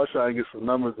 You know, I was trying to get some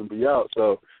numbers and be out.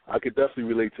 So I could definitely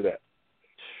relate to that.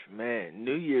 Man,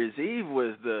 New Year's Eve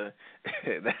was the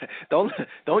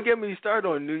don't get me started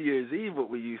on New Year's Eve. What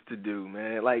we used to do,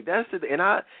 man. Like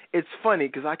it's funny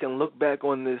because I can look back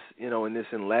on this,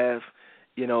 and laugh,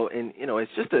 and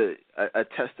it's just a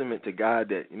testament to God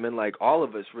that men like all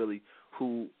of us really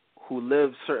who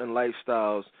live certain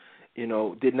lifestyles,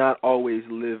 did not always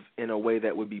live in a way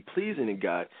that would be pleasing to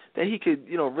God, that He could,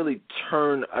 really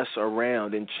turn us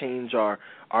around and change our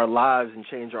lives and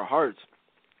change our hearts,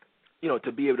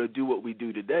 to be able to do what we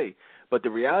do today. But the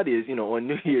reality is, on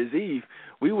New Year's Eve,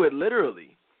 we would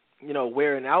literally,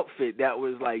 wear an outfit that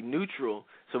was like neutral.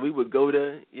 So we would go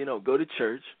to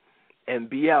church and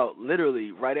be out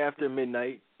literally right after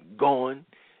midnight, gone.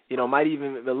 Might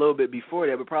even a little bit before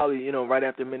that, but probably, right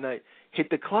after midnight, hit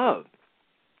the club.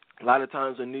 A lot of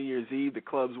times on New Year's Eve, the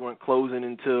clubs weren't closing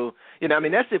until,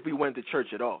 that's if we went to church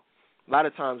at all. A lot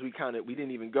of times we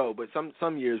didn't even go, but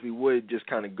some years we would just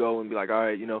kind of go and be like, all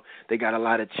right, they got a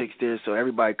lot of chicks there, so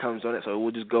everybody comes on it, so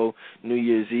we'll just go New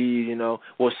Year's Eve,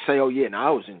 We'll say, oh, yeah, now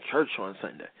I was in church on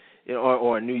Sunday,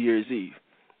 or New Year's Eve.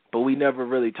 But we never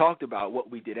really talked about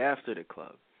what we did after the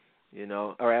club,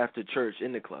 or after church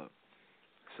in the club.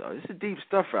 So this is deep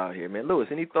stuff out here, man. Lewis,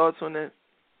 any thoughts on that?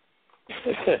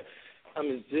 I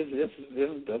mean, this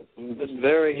is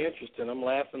very interesting. I'm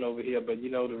laughing over here, but,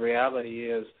 the reality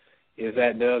is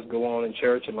that does go on in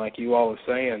church, and like you all are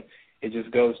saying, it just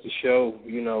goes to show,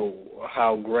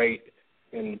 how great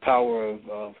and the power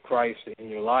of Christ in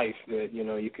your life that,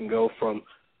 you can go from,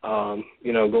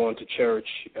 going to church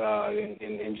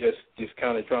and just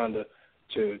kind of trying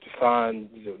to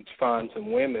find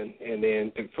some women, and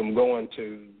then from going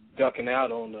to ducking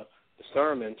out on the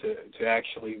sermon to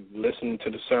actually listening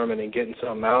to the sermon and getting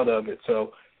something out of it.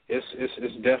 So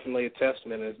it's definitely a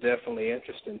testament. It's definitely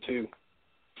interesting too.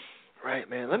 Right,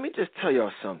 man. Let me just tell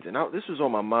y'all something. This was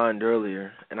on my mind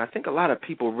earlier, and I think a lot of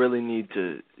people really need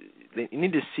to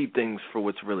see things for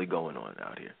what's really going on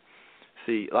out here.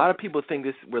 See, a lot of people think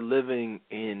we're living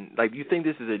in, like, you think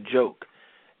this is a joke.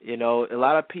 A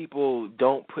lot of people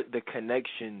don't put the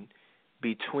connection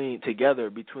between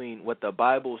what the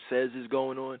Bible says is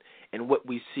going on and what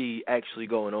we see actually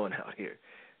going on out here.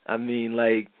 I mean,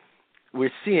 like, we're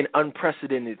seeing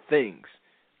unprecedented things.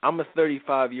 I'm a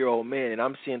 35-year-old man, and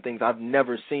I'm seeing things I've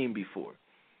never seen before.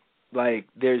 Like,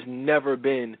 there's never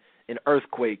been an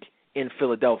earthquake in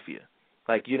Philadelphia.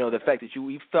 Like, the fact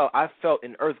that I felt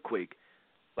an earthquake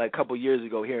like a couple years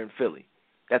ago here in Philly.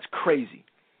 That's crazy.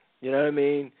 You know what I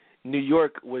mean? New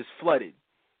York was flooded,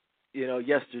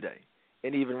 yesterday,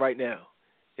 and even right now.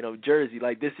 Jersey,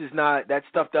 like, this is not, that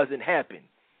stuff doesn't happen.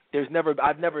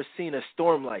 I've never seen a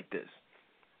storm like this.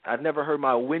 I've never heard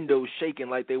my windows shaking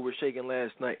like they were shaking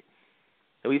last night.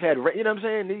 And we've had, you know what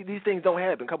I'm saying? These things don't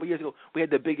happen. A couple years ago, we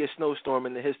had the biggest snowstorm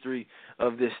in the history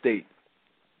of this state.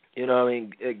 You know what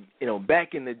I mean?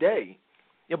 Back in the day.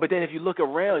 But then if you look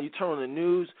around, you turn on the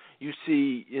news, you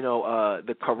see,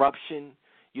 the corruption.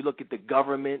 You look at the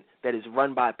government that is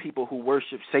run by people who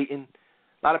worship Satan.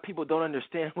 A lot of people don't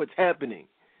understand what's happening.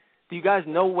 Do you guys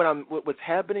know what's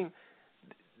happening?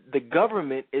 The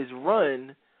government is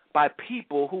run by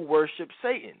people who worship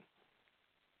Satan.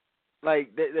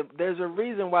 Like, there's a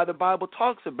reason why the Bible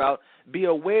talks about be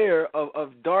aware of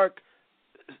dark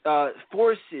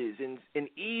forces and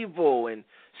evil and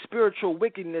spiritual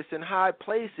wickedness in high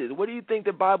places. What do you think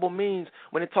the Bible means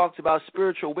when it talks about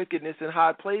spiritual wickedness in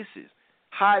high places?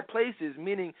 High places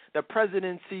meaning the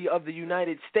presidency of the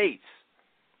United States.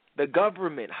 The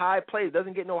government, high place,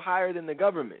 doesn't get no higher than the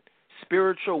government.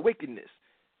 Spiritual wickedness.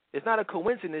 It's not a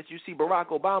coincidence you see Barack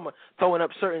Obama throwing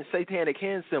up certain satanic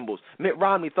hand symbols. Mitt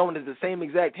Romney throwing the same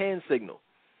exact hand signal.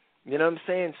 You know what I'm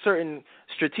saying? Certain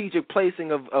strategic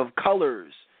placing of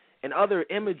colors and other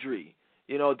imagery.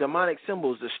 Demonic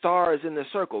symbols, the stars in the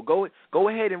circle. Go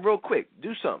ahead and real quick,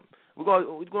 do something. We're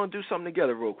going to do something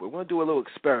together real quick. We're going to do a little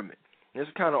experiment. This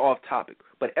is kind of off topic.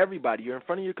 But everybody, you're in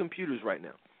front of your computers right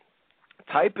now.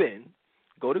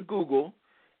 Go to Google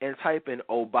and type in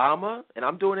Obama, and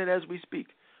I'm doing it as we speak.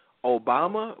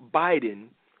 Obama Biden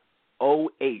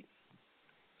 08.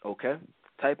 Okay?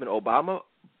 Type in Obama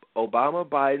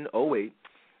Biden 08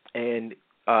 and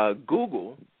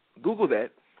Google that,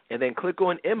 and then click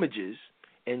on images,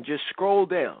 and just scroll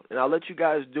down. And I'll let you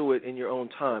guys do it in your own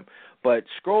time. But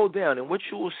scroll down, and what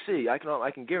you will see, I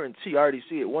can guarantee, I already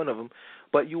see it, one of them,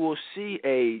 but you will see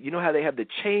you know how they have the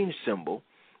change symbol,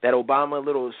 that Obama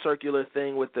little circular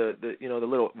thing with the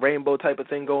little rainbow type of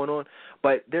thing going on.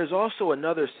 But there's also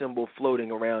another symbol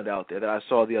floating around out there that I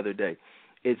saw the other day.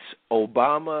 It's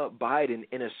Obama, Biden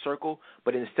in a circle,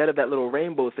 but instead of that little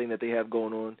rainbow thing that they have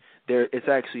going on, it's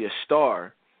actually a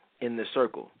star in the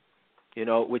circle. You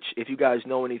know, which if you guys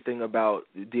know anything about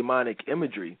demonic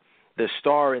imagery, the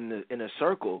star in a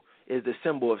circle is the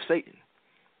symbol of Satan.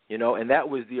 You know, and that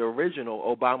was the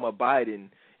original Obama, Biden.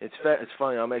 It's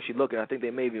funny. I'm actually looking. I think they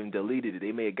may have even deleted it.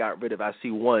 They may have got rid of it. I see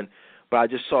one, but I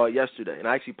just saw it yesterday, and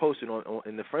I actually posted on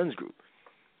in the friends group.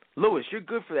 Lewis, you're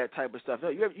good for that type of stuff.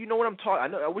 You know what I'm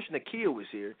talking. I wish Nakia was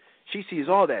here. She sees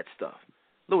all that stuff.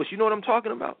 Lewis, you know what I'm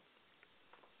talking about?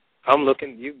 I'm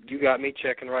looking. You got me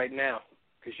checking right now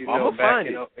because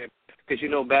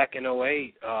back in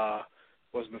 08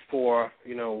 was before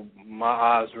my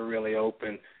eyes were really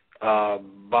open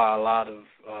by a lot of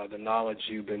the knowledge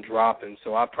you've been dropping.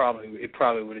 So it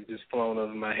probably would have just flown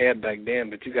over my head back then.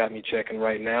 But you got me checking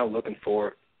right now, looking for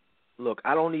it. Look,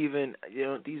 I don't even,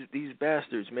 these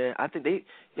bastards, man. I think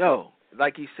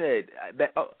like he said,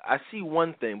 I see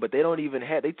one thing, but they don't even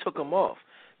have. They took them off.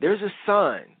 There's a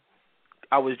sign.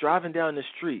 I was driving down the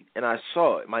street and I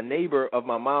saw it. My neighbor of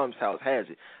my mom's house has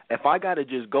it. If I got to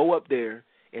just go up there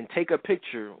and take a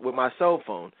picture with my cell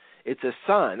phone, it's a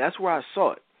sign. That's where I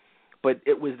saw it. But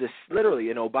it was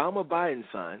literally an Obama Biden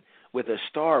sign with a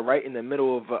star right in the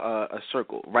middle of a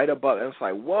circle, right above. And it's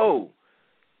like, whoa.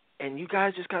 And you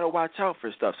guys just got to watch out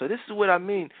for stuff. So this is what I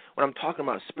mean when I'm talking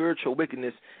about spiritual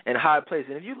wickedness and high places.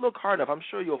 And if you look hard enough, I'm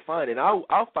sure you'll find it. And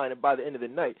I'll find it by the end of the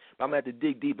night. But I'm going to have to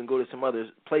dig deep and go to some other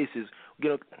places.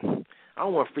 I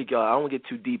don't want to freak y'all out. I don't want to get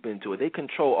too deep into it. They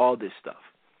control all this stuff.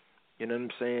 You know what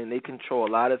I'm saying? They control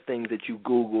a lot of things that you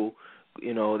Google.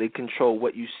 They control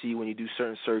what you see when you do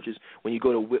certain searches. When you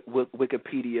go to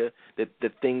Wikipedia, the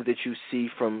things that you see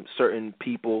from certain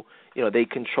people, they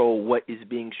control what is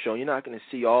being shown. You're not going to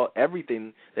see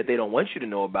everything that they don't want you to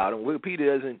know about. And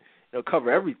Wikipedia doesn't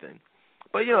cover everything.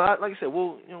 But, like I said,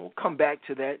 we'll come back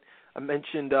to that. I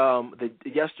mentioned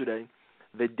yesterday,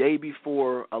 the day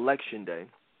before Election Day,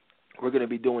 we're going to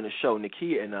be doing a show,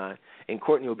 Nakia and I, and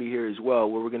Courtney will be here as well,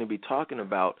 where we're going to be talking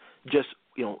about just,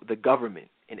 the government.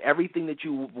 And everything that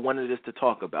you wanted us to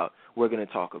talk about, we're going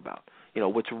to talk about.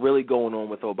 What's really going on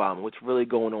with Obama, what's really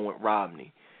going on with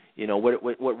Romney,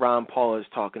 what Ron Paul is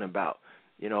talking about,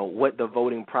 what the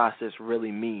voting process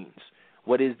really means,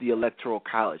 what is the Electoral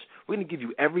College. We're going to give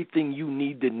you everything you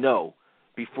need to know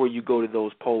before you go to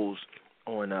those polls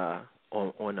on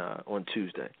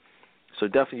Tuesday. So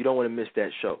definitely you don't want to miss that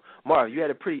show. Marv, you had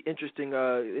a pretty interesting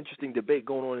debate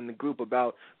going on in the group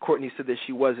about Courtney said that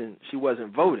she wasn't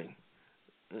voting.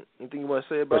 Anything you want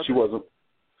to say about that?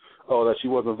 That she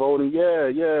wasn't voting?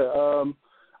 Yeah.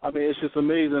 I mean, it's just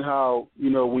amazing how,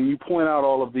 when you point out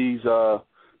all of these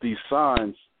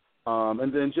signs,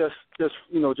 and then just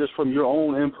from your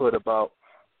own input about,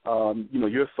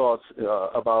 your thoughts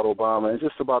about Obama and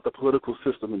just about the political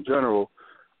system in general,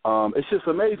 it's just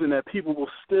amazing that people will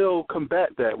still combat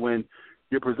that when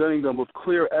you're presenting them with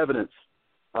clear evidence.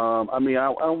 I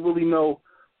don't really know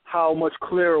how much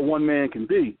clearer one man can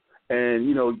be. And,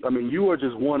 you are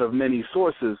just one of many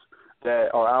sources that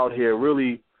are out here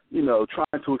really,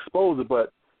 trying to expose it.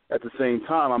 But at the same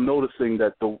time, I'm noticing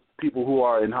that the people who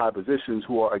are in high positions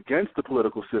who are against the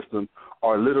political system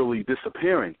are literally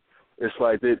disappearing. It's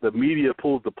like the media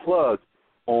pulls the plug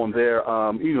on their,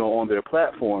 on their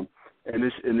platform. And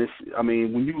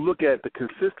when you look at the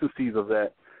consistencies of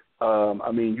that,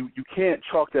 you can't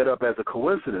chalk that up as a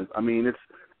coincidence. I mean,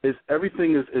 it's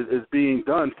everything is being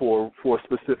done for a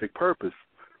specific purpose.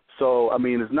 So,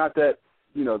 it's not that,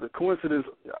 the coincidence,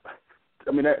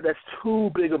 that's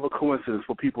too big of a coincidence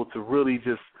for people to really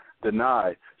just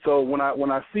deny. So when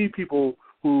I see people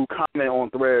who comment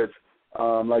on threads,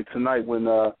 like tonight when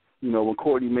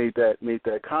Courtney made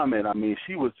that comment,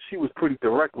 she was pretty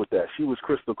direct with that. She was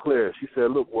crystal clear. She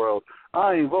said, "Look, world,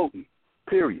 I ain't voting,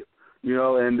 period."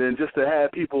 And then just to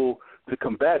have people to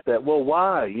combat that, well,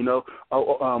 why?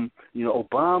 Obama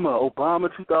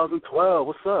 2012,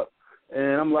 what's up?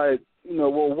 And I'm like,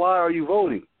 well, why are you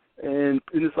voting? And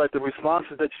it's like the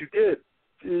responses that you get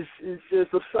is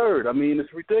just absurd.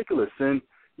 It's ridiculous. And,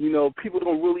 people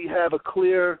don't really have a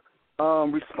clear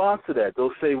response to that.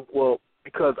 They'll say, well,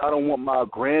 because I don't want my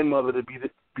grandmother to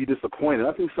be disappointed.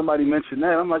 I think somebody mentioned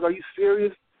that. I'm like, are you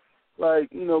serious?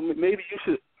 Like, maybe you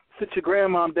should sit your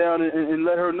grandmom down and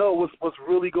let her know what's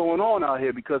really going on out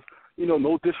here, because,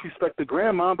 no disrespect to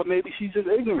grandma, but maybe she's just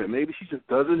ignorant. Maybe she just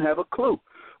doesn't have a clue.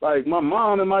 Like my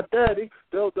mom and my daddy,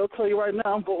 they'll tell you right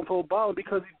now I'm voting for Obama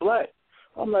because he's black.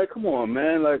 I'm like, come on,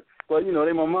 man. Like, but they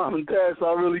my mom and dad, so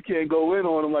I really can't go in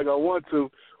on them like I want to.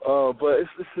 But it's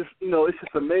just it's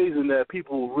just amazing that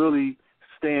people really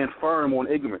stand firm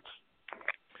on ignorance.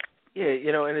 Yeah,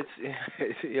 and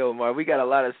it's Mark, we got a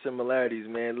lot of similarities,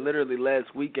 man. Literally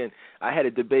last weekend, I had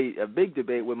a big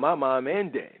debate with my mom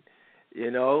and dad.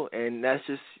 And that's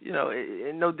just,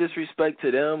 and no disrespect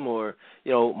to them or,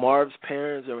 Marv's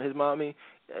parents or his mommy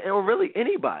or really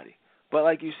anybody. But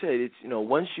like you said, it's,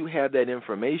 once you have that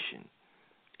information,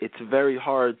 it's very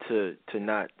hard to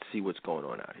not see what's going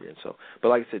on out here. And so, but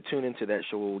like I said, tune into that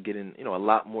show where we'll get in, a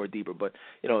lot more deeper. But,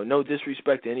 no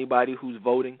disrespect to anybody who's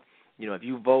voting. If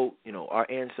you vote, our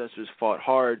ancestors fought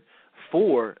hard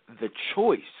for the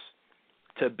choice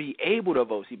to be able to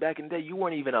vote. See, back in the day, you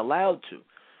weren't even allowed to.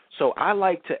 So I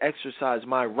like to exercise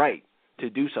my right to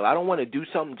do so. I don't want to do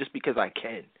something just because I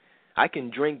can. I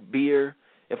can drink beer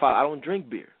if I don't drink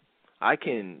beer. I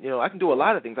can do a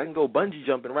lot of things. I can go bungee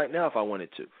jumping right now if I wanted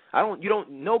to.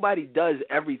 Nobody does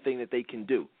everything that they can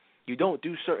do. You don't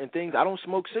do certain things. I don't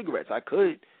smoke cigarettes. I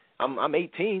could. I'm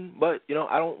 18, but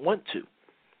I don't want to.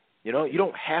 You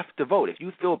don't have to vote. If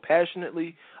you feel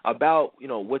passionately about,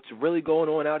 what's really going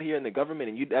on out here in the government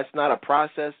and that's not a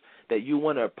process that you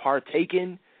want to partake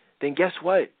in, then guess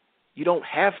what? You don't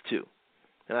have to.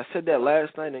 And I said that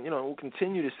last night, and, we'll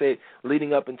continue to say it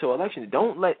leading up until election.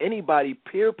 Don't let anybody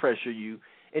peer pressure you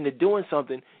into doing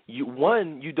something, you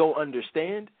don't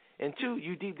understand, and two,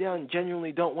 you deep down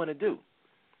genuinely don't want to do.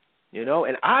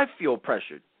 And I feel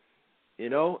pressured,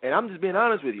 and I'm just being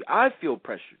honest with you. I feel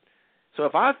pressured. So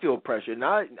if I feel pressured, and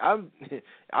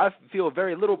I feel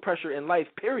very little pressure in life,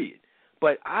 period,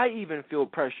 but I even feel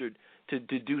pressured to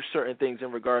do certain things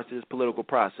in regards to this political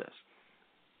process.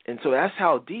 And so that's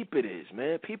how deep it is,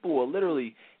 man. People will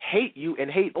literally hate you and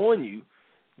hate on you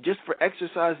just for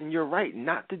exercising your right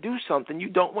not to do something you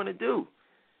don't want to do.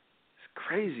 It's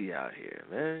crazy out here,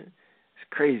 man. It's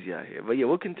crazy out here. But, yeah,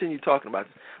 we'll continue talking about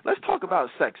this. Let's talk about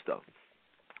sex, though.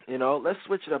 Let's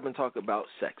switch it up and talk about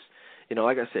sex.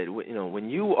 Like I said,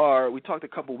 when we talked a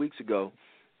couple weeks ago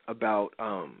about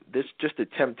just the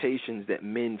temptations that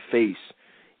men face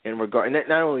in regard, and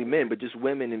not only men, but just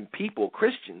women and people,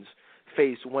 Christians,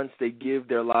 face once they give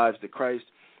their lives to Christ.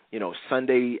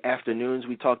 Sunday afternoons,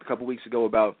 we talked a couple weeks ago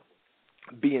about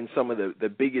being some of the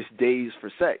biggest days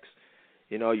for sex.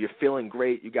 You're feeling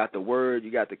great, you got the word,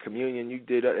 you got the communion, you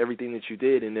did everything that you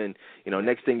did, and then,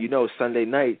 next thing you know, Sunday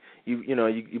night,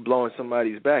 you blowing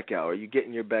somebody's back out, or you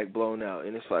getting your back blown out,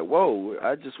 and it's like, whoa,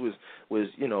 I just was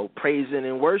praising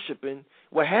and worshiping.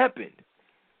 What happened?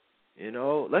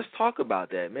 Let's talk about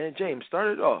that, man. James,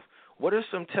 start it off. What are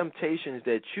some temptations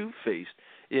that you faced,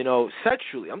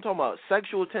 sexually? I'm talking about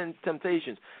sexual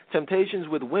temptations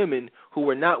with women who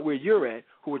were not where you're at,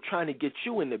 who were trying to get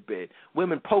you in the bed,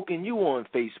 women poking you on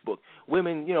Facebook,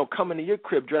 women, coming to your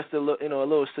crib dressed a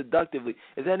little seductively.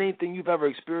 Is that anything you've ever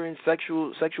experienced,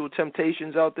 sexual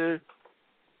temptations out there?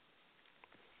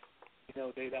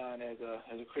 Dedan, as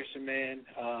a Christian man,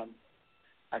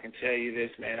 I can tell you this,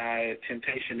 man.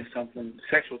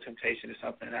 Sexual temptation is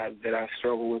something that I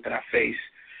struggle with and I face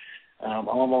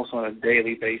almost on a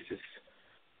daily basis.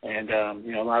 And,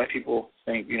 a lot of people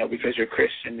think, because you're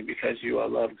Christian and because you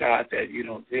love God that you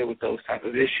don't deal with those type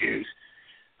of issues.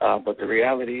 But the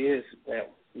reality is that,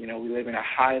 we live in a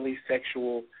highly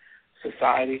sexual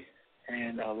society,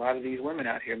 and a lot of these women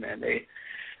out here, man, they,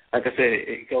 like I said,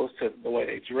 it goes to the way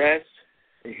they dress.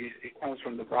 It comes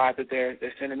from the vibe that they're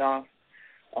sending off.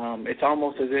 It's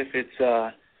almost as if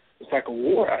it's like a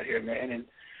war out here, man. And,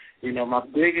 my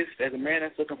biggest, as a man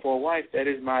that's looking for a wife, that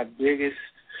is my biggest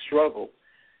struggle,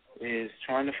 is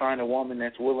trying to find a woman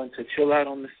that's willing to chill out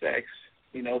on the sex,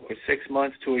 for 6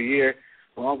 months to a year,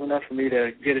 long enough for me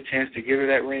to get a chance to give her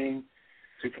that ring,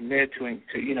 to commit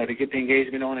to get the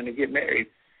engagement on and to get married.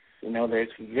 There's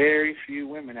very few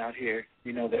women out here,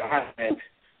 that I've met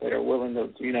that are willing to,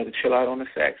 to chill out on the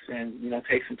sex and,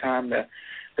 take some time to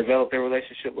develop their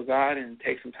relationship with God and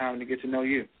take some time to get to know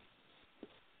you.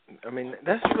 I mean,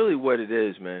 that's really what it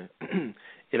is, man.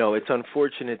 It's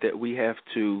unfortunate that we have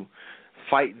to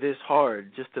fight this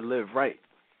hard just to live right.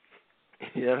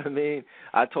 You know what I mean?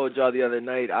 I told y'all the other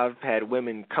night I've had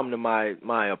women come to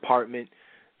my apartment,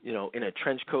 in a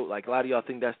trench coat. Like, a lot of y'all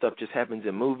think that stuff just happens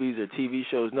in movies or TV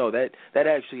shows. No, that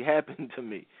actually happened to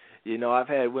me. I've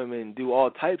had women do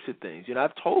all types of things.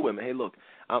 I've told women, hey, look,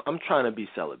 I'm trying to be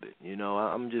celibate.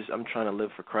 I'm trying to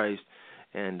live for Christ,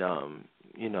 and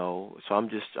so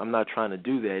I'm not trying to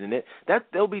do that, and that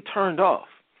they'll be turned off.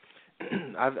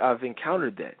 I've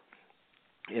encountered that,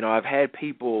 You know, I've had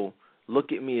people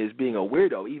look at me as being a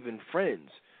weirdo, even friends,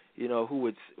 you know, who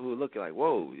would look like,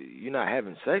 whoa, you're not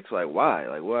having sex? Like, why?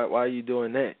 Like, why are you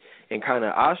doing that? And kind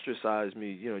of ostracize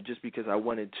me, you know, just because I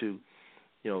wanted to,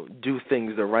 you know, do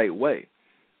things the right way.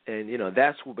 And, you know,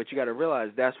 but you got to realize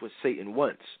that's what Satan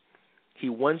wants. He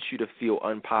wants you to feel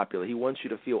unpopular. He wants you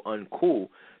to feel uncool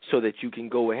so that you can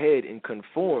go ahead and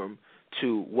conform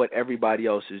to what everybody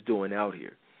else is doing out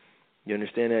here. You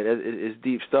understand that? It's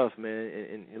deep stuff,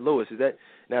 man. And Lewis, is that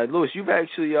now? Lewis, you've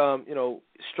actually, you know,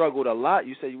 struggled a lot.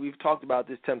 You say we've talked about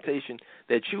this temptation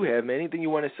that you have, man. Anything you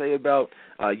want to say about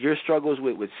your struggles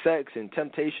with sex and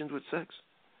temptations with sex?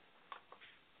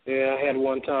 Yeah, I had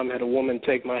one time had a woman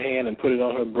take my hand and put it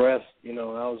on her breast. You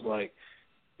know, and I was like,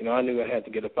 you know, I knew I had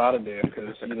to get up out of there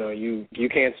because you know you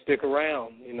can't stick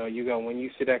around. You know, when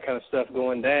you see that kind of stuff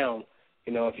going down.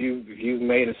 You know, if you've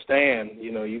made a stand,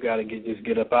 you know, you got to just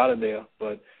get up out of there.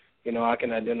 But, you know, I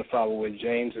can identify with what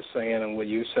James is saying and what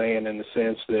you're saying in the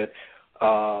sense that,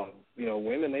 you know,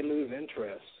 women, they lose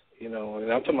interest. You know,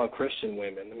 and I'm talking about Christian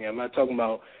women. I mean, I'm not talking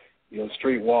about, you know,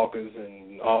 streetwalkers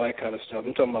and all that kind of stuff.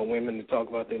 I'm talking about women that talk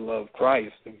about they love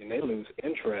Christ. I mean, they lose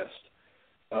interest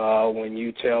when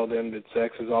you tell them that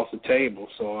sex is off the table.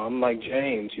 So I'm like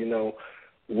James, you know,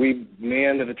 we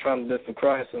men that are trying to live for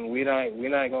Christ, and we're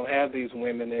not gonna have these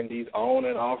women in these on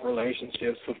and off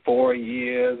relationships for 4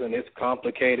 years, and it's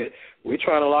complicated. We're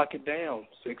trying to lock it down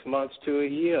 6 months to a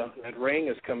year. That ring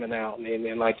is coming out,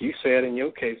 and like you said in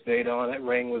your case, Daydon, that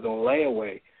ring was on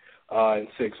layaway in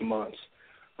 6 months.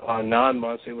 9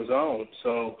 months it was on.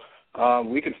 So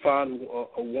we could find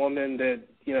a woman that,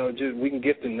 you know, just we can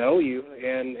get to know you,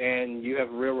 and you have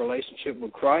a real relationship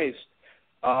with Christ.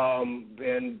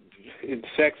 And if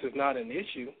sex is not an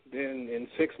issue, then in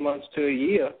 6 months to a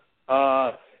year,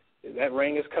 that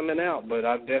ring is coming out. But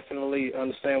I definitely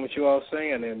understand what you all are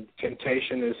saying, and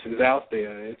temptation is out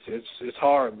there. It's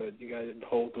hard, but you got to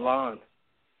hold the line.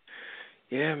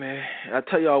 Yeah, man. I'll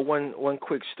tell y'all one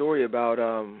quick story about,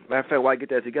 matter of fact, while I get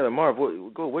that together, Marv,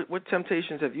 what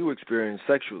temptations have you experienced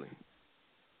sexually?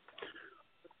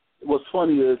 What's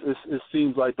funny is it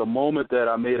seems like the moment that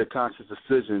I made a conscious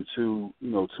decision to, you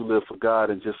know, to live for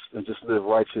God and just live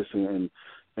righteous and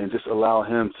just allow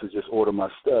Him to just order my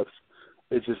steps,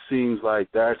 it just seems like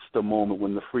that's the moment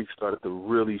when the freaks started to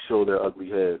really show their ugly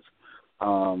heads.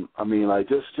 I mean, like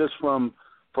just from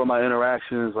my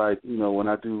interactions, like, you know, when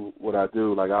I do what I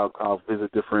do, like I'll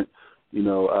visit different, you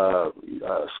know,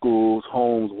 schools,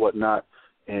 homes, whatnot,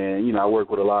 and, you know, I work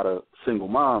with a lot of single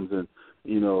moms, and,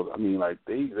 you know, I mean, like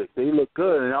they look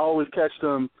good, and I always catch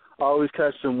them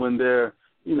when they're,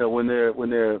 you know, when they're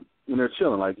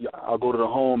chilling. Like, I'll go to the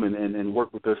home and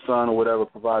work with their son or whatever,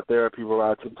 provide therapy,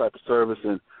 provide some type of service,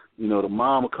 and, you know, the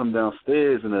mom will come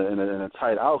downstairs in a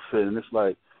tight outfit, and it's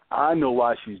like, I know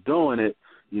why she's doing it.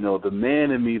 You know, the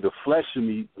man in me, the flesh in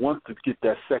me wants to get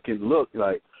that second look,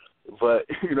 like, but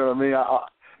you know what I mean?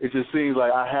 It just seems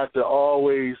like I have to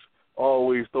always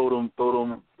throw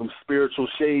them spiritual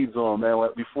shades on, man,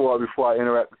 before I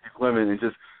interact with these women, and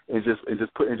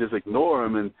just ignore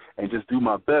them and just do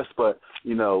my best. But,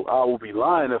 you know, I will be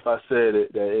lying if I said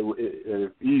that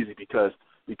it's easy, because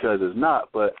it's not.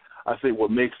 But I think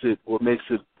what makes it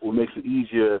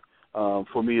easier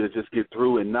for me to just get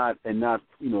through and not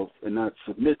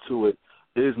submit to it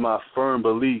is my firm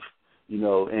belief, you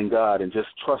know, in God, and just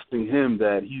trusting Him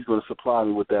that He's going to supply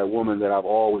me with that woman that I've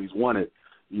always wanted.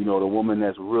 You know, the woman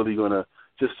that's really going to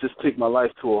just take my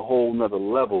life to a whole nother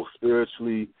level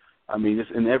spiritually. I mean, it's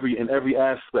in every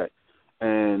aspect.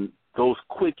 And those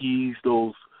quickies,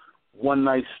 those one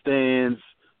night stands,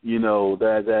 you know,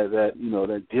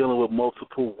 that dealing with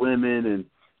multiple women and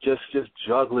just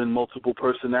juggling multiple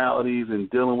personalities and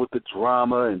dealing with the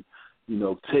drama and, you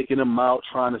know, taking them out,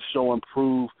 trying to show and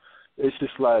prove. It's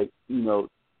just like, you know,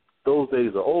 those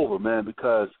days are over, man,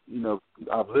 because, you know,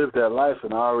 I've lived that life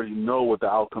and I already know what the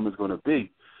outcome is going to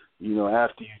be. You know,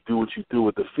 after you do what you do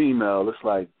with the female, it's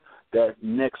like that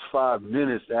next 5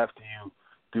 minutes after you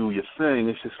do your thing,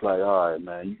 it's just like, all right,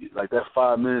 man, like that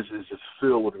 5 minutes is just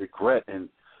filled with regret and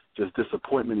just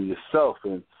disappointment in yourself.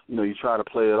 And, you know, you try to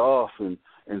play it off and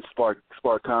spark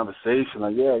conversation.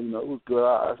 Like, yeah, you know, it was good.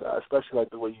 I especially like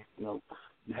the way you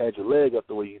had your leg up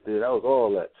the way you did. That was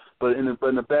all that. But in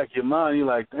the back of your mind, you're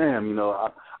like, damn, you know,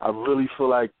 I really feel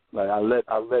like I let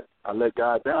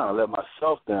God down. I let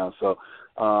myself down. So,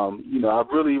 you know,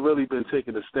 I've really been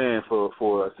taking a stand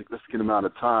for a significant amount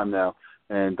of time now,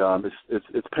 and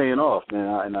it's paying off,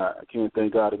 man. I can't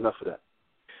thank God enough for that.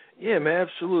 Yeah, man,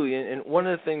 absolutely. And one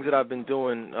of the things that I've been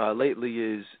doing lately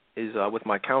is with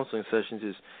my counseling sessions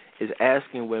is is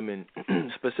asking women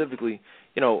specifically,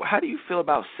 how do you feel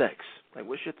about sex? Like,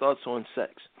 what's your thoughts on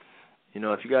sex?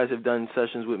 If you guys have done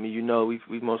sessions with me,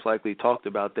 we've most likely talked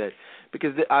about that,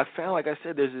 because I found, like I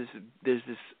said, there's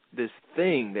this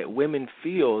thing that women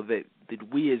feel that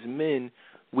we as men,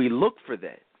 we look for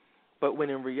that, but when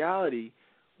in reality,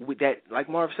 with that, like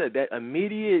Marv said, that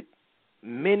immediate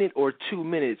minute or 2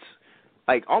 minutes,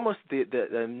 like almost the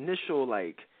initial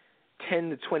 10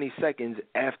 to 20 seconds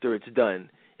after it's done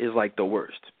is like the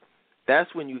worst.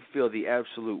 That's when you feel the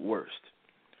absolute worst.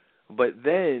 But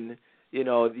then, you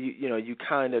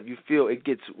feel it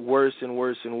gets worse and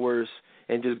worse and worse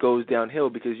and just goes downhill,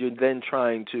 because you're then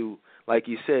trying to, like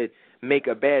you said, make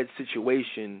a bad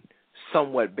situation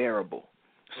somewhat bearable.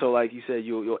 So like you said,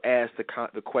 you'll ask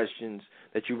the questions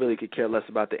that you really could care less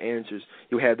about the answers.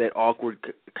 You'll have that awkward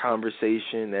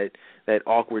conversation, that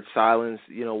awkward silence,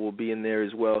 will be in there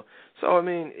as well. So, I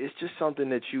mean, it's just something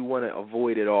that you want to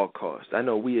avoid at all costs. I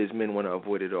know we as men want to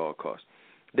avoid it at all costs.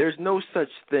 There's no such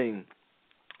thing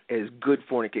as good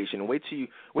fornication. Wait till you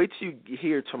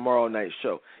hear tomorrow night's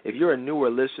show. If you're a newer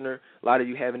listener, a lot of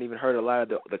you haven't even heard a lot of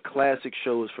the classic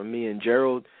shows from me and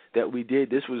Gerald that we did.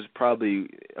 This was probably,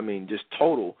 just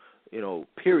total,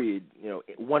 period,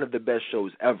 one of the best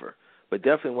shows ever. But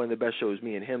definitely one of the best shows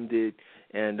me and him did,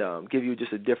 and give you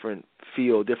just a different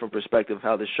feel, different perspective of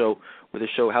how the show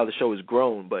has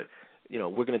grown. But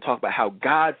we're going to talk about how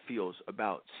God feels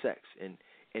about sex and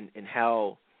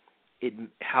how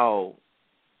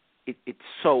it's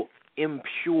so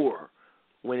impure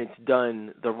when it's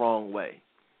done the wrong way.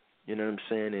 You know what I'm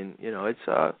saying? And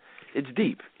it's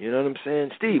deep. You know what I'm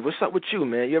saying? Steve, what's up with you,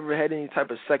 man? You ever had any type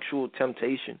of sexual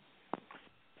temptation?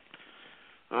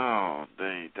 Oh,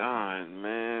 they dying,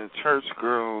 man. Church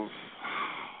girls.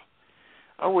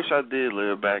 I wish I did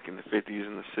live back in the 50s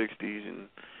and the 60s, and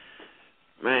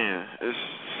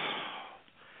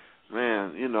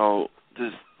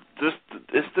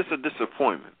it's just a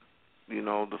disappointment,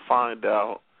 to find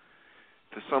out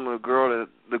that some of the girls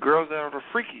that are the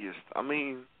freakiest.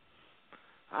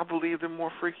 I believe they're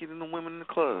more freaky than the women in the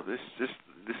club. It's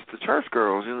the church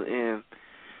girls, and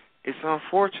it's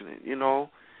unfortunate, And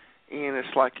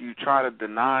it's like you try to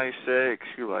deny sex.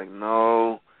 You're like,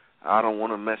 no, I don't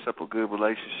want to mess up a good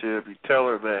relationship. You tell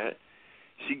her that,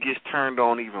 she gets turned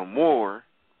on even more.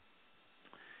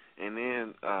 And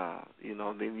then,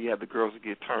 then you have the girls that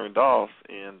get turned off,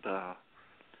 and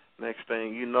next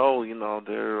thing you know,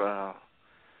 they're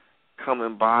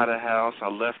coming by the house. I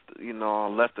left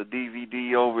the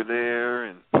DVD over there,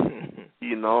 and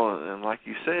and like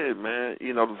you said, man,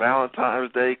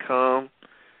 Valentine's Day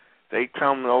they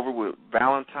come over with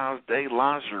Valentine's Day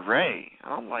lingerie.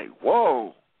 I'm like,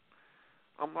 whoa.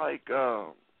 I'm like,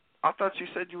 I thought you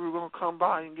said you were gonna come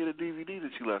by and get a DVD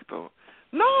that you left over.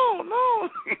 No.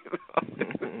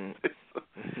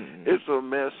 It's a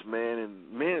mess, man.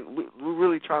 And men, we're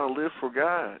really trying to live for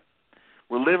God.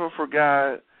 We're living for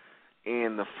God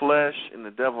in the flesh, and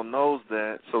the devil knows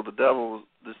that. So the devil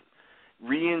just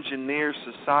re-engineers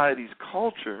society's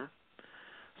culture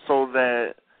so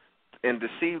that, and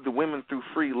deceive the women through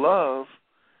free love,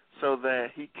 so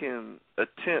that he can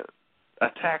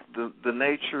attack the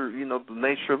nature, the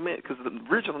nature of men. Because the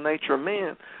original nature of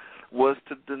man was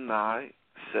to deny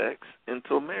sex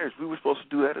until marriage. We were supposed to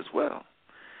do that as well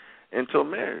until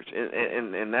marriage,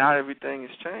 and now everything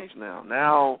has changed.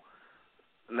 Now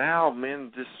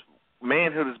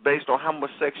manhood is based on how much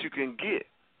sex you can get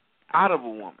out of a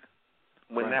woman,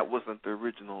 when that wasn't the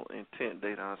original intent,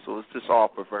 Dedan. So it's just all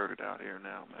perverted out here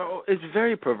now, man. Oh, it's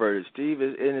very perverted, Steve,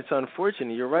 and it's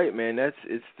unfortunate. You're right, man.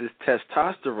 It's this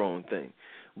testosterone thing.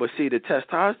 But see, the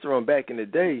testosterone back in the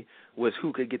day was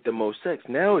who could get the most sex.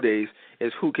 Nowadays,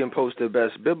 it's who can post the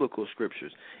best biblical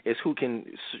scriptures. It's who can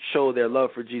show their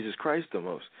love for Jesus Christ the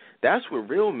most. That's what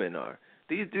real men are.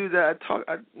 These dudes that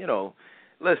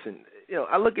listen,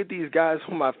 I look at these guys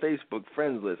on my Facebook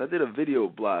friends list. I did a video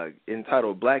blog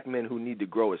entitled "Black Men Who Need to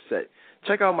Grow a Set."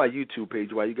 Check out my YouTube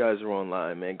page while you guys are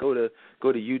online, man. Go to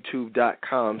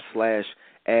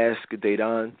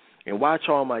youtube.com/AskDedan and watch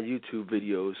all my YouTube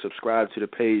videos. Subscribe to the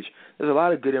page. There's a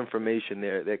lot of good information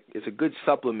there. That it's a good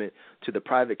supplement to the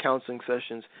private counseling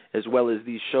sessions as well as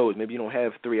these shows. Maybe you don't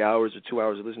have 3 hours or 2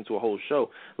 hours to listen to a whole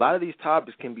show. A lot of these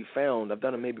topics can be found. I've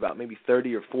done maybe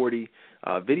 30 or 40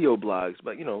 video blogs,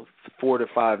 but 4 to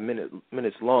 5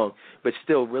 minutes long, but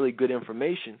still really good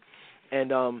information.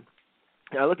 And I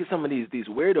look at some of these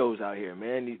weirdos out here,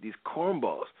 man. These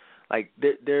cornballs, like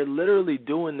they're literally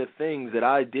doing the things that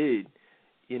I did,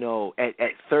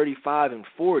 at 35 and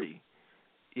 40.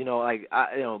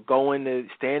 Going to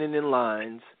standing in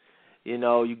lines, You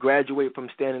know, you graduate from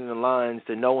standing in the lines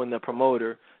to knowing the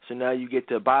promoter, so now you get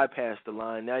to bypass the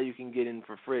line. Now you can get in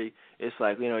for free. It's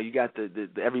like, you know, you got the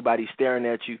everybody staring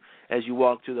at you as you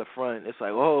walk to the front. It's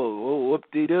like, oh,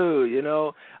 whoop-de-doo, you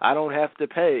know, I don't have to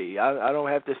pay. I don't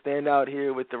have to stand out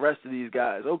here with the rest of these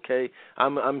guys. Okay,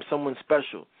 I'm someone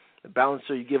special. The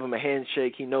bouncer, you give him a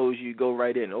handshake, he knows you, go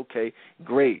right in. Okay,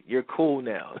 great, you're cool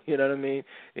now. You know what I mean?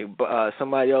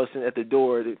 Somebody else at the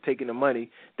door taking the money,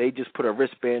 they just put a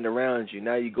wristband around you.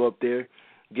 Now you go up there,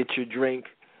 get your drink.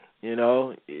 You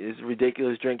know, it's a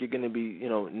ridiculous drink. You're going to be, you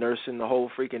know, nursing the whole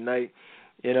freaking night.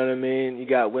 You know what I mean? You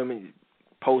got women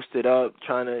posted up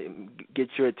trying to get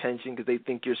your attention because they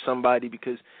think you're somebody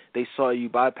because they saw you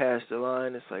bypass the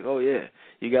line. It's like, oh, yeah,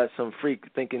 you got some freak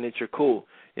thinking that you're cool.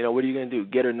 You know, what are you going to do?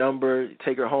 Get her number,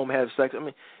 take her home, have sex? I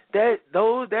mean,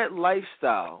 that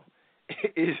lifestyle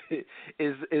is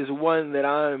one that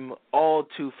I'm all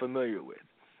too familiar with.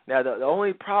 Now, the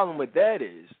only problem with that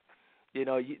is, you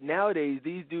know, nowadays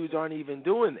these dudes aren't even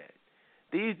doing that.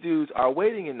 These dudes are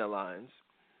waiting in the lines.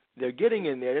 They're getting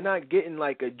in there. They're not getting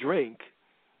like a drink.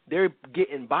 They're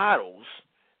getting bottles.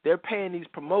 They're paying these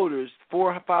promoters $400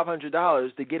 or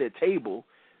 $500 to get a table.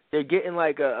 They're getting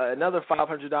like another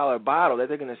 $500 bottle that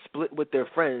they're going to split with their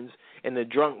friends, and the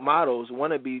drunk models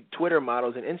want to be Twitter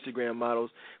models and Instagram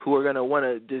models who are going to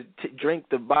want to drink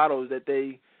the bottles that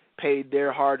they paid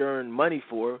their hard-earned money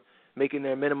for, making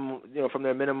their minimum, you know, from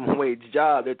their minimum wage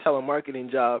job, their telemarketing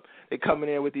job. They come in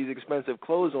there with these expensive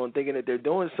clothes on, thinking that they're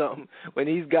doing something when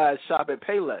these guys shop at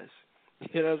Payless.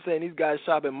 You know what I'm saying? These guys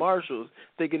shop at Marshalls,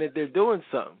 thinking that they're doing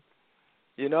something.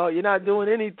 You know, you're not doing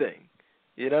anything.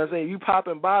 You know what I'm saying? You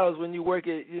popping bottles when you work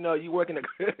at, you know, you work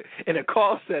in a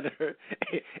call center,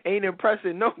 ain't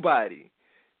impressing nobody.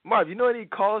 Marv, you know any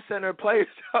call center players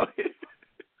out here?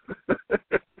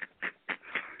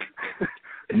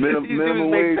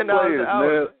 minimum wage players,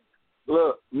 man.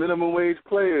 Look, minimum wage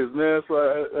players, man.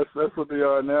 That's what they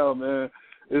are now, man.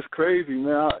 It's crazy,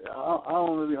 man. I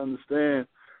don't really understand,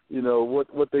 you know,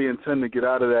 what they intend to get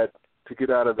out of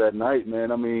that night,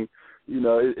 man. I mean, you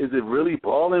know, is it really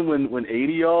balling when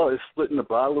 80 y'all is splitting a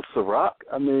bottle of Ciroc?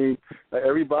 I mean,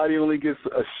 everybody only gets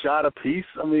a shot apiece.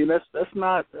 I mean, that's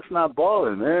not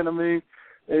balling, man. I mean,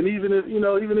 and even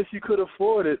if you could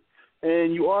afford it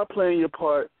and you are playing your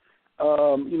part,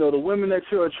 you know, the women that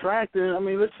you're attracting, I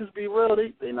mean, let's just be real,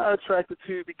 they're not attracted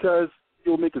to you because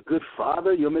you'll make a good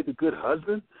father, you'll make a good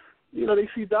husband. You know, they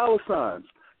see dollar signs.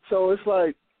 So it's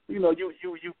like, you know,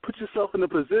 you put yourself in a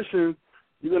position,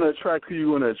 you're going to attract who you're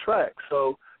going to attract.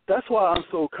 So that's why I'm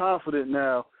so confident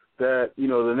now that, you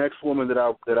know, the next woman that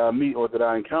I meet or that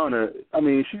I encounter, I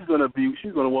mean, she's going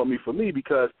to want me for me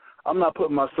because I'm not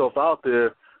putting myself out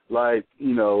there like,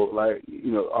 all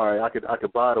right, I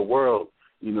could buy the world.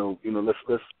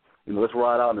 Let's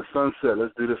ride out in the sunset.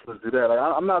 Let's do this. Let's do that. Like,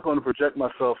 I'm not going to project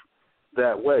myself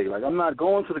that way. Like, I'm not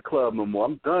going to the club no more.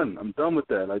 I'm done. I'm done with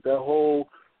that. Like, that whole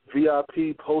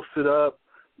VIP posted up,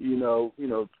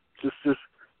 just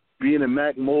being in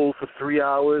Mac mode for 3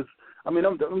 hours. I mean,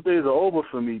 them days are over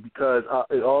for me because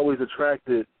it always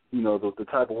attracted, the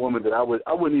type of woman that I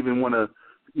wouldn't even want to,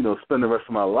 spend the rest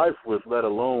of my life with, let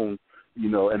alone,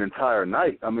 an entire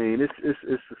night. I mean, it's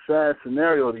a sad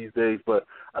scenario these days, but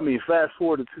I mean, fast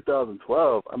forward to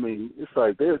 2012. I mean, it's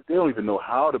like they don't even know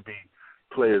how to be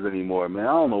players anymore, man.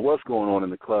 I don't know what's going on in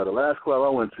the club. The last club I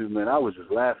went to, man, I was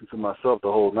just laughing to myself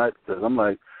the whole night because I'm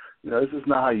like, this is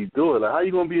not how you do it. Like, how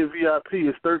you gonna be a VIP?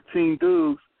 It's 13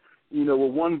 dudes, with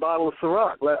one bottle of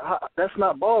Ciroc. Like, that's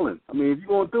not balling. I mean, if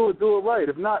you're gonna do it right.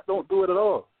 If not, don't do it at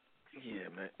all. Yeah,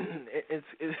 man,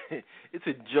 it's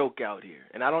a joke out here,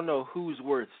 and I don't know who's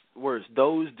worse,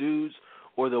 those dudes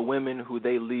or the women who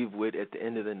they leave with at the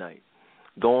end of the night,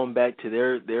 going back to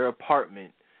their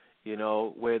apartment,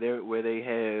 where they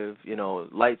have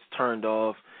lights turned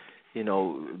off,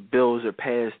 bills are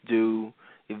past due,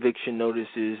 eviction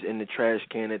notices in the trash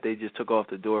can that they just took off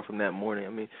the door from that morning. I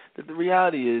mean, the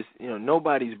reality is,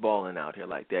 nobody's balling out here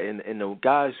like that, and the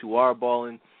guys who are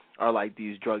balling are like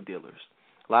these drug dealers.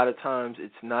 A lot of times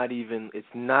it's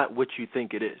not what you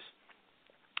think it is.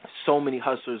 So many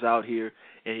hustlers out here,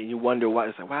 and you wonder why.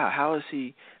 It's like, wow, how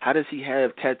does he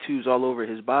have tattoos all over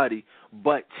his body,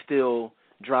 but still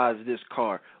drives this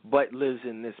car, but lives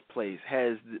in this place,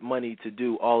 has money to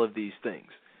do all of these things.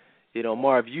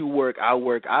 Marv, you work, I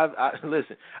work.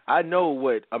 Listen, I know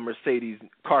what a Mercedes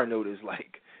car note is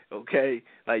like, okay?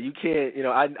 Like, you can't,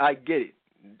 I get it.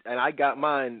 And I got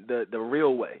mine the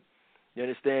real way. You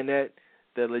understand that?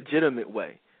 The legitimate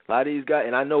way. A lot of these guys,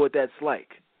 and I know what that's like.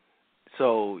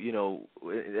 So,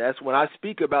 that's when I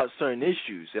speak about certain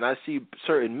issues and I see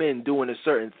certain men doing a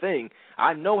certain thing,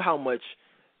 I know how much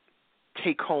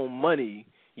take-home money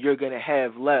you're going to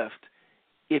have left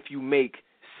if you make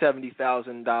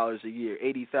 $70,000 a year,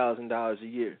 $80,000 a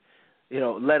year,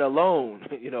 let alone,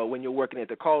 when you're working at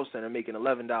the call center making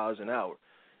 $11 an hour.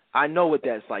 I know what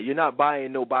that's like. You're not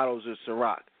buying no bottles of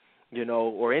Ciroc,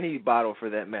 or any bottle for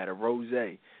that matter,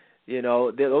 Rosé.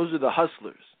 Those are the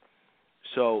hustlers.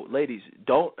 So, ladies,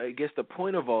 I guess the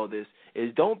point of all this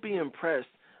is don't be impressed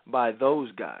by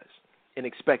those guys and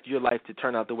expect your life to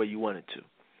turn out the way you want it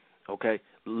to. Okay?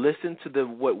 Listen to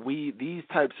what these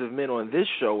types of men on this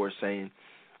show are saying,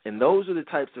 and those are the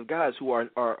types of guys who are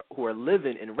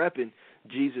living and repping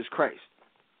Jesus Christ.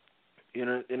 You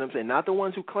know what I'm saying? Not the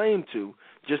ones who claim to,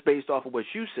 just based off of what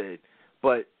you said,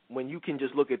 but when you can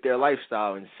just look at their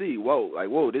lifestyle and see,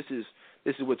 whoa, this is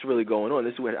what's really going on.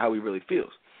 This is how he really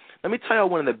feels. Let me tell you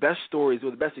one of the best stories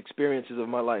or the best experiences of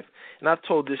my life. And I've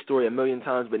told this story a million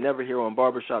times, but never here on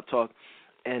Barbershop Talk.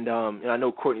 And I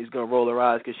know Courtney's going to roll her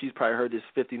eyes because she's probably heard this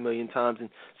 50 million times, and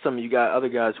some of you other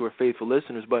guys who are faithful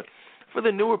listeners. But for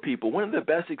the newer people, one of the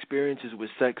best experiences with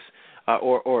sex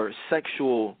or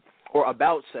sexual or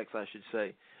about sex, I should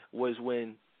say, was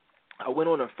when I went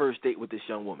on a first date with this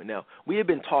young woman. Now, we had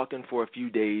been talking for a few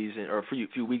days, or a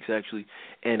few weeks actually,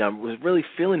 and was really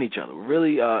feeling each other.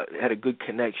 Really had a good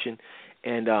connection,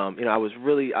 and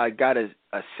I got a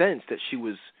sense that she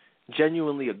was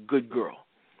genuinely a good girl.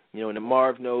 And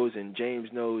Marv knows, and James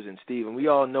knows, and Steve, and we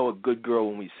all know a good girl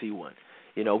when we see one.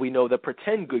 We know the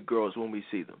pretend good girls when we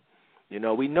see them.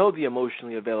 We know the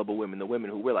emotionally available women, the women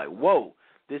who we're like, whoa,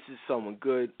 this is someone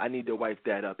good. I need to wipe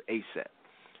that up ASAP.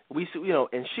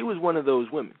 And she was one of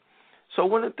those women. So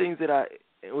one of the things that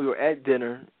we were at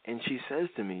dinner, and she says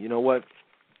to me, you know what,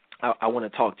 I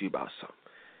want to talk to you about something.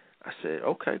 I said,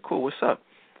 okay, cool, what's up?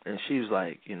 And she was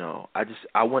like,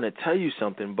 I want to tell you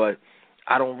something, but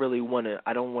I don't want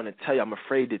to tell you. I'm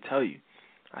afraid to tell you.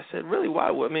 I said, really, why?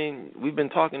 I mean, we've been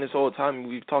talking this whole time, and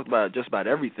we've talked about just about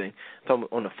everything, talking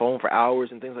on the phone for hours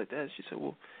and things like that. She said,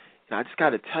 well, I just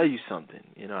got to tell you something.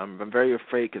 I'm very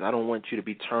afraid because I don't want you to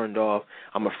be turned off.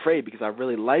 I'm afraid because I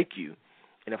really like you,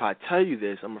 and if I tell you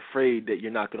this, I'm afraid that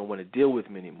you're not going to want to deal with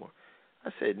me anymore.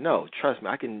 I said, no, trust me,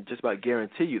 I can just about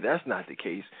guarantee you that's not the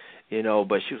case,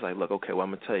 But she was like, look, okay, well, I'm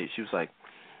going to tell you. She was like,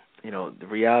 the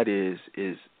reality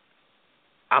is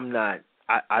I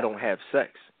don't have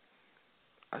sex.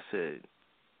 I said,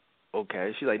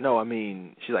 okay. She's like, no,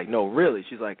 no, really.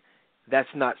 She's like, that's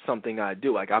not something I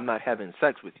do. Like, I'm not having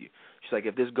sex with you. She's like,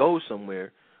 if this goes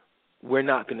somewhere, we're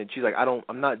not going to, she's like,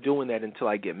 I'm not doing that until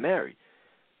I get married.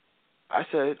 I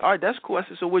said, all right, that's cool. I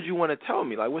said, so what do you want to tell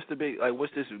me? What's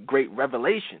this great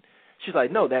revelation? She's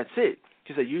like, no, that's it.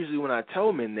 She said, usually when I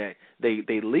tell men that,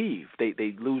 they leave.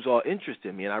 They lose all interest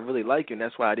in me, and I really like you, and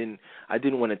that's why I didn't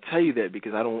want to tell you that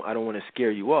because I don't want to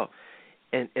scare you off.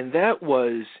 And that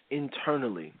was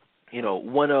internally,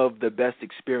 one of the best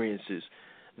experiences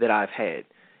that I've had.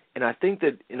 And I think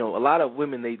that, a lot of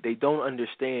women, they don't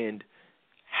understand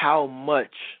how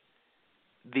much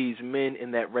these men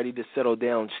in that ready to settle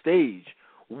down stage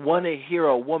want to hear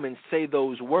a woman say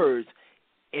those words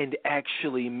and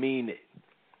actually mean it.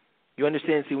 You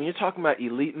understand? See, when you're talking about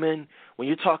elite men, when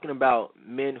you're talking about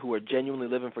men who are genuinely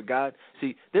living for God,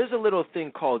 see, there's a little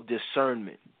thing called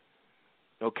discernment.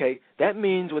 Okay?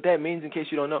 What that means, in case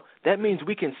you don't know, that means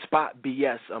we can spot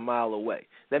BS a mile away.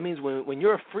 That means when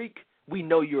you're a freak, we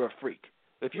know you're a freak.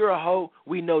 If you're a hoe,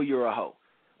 we know you're a hoe.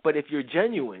 But if you're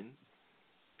genuine,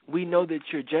 we know that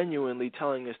you're genuinely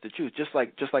telling us the truth. Just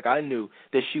like I knew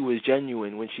that she was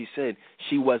genuine when she said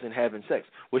she wasn't having sex.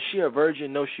 Was she a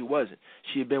virgin? No, she wasn't.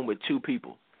 She had been with two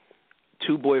people,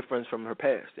 two boyfriends from her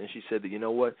past, and she said that, you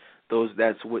know what, those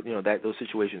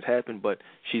situations happen, but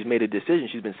she's made a decision.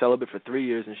 She's been celibate for 3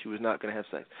 years, and she was not going to have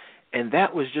sex. And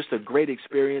that was just a great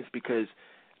experience because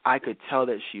I could tell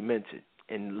that she meant it.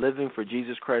 And living for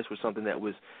Jesus Christ was something that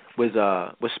was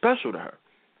special to her.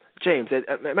 James,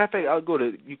 matter of fact, I'll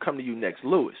come to you next.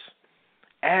 Lewis,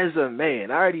 as a man,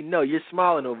 I already know you're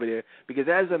smiling over there because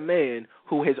as a man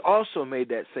who has also made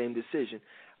that same decision,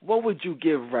 what would you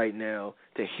give right now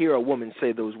to hear a woman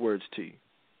say those words to you?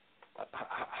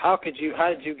 How did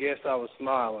you guess I was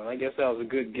smiling? I guess that was a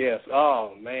good guess.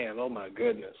 Oh, man, oh, my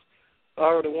goodness. I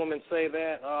heard a woman say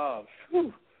that. Oh,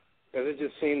 whew. Because it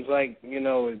just seems like,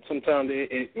 sometimes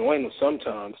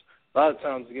sometimes, a lot of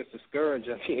times it gets discouraged.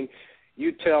 I mean,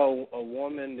 you tell a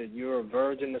woman that you're a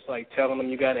virgin, it's like telling them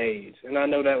you got AIDS. And I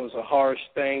know that was a harsh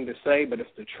thing to say, but it's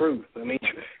the truth. I mean,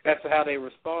 that's how they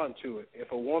respond to it.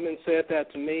 If a woman said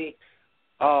that to me,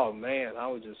 oh, man,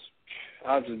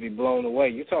 I'd just be blown away.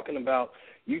 You're talking about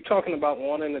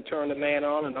wanting to turn a man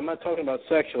on, and I'm not talking about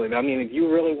sexually. I mean, if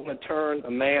you really want to turn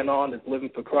a man on that's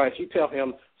living for Christ, you tell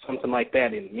him something like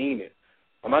that and mean it.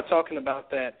 I'm not talking about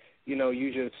that,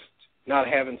 you just not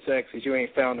having sex because you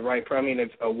ain't found the right person. I mean,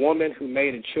 if a woman who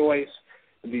made a choice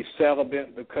to be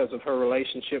celibate because of her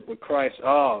relationship with Christ,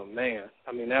 oh, man.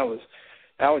 I mean, I would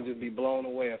just be blown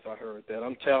away if I heard that.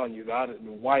 I'm telling you,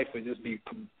 the wife would just be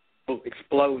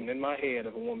exploding in my head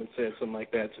if a woman said something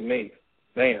like that to me.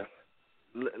 Man.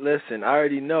 Listen, I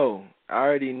already know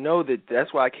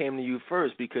that's why I came to you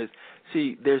first because,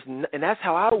 see, and that's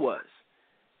how I was.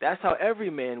 That's how every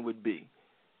man would be.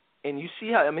 And you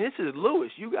see how, I mean, this is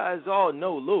Lewis. You guys all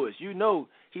know Lewis. You know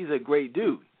he's a great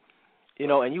dude.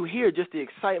 And you hear just the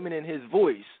excitement in his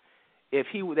voice if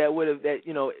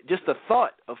just the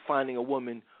thought of finding a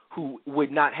woman who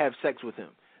would not have sex with him.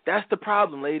 That's the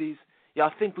problem, ladies.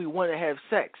 Y'all think we want to have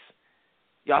sex.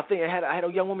 Y'all think, I had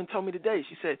a young woman tell me today,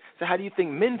 she said, so how do you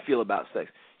think men feel about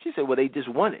sex? She said, well, they just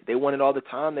want it. They want it all the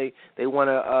time. They want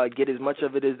to get as much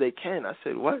of it as they can. I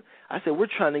said, what? I said, we're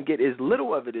trying to get as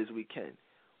little of it as we can.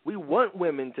 We want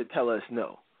women to tell us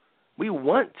no. We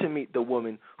want to meet the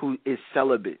woman who is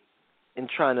celibate and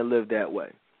trying to live that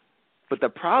way. But the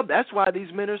problem, that's why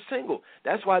these men are single.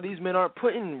 That's why these men aren't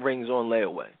putting rings on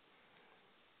layaway.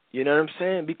 You know what I'm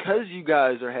saying? Because you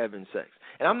guys are having sex.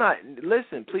 And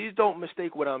listen, please don't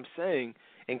mistake what I'm saying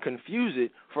and confuse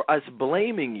it for us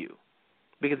blaming you.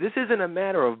 Because this isn't a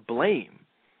matter of blame.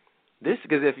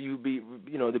 Because if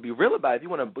to be real about it,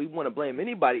 if we want to blame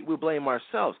anybody, we blame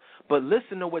ourselves. But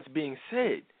listen to what's being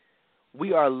said.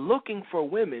 We are looking for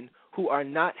women who are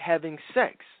not having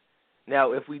sex.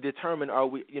 Now, if we determine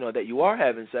that you are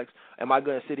having sex, am I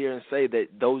going to sit here and say that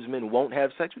those men won't have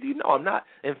sex with you? No, I'm not.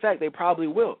 In fact, they probably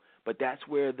will. But that's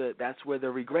where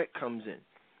the regret comes in.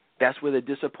 That's where the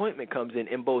disappointment comes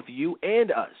in both you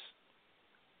and us.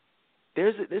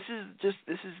 This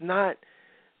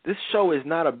show is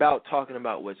not about talking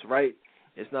about what's right.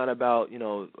 It's not about,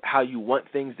 how you want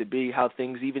things to be, how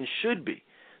things even should be.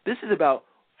 This is about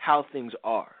how things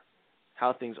are.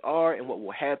 How things are and what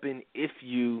will happen if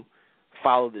you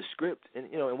follow the script and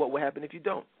what will happen if you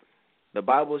don't. The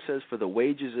Bible says for the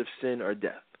wages of sin are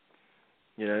death.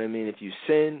 You know what I mean? If you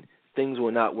sin, things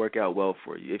will not work out well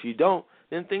for you. If you don't,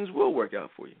 then things will work out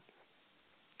for you.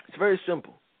 It's very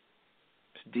simple.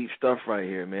 It's deep stuff right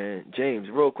here, man. James,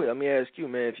 real quick, let me ask you,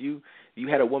 man, if you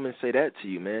had a woman say that to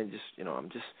you, man,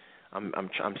 I'm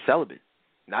celibate.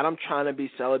 Not I'm trying to be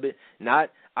celibate.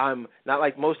 Not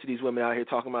like most of these women out here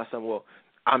talking about something, well,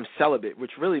 I'm celibate,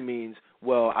 which really means,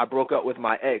 well, I broke up with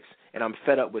my ex and I'm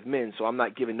fed up with men, so I'm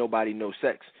not giving nobody no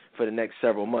sex for the next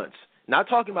several months. Not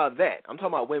talking about that. I'm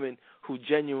talking about women who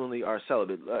genuinely are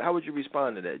celibate. How would you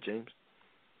respond to that, James?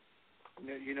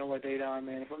 You know what, Dedan,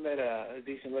 man, if I met a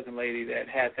decent-looking lady that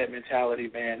had that mentality,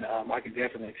 man, I can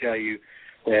definitely tell you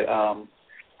that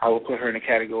I would put her in a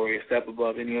category a step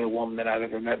above any other woman that I've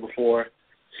ever met before.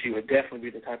 She would definitely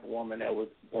be the type of woman that would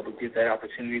get that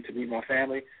opportunity to meet my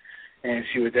family, and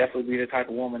she would definitely be the type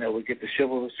of woman that would get the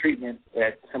chivalrous treatment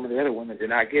that some of the other women did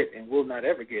not get and will not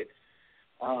ever get.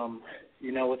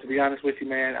 To be honest with you,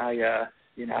 man, I've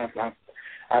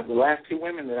the last two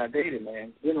women that I dated,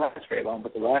 man, didn't last very long,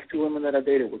 but the last two women that I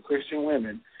dated were Christian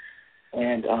women,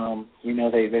 and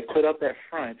they put up that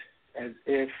front as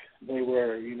if they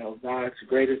were, God's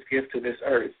greatest gift to this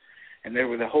earth, and they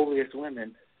were the holiest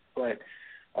women. But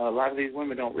a lot of these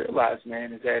women don't realize,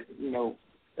 man, is that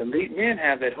elite men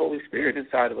have that Holy Spirit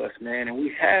inside of us, man, and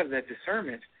we have that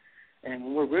discernment. And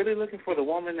when we're really looking for the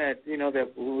woman that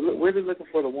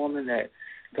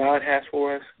God has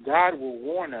for us, God will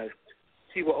warn us.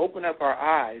 He will open up our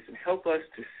eyes and help us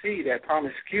to see that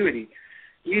promiscuity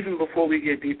even before we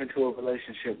get deep into a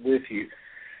relationship with you.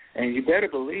 And you better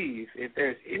believe if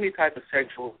there's any type of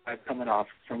sexual vibe coming off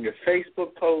from your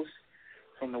Facebook posts,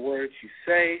 from the words you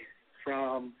say,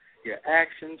 from your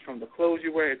actions, from the clothes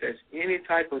you wear, if there's any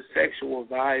type of sexual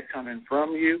vibe coming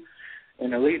from you,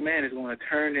 an elite man is going to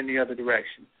turn in the other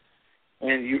direction.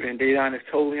 And Dedan is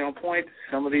totally on point.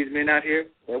 Some of these men out here,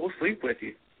 they will sleep with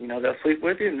you. They'll sleep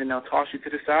with you, and then they'll toss you to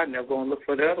the side, and they'll go and look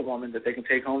for the other woman that they can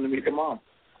take home to meet their mom.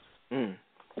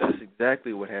 That's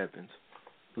exactly what happens.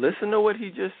 Listen to what he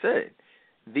just said.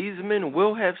 These men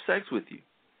will have sex with you.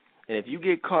 And if you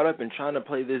get caught up in trying to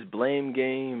play this blame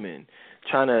game and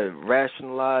trying to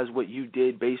rationalize what you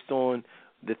did based on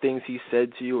the things he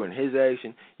said to you and his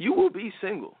action, you will be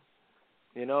single.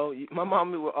 My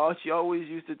mom, she always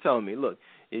used to tell me, look,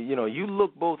 you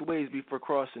look both ways before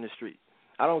crossing the street.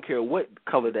 I don't care what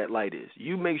color that light is.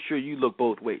 You make sure you look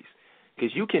both ways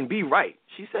because you can be right.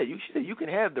 She said you can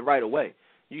have the right of way.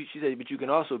 She said, but you can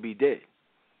also be dead.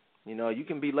 You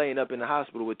can be laying up in the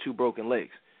hospital with 2 broken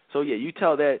legs. So, yeah, you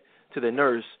tell that to the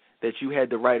nurse that you had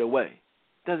the right of way.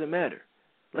 Doesn't matter.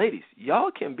 ladies,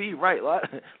 y'all can be right. A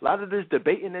lot of this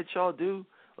debating that y'all do,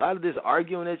 a lot of this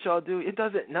arguing that y'all do,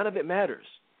 none of it matters.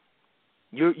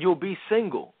 You'll be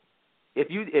single. If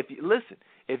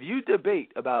you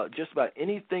debate about just about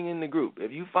anything in the group,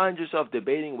 if you find yourself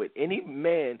debating with any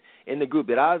man in the group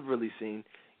that I've really seen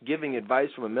giving advice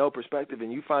from a male perspective,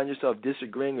 and you find yourself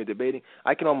disagreeing or debating,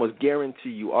 I can almost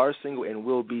guarantee you are single and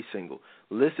will be single.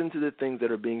 Listen to the things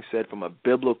that are being said from a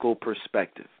biblical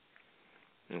perspective.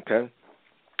 Okay?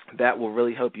 That will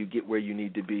really help you get where you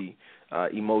need to be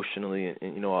emotionally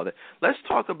and all that. Let's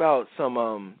talk about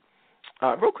some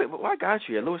real quick, I got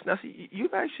you here, Lewis. Now, see,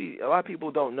 you've actually, a lot of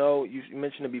people don't know, you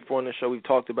mentioned it before in the show, we've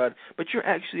talked about it, but you're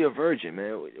actually a virgin,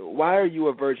 man. Why are you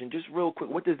a virgin? Just real quick,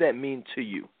 what does that mean to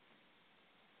you?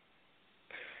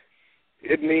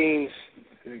 It means,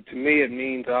 to me, it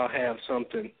means I'll have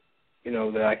something,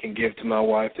 that I can give to my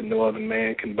wife that no other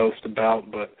man can boast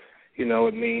about, but,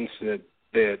 it means that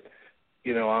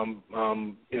I'm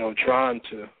trying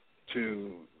to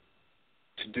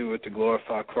do it to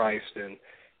glorify Christ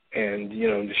and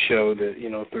to show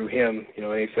that through him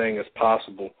anything is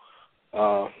possible.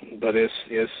 But there's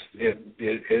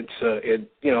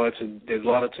a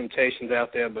lot of temptations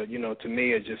out there. But to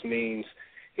me it just means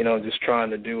just trying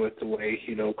to do it the way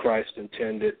Christ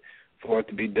intended for it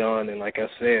to be done. And like I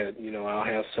said, I'll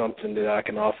have something that I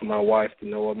can offer my wife that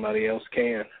nobody else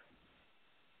can.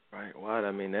 Right. Well,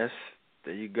 I mean, there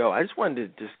you go. I just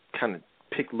wanted to just kind of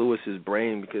pick Lewis's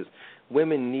brain because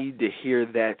women need to hear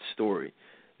that story.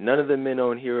 None of the men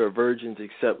on here are virgins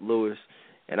except Lewis,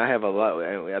 and I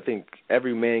think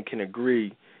every man can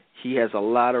agree he has a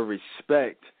lot of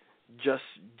respect just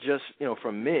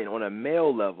from men on a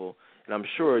male level, and I'm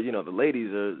sure the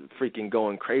ladies are freaking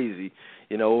going crazy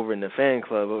over in the fan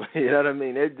club. You know what I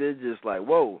mean? They're just like,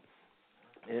 whoa,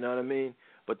 you know what I mean?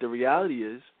 But the reality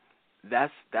is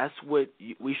that's what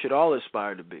we should all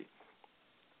aspire to be.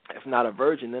 If not a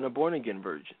virgin, then a born again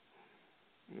virgin.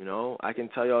 I can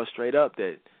tell y'all straight up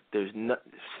that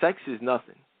sex is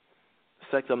nothing.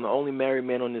 Sex, I'm the only married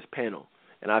man on this panel,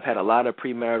 and I've had a lot of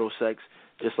premarital sex,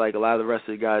 just like a lot of the rest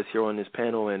of the guys here on this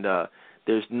panel, and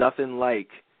there's nothing like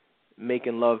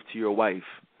making love to your wife.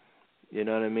 You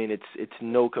know what I mean? It's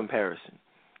no comparison.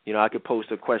 I could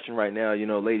post a question right now,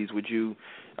 ladies, would you,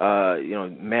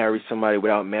 marry somebody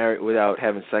without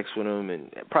having sex with them,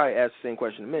 and probably ask the same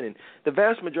question to men. And the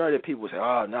vast majority of people say,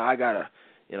 oh, no, I gotta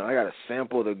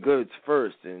sample the goods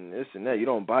first and this and that. You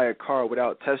don't buy a car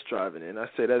without test driving it. And I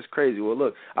say, that's crazy. Well,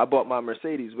 look, I bought my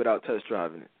Mercedes without test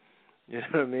driving it. You know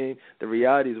what I mean? The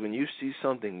reality is when you see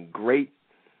something great,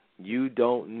 you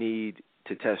don't need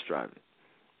to test drive it.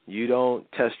 You don't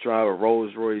test drive a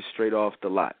Rolls Royce straight off the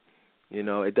lot. You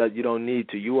don't need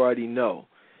to. You already know.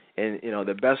 And,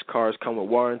 the best cars come with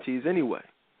warranties anyway.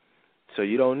 So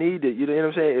you don't need it. You know what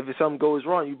I'm saying? If something goes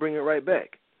wrong, you bring it right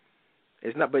back.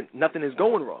 But nothing is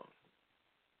going wrong.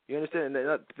 You understand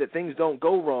that things don't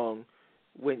go wrong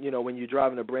when you're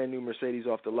driving a brand new Mercedes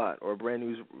off the lot or a brand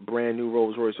new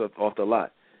Rolls Royce off the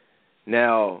lot.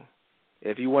 Now,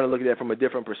 if you want to look at that from a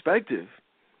different perspective,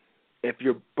 if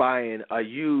you're buying a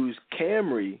used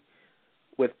Camry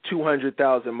with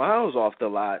 200,000 miles off the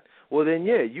lot, well then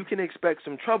yeah, you can expect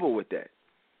some trouble with that.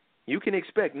 You can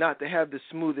expect not to have the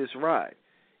smoothest ride.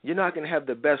 You're not going to have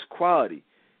the best quality.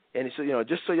 And so,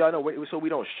 just so y'all know, so we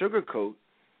don't sugarcoat,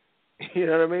 you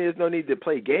know what I mean? There's no need to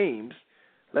play games.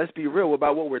 Let's be real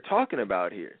about what we're talking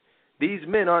about here. These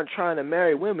men aren't trying to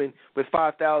marry women with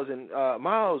 5,000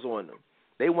 miles on them.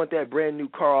 They want that brand new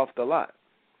car off the lot.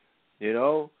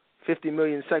 50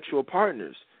 million sexual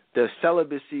partners. The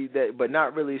celibacy, but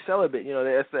not really celibate.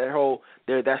 That's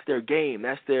that's their game.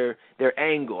 That's their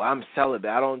angle. I'm celibate.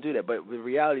 I don't do that. But the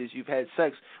reality is you've had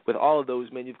sex with all of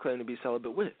those men you've claimed to be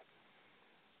celibate with.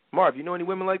 Marv, you know any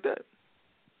women like that?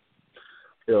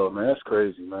 Yo, man, that's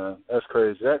crazy, man. That's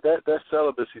crazy. That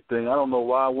celibacy thing, I don't know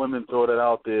why women throw that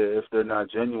out there if they're not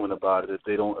genuine about it, if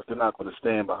they're not going to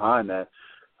stand behind that.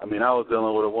 I mean, I was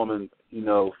dealing with a woman,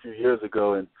 a few years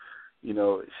ago, and she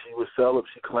was celibate.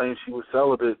 She claimed she was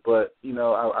celibate, but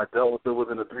I dealt with her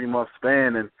within a 3-month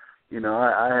span, and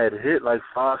I had hit like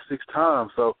 5-6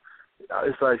 times. So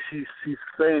it's like she's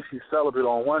saying she's celibate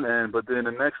on one end, but then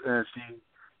the next end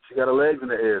she got her legs in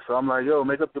the air. So I'm like, yo,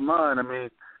 make up your mind. I mean,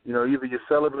 either you're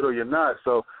celibate or you're not.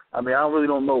 So I mean, I really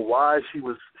don't know why she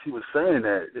was saying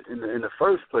that in the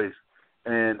first place.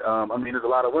 And I mean, there's a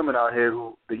lot of women out here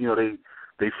who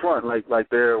they front like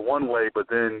they're one way, but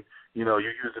then you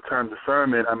use the term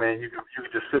discernment. I mean, you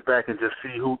can just sit back and just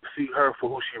see her for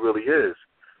who she really is.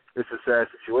 It's a sad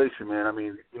situation, man. I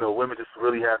mean, women just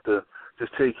really have to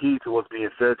just take heed to what's being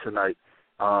said tonight,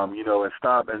 and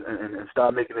stop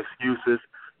making excuses.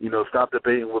 Stop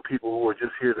debating with people who are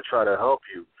just here to try to help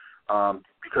you.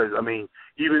 Because, I mean,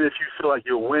 even if you feel like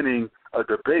you're winning a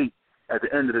debate, at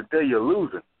the end of the day, you're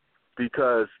losing.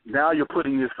 Because now you're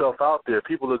putting yourself out there.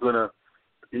 People are going to,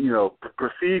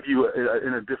 perceive you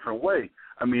in a different way.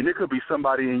 I mean, it could be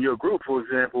somebody in your group, for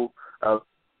example, at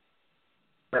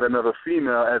another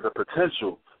female as a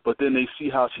potential, but then they see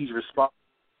how she's responding,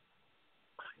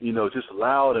 just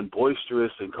loud and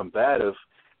boisterous and combative,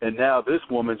 and now this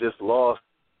woman just lost.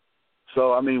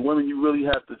 So, I mean, women, you really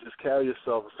have to just carry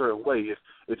yourself a certain way. If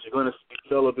you're going to be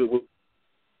celibate with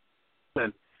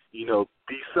men, be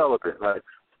celibate. Like,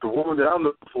 the woman that I'm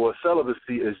looking for,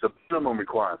 celibacy is the minimum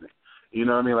requirement. You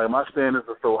know what I mean? Like, my standards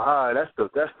are so high, that's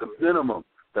the minimum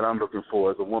that I'm looking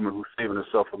for as a woman who's saving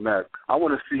herself from marriage. I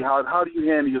want to see how do you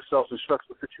handle yourself in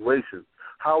stressful situations?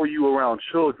 How are you around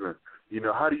children?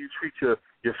 How do you treat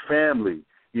your family?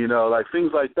 Like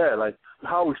things like that. Like,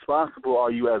 how responsible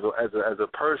are you as a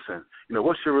person?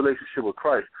 What's your relationship with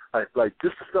Christ? Like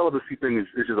just the celibacy thing is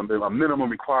just a minimum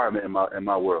requirement in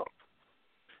my world.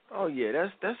 Oh yeah,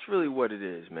 that's really what it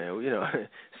is, man.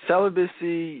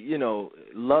 Celibacy,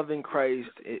 loving Christ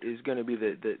is going to be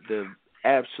the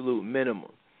absolute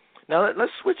minimum. Now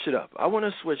let's switch it up. I want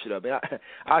to switch it up. And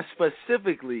I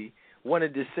specifically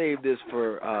wanted to save this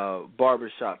for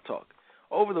Barbershop Talk.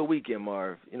 Over the weekend,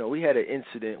 Marv, we had an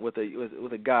incident with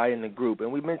a guy in the group,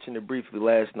 and we mentioned it briefly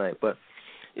last night. But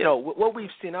what we've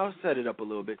seen, I'll set it up a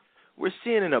little bit. We're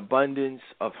seeing an abundance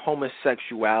of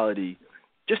homosexuality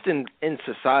just in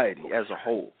society as a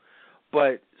whole.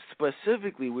 But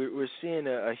specifically, we're seeing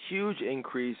a huge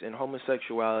increase in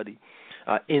homosexuality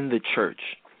in the church.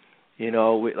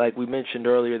 Like we mentioned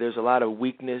earlier, there's a lot of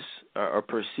weakness or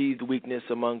perceived weakness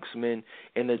amongst men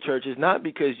in the churches, not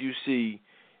because you see,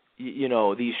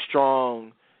 these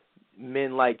strong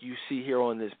men like you see here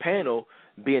on this panel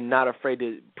being not afraid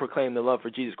to proclaim the love for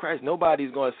Jesus Christ.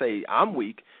 Nobody's going to say, I'm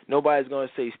weak. Nobody's going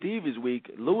to say Steve is weak,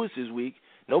 Lewis is weak.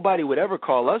 Nobody would ever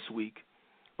call us weak.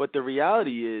 But the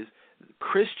reality is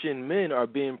Christian men are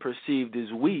being perceived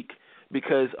as weak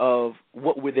because of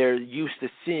what they're used to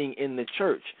seeing in the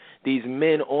church. These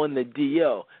men on the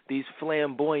DL, these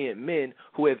flamboyant men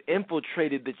who have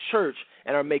infiltrated the church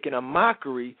and are making a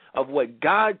mockery of what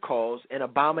God calls an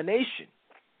abomination.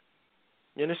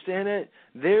 You understand that?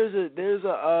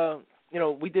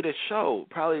 We did a show,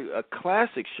 probably a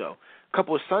classic show, a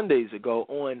couple of Sundays ago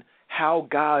on how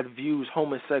God views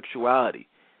homosexuality,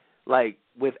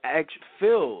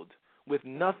 filled with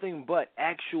nothing but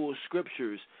actual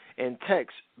scriptures and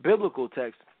text, biblical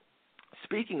text,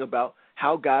 speaking about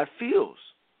how God feels.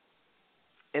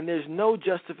 And there's no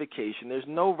justification, there's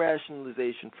no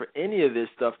rationalization for any of this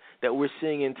stuff that we're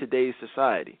seeing in today's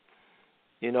society.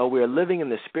 We're living in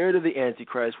the spirit of the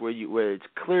Antichrist where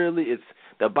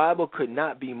the Bible could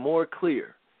not be more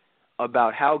clear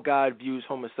about how God views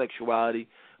homosexuality,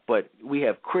 but we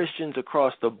have Christians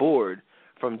across the board,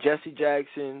 from Jesse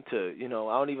Jackson to, I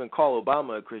don't even call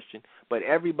Obama a Christian, but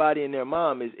everybody and their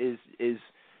mom is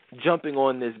jumping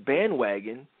on this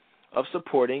bandwagon of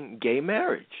supporting gay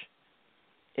marriage.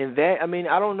 And that,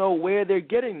 I don't know where they're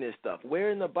getting this stuff.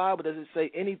 Where in the Bible does it say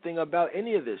anything about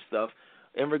any of this stuff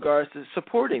in regards to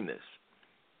supporting this?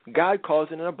 God calls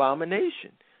it an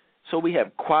abomination. So we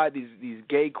have these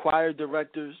gay choir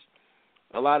directors,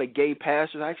 a lot of gay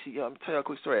pastors. Actually, I'm telling you a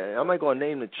quick story. I'm not going to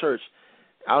name the church.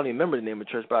 I don't even remember the name of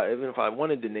the church, but even if I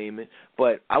wanted to name it.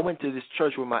 But I went to this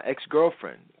church with my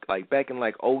ex-girlfriend, back in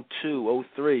 02,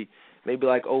 03, maybe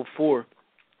 04.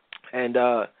 And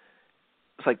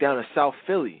it's down in South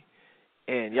Philly.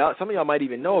 And some of y'all might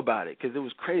even know about it because it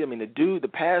was crazy. The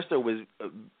pastor was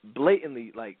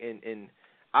blatantly, and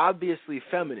obviously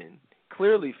feminine,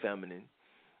 clearly feminine.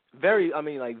 Very,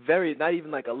 very, not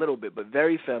even a little bit, but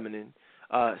very feminine,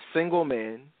 single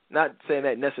man. Not saying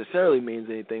that necessarily means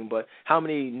anything, but how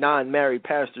many non-married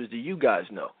pastors do you guys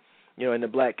know, in the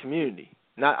black community?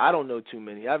 I don't know too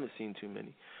many. I haven't seen too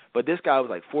many. But this guy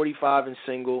was 45 and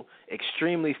single,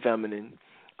 extremely feminine.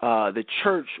 The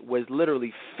church was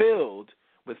literally filled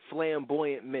with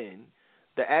flamboyant men.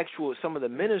 Some of the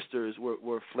ministers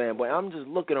were flamboyant. I'm just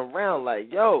looking around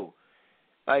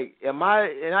and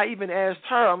I even asked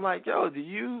her, I'm yo, do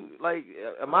you,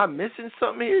 am I missing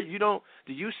something here?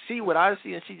 Do you see what I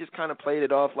see? And she just kind of played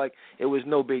it off like it was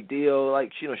no big deal.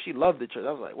 She loved the church.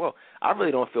 I was well, I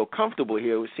really don't feel comfortable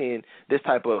here with seeing this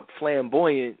type of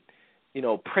flamboyant,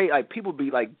 people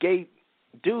be gay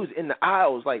dudes in the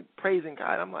aisles, praising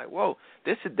God. I'm whoa,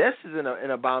 this is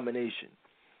an abomination,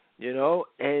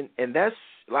 and that's,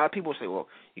 a lot of people say, well,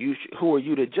 who are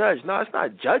you to judge? No, it's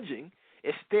not judging.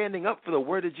 It's standing up for the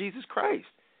word of Jesus Christ.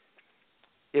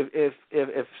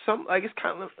 if some, like, it's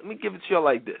kind of, let me give it to y'all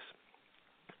like this.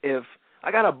 If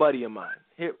I got a buddy of mine,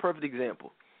 here, perfect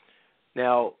example.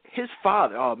 Now, his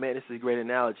father, oh man, this is a great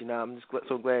analogy. Now, I'm just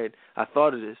so glad I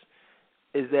thought of this,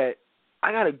 is that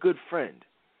I got a good friend.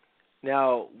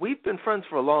 Now, we've been friends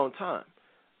for a long time,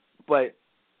 but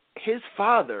his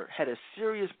father had a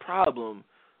serious problem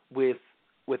with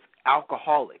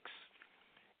alcoholics.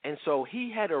 And so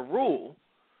he had a rule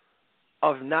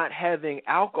of not having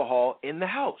alcohol in the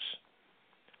house.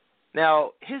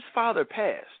 Now, his father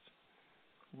passed,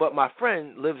 but my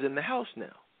friend lives in the house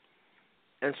now.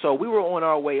 And so we were on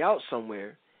our way out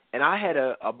somewhere, and I had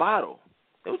a bottle.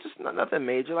 It was just nothing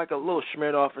major, like a little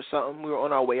Smirnoff or something. We were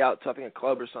on our way out to, I think, a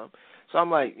club or something. So I'm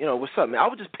like, what's up, man? I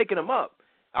was just picking him up.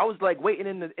 I was, like, waiting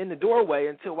in the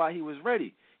doorway while he was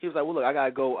ready. He was like, well, look, I got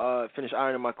to go finish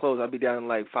ironing my clothes. I'll be down in,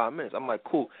 like, 5 minutes. I'm like,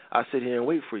 cool. I'll sit here and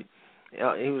wait for you.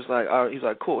 He was like,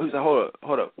 cool. He was like,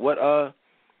 hold up.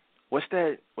 What's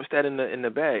that in the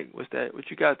bag? What's that?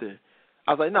 What you got there?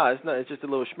 I was like, no, it's not. It's just a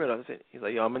little Smirnoff. He's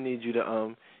like, yo, I'm gonna need you to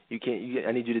I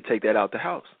need you to take that out the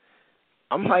house.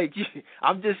 I'm like,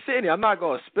 I'm just sitting here. I'm not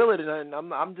gonna spill it, and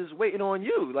I'm just waiting on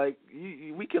you. Like,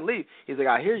 we can leave. He's like,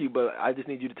 I hear you, but I just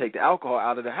need you to take the alcohol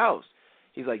out of the house.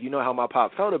 He's like, you know how my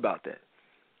pop felt about that.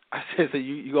 I said, so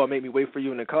you gonna make me wait for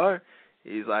you in the car?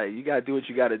 He's like, you gotta do what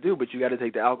you gotta do, but you gotta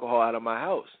take the alcohol out of my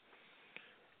house.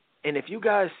 And if you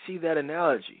guys see that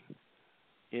analogy,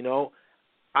 he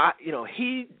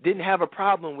didn't have a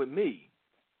problem with me,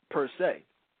 per se.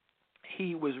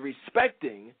 He was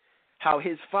respecting how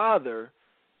his father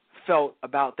felt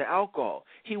about the alcohol.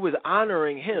 He was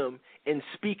honoring him and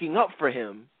speaking up for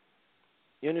him.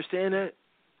 You understand that?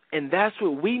 And that's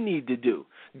what we need to do.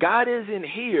 God isn't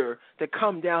here to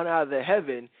come down out of the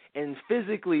heaven and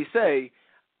physically say,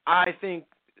 I think,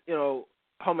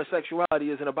 homosexuality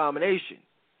is an abomination.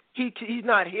 He's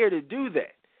not here to do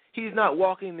that. He's not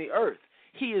walking the earth.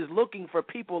 He is looking for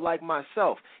people like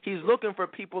myself. He's looking for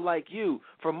people like you,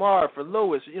 for Marv, for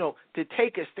Lewis, to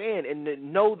take a stand and to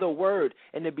know the word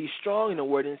and to be strong in the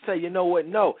word and say, you know what,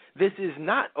 no, this is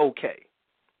not okay.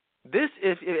 This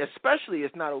especially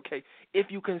is not okay if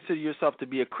you consider yourself to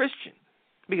be a Christian.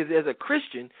 Because as a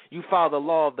Christian, you follow the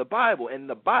law of the Bible, and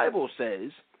the Bible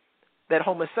says that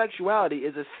homosexuality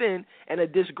is a sin and a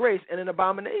disgrace and an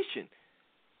abomination.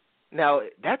 Now,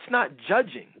 that's not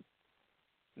judging.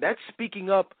 That's speaking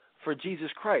up for Jesus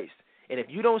Christ. And if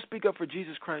you don't speak up for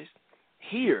Jesus Christ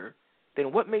here,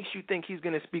 then what makes you think he's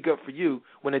going to speak up for you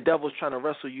when the devil's trying to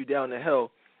wrestle you down to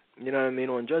hell,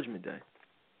 on Judgment Day?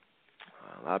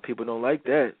 A lot of people don't like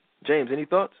that. James, any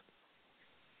thoughts?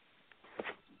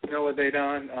 You know what they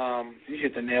done? You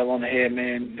hit the nail on the head,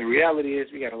 man. The reality is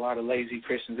we got a lot of lazy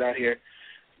Christians out here.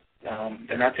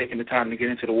 They're not taking the time to get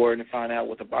into the Word and find out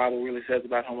what the Bible really says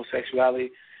about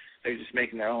homosexuality. They're just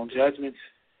making their own judgments.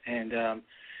 And,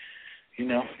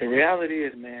 the reality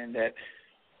is, man, that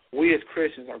we as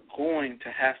Christians are going to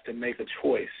have to make a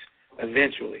choice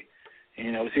eventually.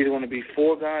 It's either going to be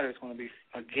for God or it's going to be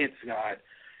against God.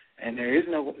 And there is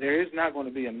not going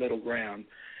to be a middle ground.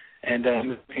 And I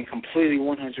can completely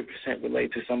 100%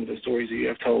 relate to some of the stories that you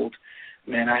have told.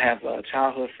 Man, I have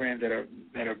childhood friends that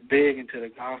are big into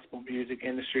the gospel music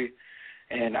industry,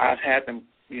 and I've had them,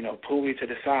 pull me to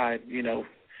the side,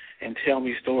 and tell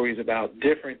me stories about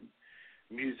different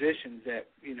musicians that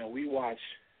we watch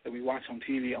on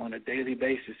TV on a daily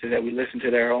basis, so that we listen to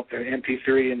their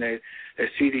MP3 and their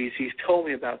CDs. He's told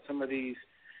me about some of these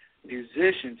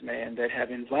musicians, man, that have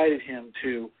invited him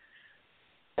to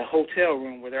a hotel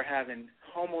room where they're having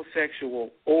homosexual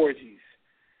orgies.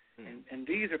 And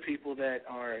these are people that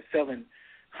are selling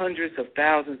hundreds of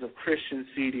thousands of Christian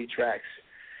CD tracks.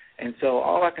 And so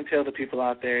all I can tell the people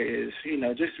out there is,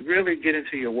 just really get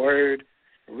into your word,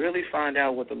 really find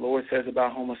out what the Lord says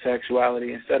about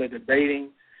homosexuality instead of debating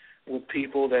with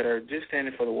people that are just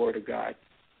standing for the word of God.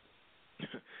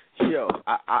 Yo,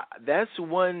 that's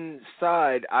one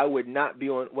side I would not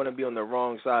want to be on the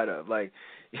wrong side of. Like,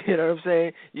 you know what I'm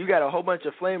saying? You got a whole bunch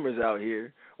of flamers out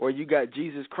here, or you got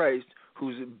Jesus Christ,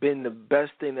 who's been the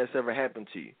best thing that's ever happened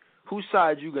to you. Whose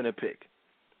side you going to pick?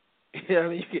 You know what I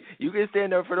mean? You can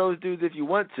stand up for those dudes if you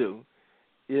want to.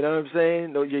 You know what I'm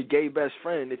saying? No, your gay best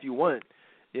friend if you want.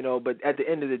 But at the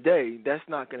end of the day, that's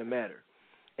not going to matter.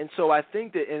 And so I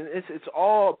think that it's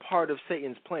all part of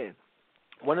Satan's plan.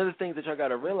 One of the things that y'all got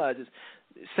to realize is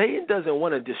Satan doesn't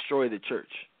want to destroy the church.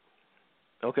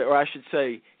 Okay, or I should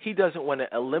say he doesn't want to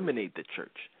eliminate the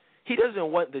church. He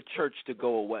doesn't want the church to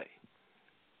go away.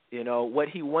 What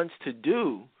he wants to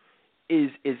do is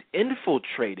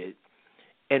infiltrate it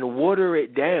and water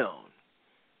it down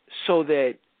so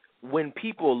that when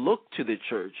people look to the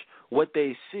church, what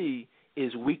they see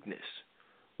is weakness.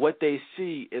 What they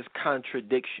see is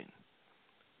contradiction.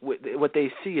 What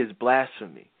they see is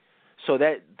blasphemy. So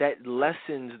that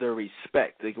lessens their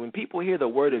respect. Like when people hear the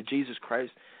word of Jesus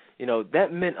Christ, that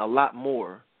meant a lot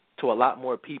more to a lot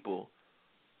more people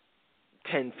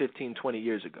 10, 15, 20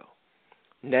 years ago.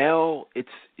 Now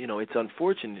it's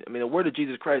unfortunate. I mean, the word of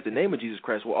Jesus Christ, the name of Jesus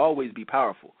Christ will always be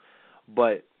powerful.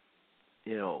 But,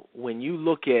 when you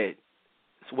look at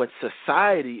what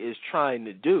society is trying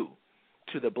to do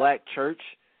to the black church,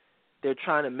 they're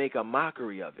trying to make a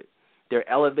mockery of it. They're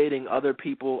elevating other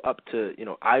people up to,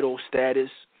 idol status.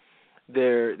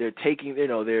 They're taking,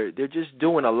 they're just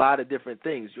doing a lot of different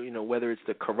things, whether it's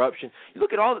the corruption. You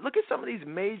look at some of these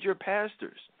major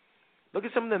pastors. Look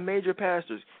at some of the major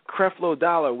pastors. Creflo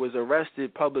Dollar was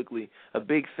arrested publicly, a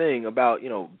big thing about,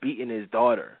 beating his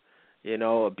daughter,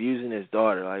 abusing his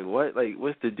daughter. Like what? Like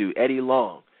what's the dude? Eddie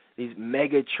Long. These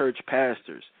mega church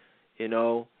pastors,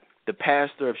 the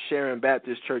pastor of Sharon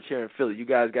Baptist Church here in Philly. You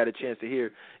guys got a chance to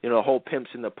hear, the whole Pimps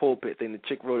in the Pulpit thing. The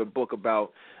chick wrote a book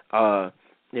about,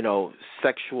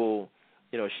 sexual,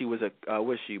 she was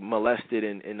molested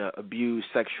and abused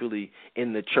sexually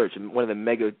in the church, one of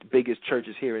the biggest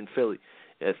churches here in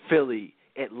Philly,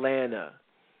 Atlanta.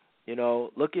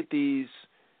 Look at these.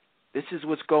 This is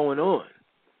what's going on.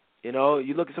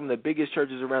 You look at some of the biggest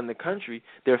churches around the country,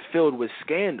 they're filled with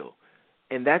scandal.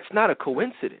 And that's not a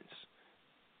coincidence.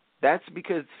 That's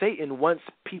because Satan wants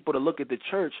people to look at the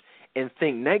church and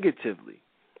think negatively.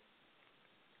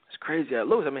 It's crazy.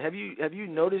 Louis, I mean, have you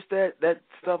noticed that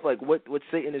stuff, like what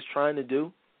Satan is trying to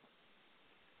do?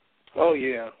 Oh,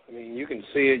 yeah. I mean, you can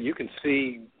see it. You can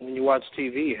see when you watch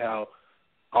TV how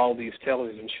all these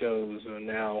television shows are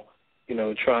now,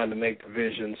 trying to make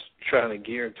provisions, trying to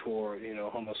gear toward,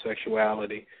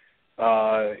 homosexuality.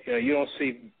 You don't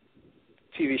see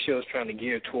TV shows trying to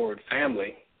gear toward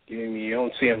family. You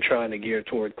don't see them trying to gear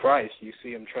toward Christ. You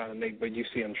see them trying to make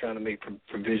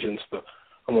provisions for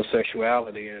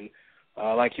homosexuality. And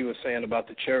like you were saying about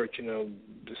the church,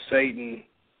 Satan,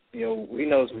 he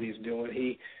knows what he's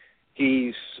doing.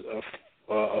 He's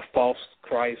a false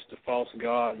Christ, a false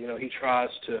God. He tries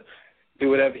to do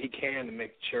whatever he can to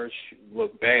make the church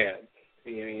look bad.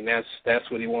 That's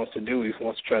what he wants to do. He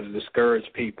wants to try to discourage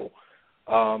people.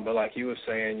 But like you were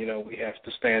saying, we have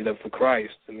to stand up for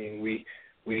Christ. I mean,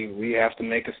 we have to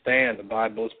make a stand. The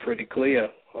Bible is pretty clear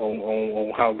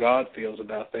on how God feels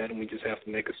about that, and we just have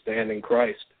to make a stand in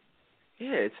Christ.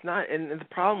 Yeah, it's not, and the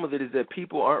problem with it is that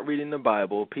people aren't reading the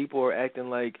Bible. People are acting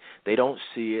like they don't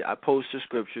see it. I post the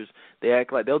scriptures. They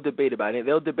act like they'll debate about it.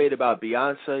 They'll debate about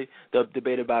Beyonce. They'll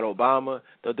debate about Obama.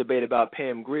 They'll debate about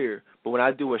Pam Grier. But when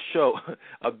I do a show,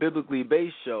 a biblically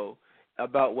based show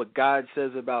about what God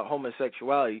says about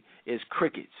homosexuality, is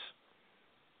crickets.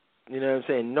 You know what I'm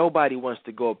saying? Nobody wants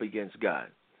to go up against God.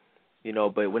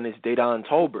 But when it's Dedan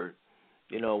Tolbert,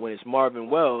 when it's Marvin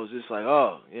Wells, it's like,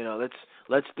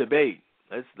 let's debate.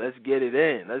 Let's get it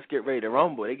in. Let's get ready to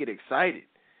rumble. They get excited.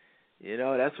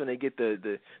 That's when they get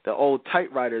the old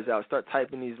typewriters out, start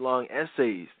typing these long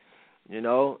essays,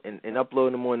 and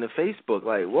uploading them on the Facebook.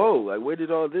 Like, whoa, like where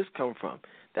did all this come from?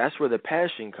 That's where the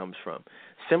passion comes from.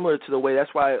 Similar to the way,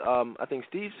 that's why I think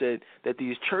Steve said that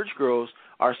these church girls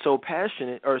are so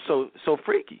passionate or so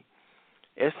freaky.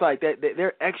 It's like that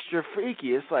they're extra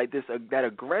freaky. It's like that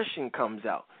aggression comes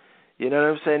out. You know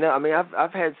what I'm saying? Now, I mean,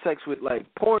 I've had sex with like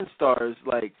porn stars,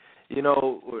 like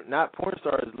or not porn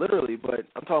stars literally, but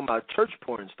I'm talking about church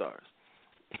porn stars.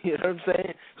 You know what I'm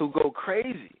saying? Who go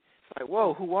crazy. It's like,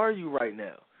 whoa, who are you right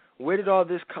now? Where did all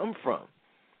this come from?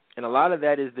 And a lot of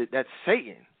that is that's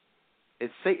Satan.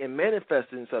 It's Satan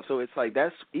manifesting and stuff. So it's like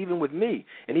that's even with me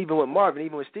and even with Marvin,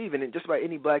 even with Steven, and just about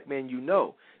any black man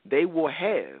they will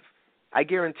have. I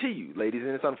guarantee you, ladies,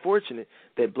 and it's unfortunate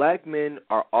that black men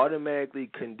are automatically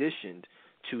conditioned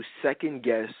to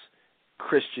second-guess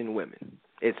Christian women.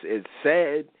 It's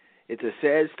sad. It's a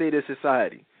sad state of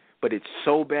society, but it's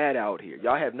so bad out here.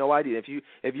 Y'all have no idea.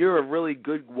 If you're a really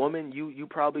good woman, you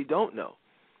probably don't know,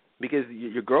 because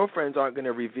your girlfriends aren't going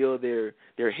to reveal their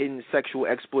hidden sexual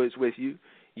exploits with you.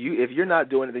 If you're not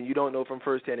doing it, then you don't know from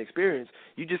firsthand experience.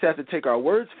 You just have to take our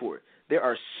words for it. There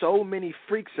are so many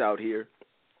freaks out here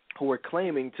who are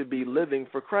claiming to be living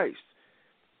for Christ.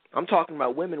 I'm talking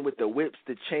about women with the whips,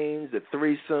 the chains, the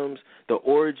threesomes, the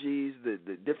orgies, the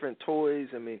different toys.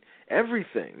 I mean,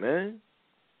 everything, man.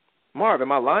 Marv,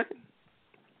 am I lying?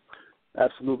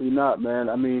 Absolutely not, man.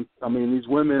 I mean, these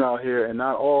women out here, and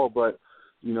not all, but,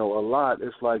 a lot,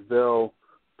 it's like they'll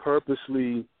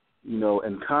purposely,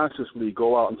 and consciously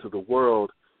go out into the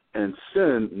world and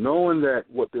sin, knowing that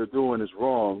what they're doing is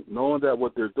wrong, knowing that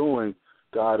what they're doing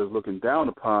God is looking down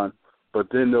upon, but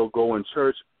then they'll go in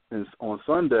church on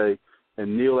Sunday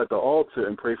and kneel at the altar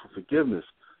and pray for forgiveness.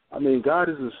 I mean, God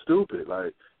isn't stupid.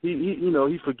 Like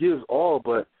he forgives all,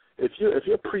 but if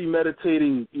you're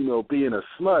premeditating, being a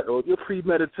slut, or if you're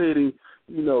premeditating,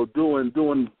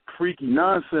 doing freaky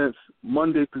nonsense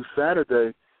Monday through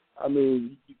Saturday, I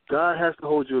mean, God has to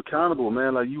hold you accountable,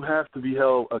 man. Like, you have to be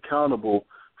held accountable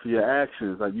for your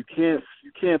actions. Like, you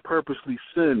can't purposely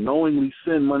sin, knowingly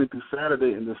sin Monday through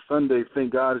Saturday, and then Sunday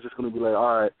think God is just going to be like,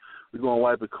 all right, we're going to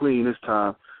wipe it clean this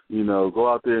time.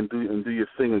 Go out there and do your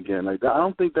thing again. Like, I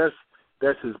don't think that's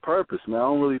his purpose, man. I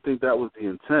don't really think that was the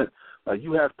intent. Like,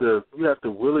 you have to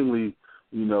willingly,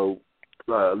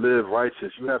 live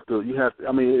righteous. You have to.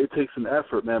 I mean, it takes an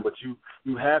effort, man. But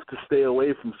you have to stay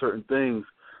away from certain things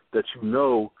that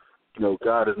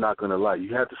God is not going to like.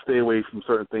 You have to stay away from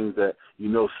certain things that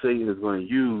Satan is going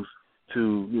to use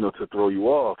to throw you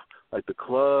off, like the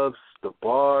clubs, the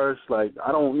bars. Like,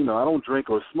 I don't drink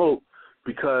or smoke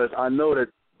because I know that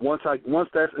once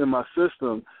that's in my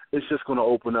system, it's just going to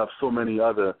open up so many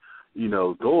other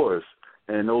doors,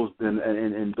 and those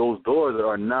doors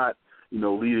are not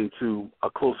leading to a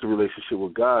closer relationship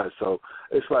with God. So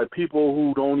it's like people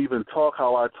who don't even talk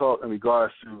how I talk in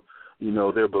regards to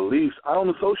their beliefs. I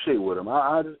don't associate with them.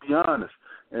 I just be honest.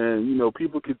 And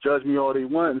people could judge me all they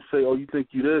want and say, oh, you think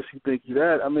you this, you think you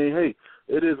that. I mean, hey,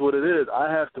 it is what it is. I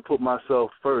have to put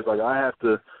myself first. Like, I have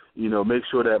to make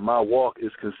sure that my walk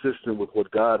is consistent with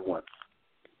what God wants.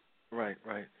 Right.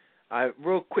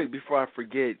 Real quick before I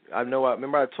forget,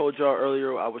 remember I told y'all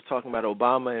earlier I was talking about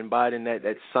Obama and Biden,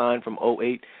 that sign from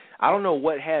 2008. I don't know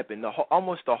what happened.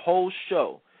 Almost the whole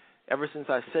show, ever since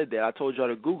I said that, I told y'all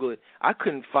to Google it. I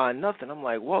couldn't find nothing. I'm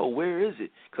like, whoa, where is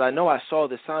it? Because I know I saw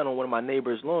the sign on one of my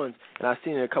neighbor's lawns, and I've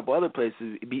seen it in a couple other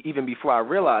places even before I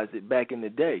realized it back in the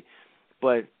day.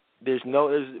 But there's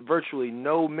virtually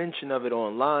no mention of it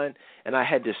online, and I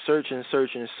had to search and search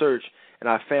and search, and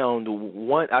I found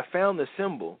the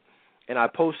symbol, and I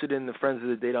posted in the Friends of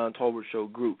the Dedan Tolbert Show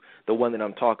group, the one that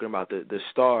I'm talking about, the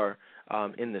star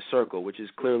in the circle, which is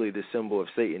clearly the symbol of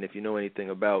Satan, if you know anything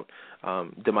about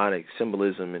demonic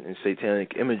symbolism and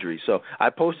satanic imagery. So I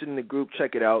posted in the group,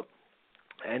 check it out,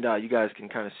 and you guys can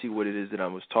kind of see what it is that I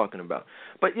was talking about.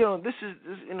 But, this is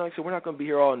like I said, we're not going to be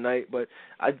here all night, but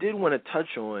I did want to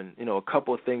touch on, a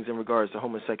couple of things in regards to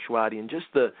homosexuality and just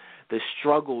the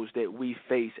struggles that we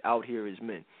face out here as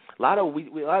men. A lot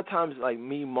of times, like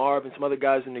me, Marv, and some other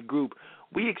guys in the group,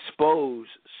 we expose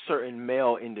certain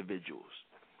male individuals.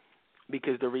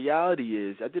 Because the reality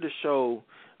is, I did a show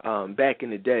back in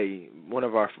the day, one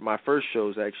of my first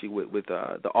shows actually with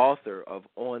the author of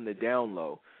On the Down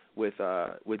Low with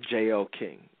J.L.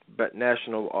 King, but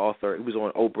national author. He was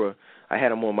on Oprah. I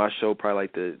had him on my show probably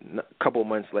like the couple of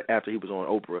months after he was on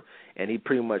Oprah, and he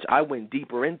pretty much, I went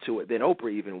deeper into it than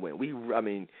Oprah even went.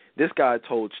 This guy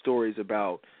told stories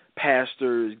about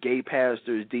pastors, gay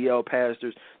pastors, DL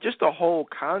pastors, just the whole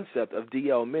concept of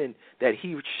DL men that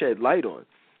he shed light on.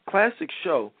 Classic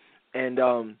show, and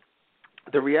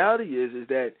the reality is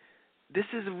that this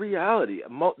is a reality.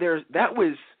 That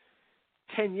was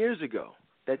 10 years ago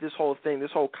that this whole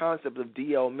concept of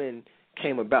DL men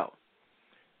came about.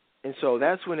 And so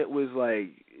that's when it was like,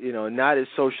 not as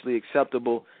socially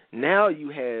acceptable. Now you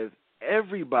have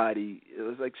everybody,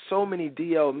 there's like so many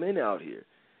DL men out here.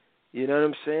 You know what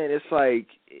I'm saying? It's like,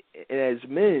 as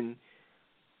men,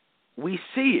 we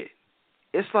see it.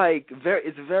 It's like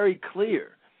it's very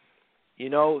clear.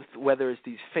 Whether it's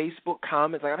these Facebook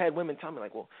comments, like I've had women tell me,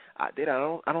 like, well, I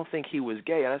don't think he was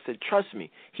gay. And I said, trust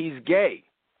me, he's gay.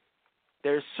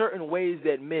 There's certain ways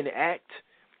that men act,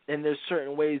 and there's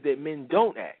certain ways that men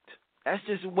don't act. That's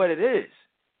just what it is.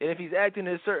 And if he's acting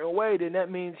in a certain way, then that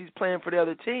means he's playing for the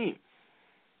other team.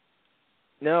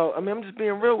 Now, I'm just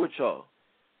being real with y'all.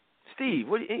 Steve,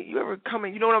 you ever come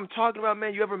in? You know what I'm talking about,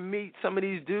 man? You ever meet some of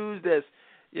these dudes that's,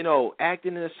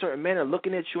 acting in a certain manner,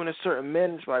 looking at you in a certain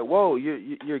manner? It's like, whoa,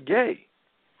 you're gay.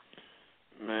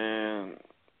 Man,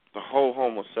 the whole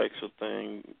homosexual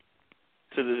thing,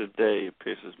 to this day, it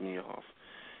pisses me off.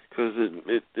 Because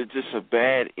it's just a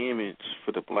bad image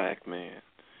for the black man.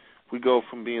 We go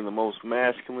from being the most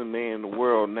masculine man in the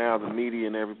world, now the media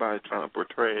and everybody trying to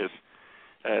portray us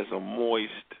as a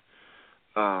moist,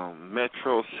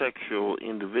 metrosexual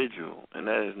individual, and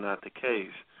that is not the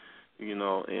case.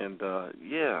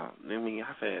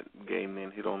 I've had gay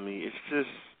men hit on me. It's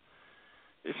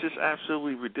just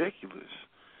absolutely ridiculous.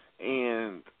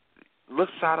 And look,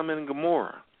 Sodom and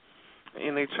Gomorrah,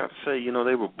 and they try to say,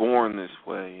 they were born this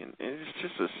way, and it's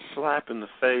just a slap in the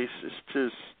face. It's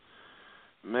just,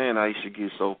 man, I used to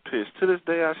get so pissed. To this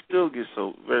day, I still get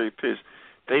so very pissed.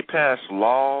 They passed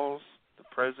laws. The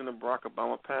President Barack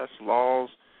Obama passed laws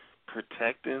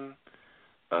protecting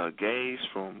gays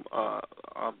from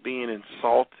being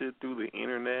insulted through the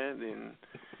internet, and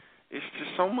it's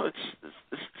just so much.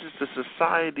 It's just the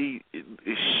society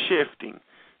is shifting.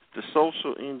 The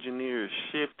social engineer is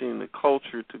shifting the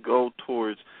culture to go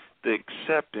towards the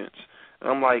acceptance. And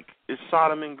I'm like, it's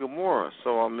Sodom and Gomorrah.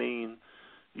 So, I mean,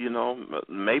 you know,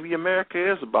 maybe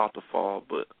America is about to fall,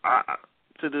 but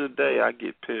to this day I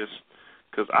get pissed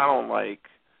because I don't like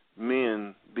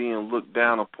men being looked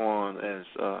down upon as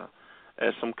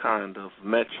some kind of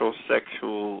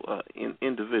metrosexual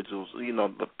individuals. You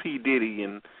know, the P. Diddy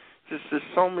and just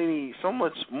so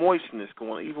much moistness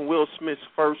going on. Even Will Smith's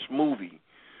first movie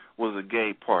was a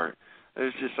gay part.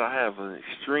 It's just I have an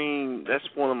extreme. That's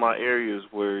one of my areas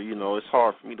where, you know, it's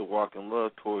hard for me to walk in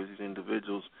love towards these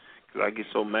individuals because I get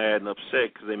so mad and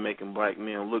upset because they're making black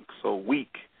men look so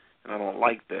weak, and I don't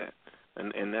like that.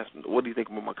 And that's, what do you think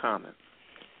about my comment?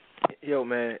 Yo,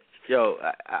 man. Yo,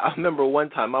 I remember one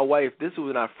time my wife, this was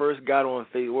when I first got on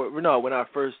Facebook. No, when I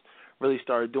first really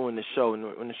started doing the show, and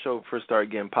when the show first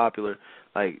started getting popular,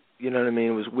 like, you know what I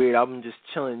mean? It was weird. I'm just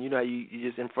chilling. You know how you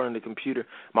just in front of the computer.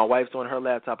 My wife's on her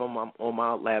laptop, I'm on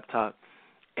my laptop,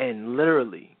 and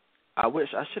literally, I wish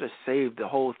I should have saved the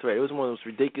whole thread. It was one of those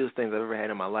ridiculous things I've ever had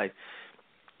in my life.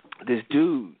 This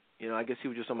dude, you know, I guess he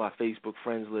was just on my Facebook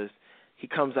friends list. He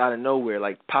comes out of nowhere,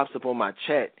 like pops up on my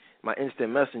chat, my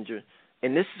instant messenger,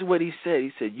 and this is what he said.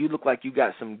 He said, "You look like you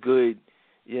got some good,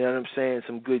 you know what I'm saying,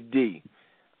 some good D."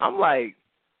 I'm like,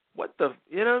 what the,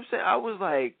 you know what I'm saying? I was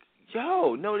like,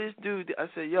 yo, no, this dude, I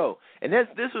said, yo, and this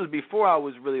was before I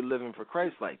was really living for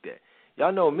Christ like that.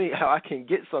 Y'all know me, how I can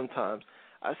get sometimes.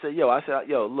 I said,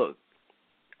 yo, look,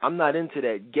 I'm not into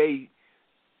that gay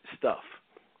stuff.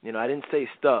 You know, I didn't say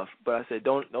stuff, but I said,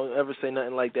 don't ever say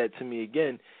nothing like that to me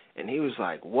again. And he was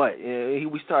like, what? You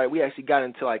know, we actually got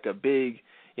into like a big,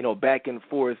 you know, back and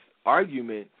forth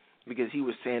argument because he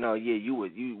was saying, oh yeah, you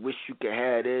wish you could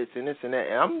have this and this and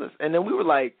that. And then we were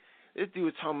like, this dude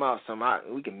was talking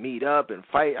about we can meet up and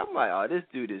fight. I'm like, oh, this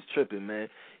dude is tripping, man.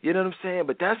 You know what I'm saying?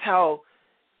 But that's how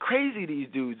crazy these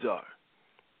dudes are.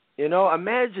 You know,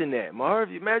 imagine that,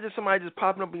 Marv. Imagine somebody just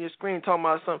popping up on your screen talking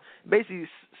about something, basically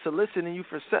soliciting you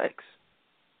for sex.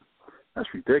 That's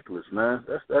ridiculous, man.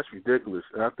 That's ridiculous.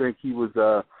 And I think he was,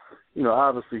 you know,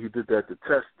 obviously he did that to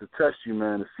test you,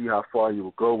 man, to see how far you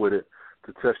would go with it,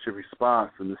 to test your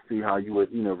response and to see how you would,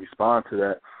 you know, respond to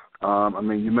that. I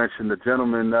mean, you mentioned the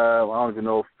gentleman. I don't even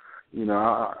know if, you know,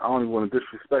 I don't even want to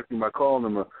disrespect him by calling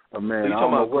him a man. You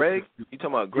talking about Greg? You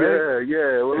talking about Greg?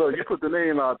 Yeah. Well, look, you put the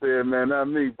name out there, man, not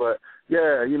me. But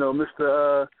yeah, you know,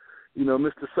 Mr.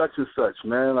 Such and Such,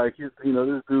 man. Like, you know,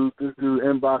 this dude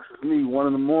inboxes me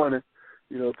 1 a.m,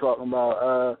 you know, talking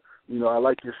about, you know, I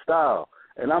like your style,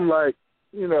 and I'm like,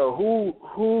 you know,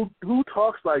 who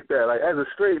talks like that? Like, as a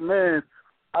straight man,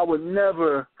 I would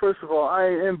never. First of all, I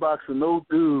ain't inboxing no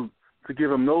dude to give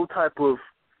him no type of,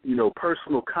 you know,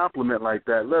 personal compliment like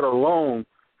that, let alone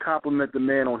compliment the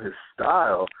man on his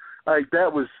style. Like,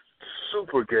 that was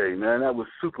super gay, man. That was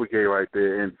super gay right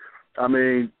there. And, I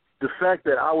mean, the fact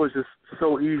that I was just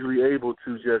so easily able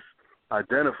to just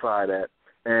identify that,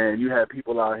 and you have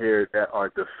people out here that are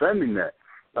defending that.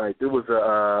 Like, there was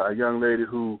a young lady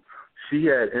who, she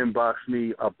had inboxed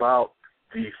me about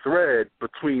the thread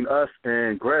between us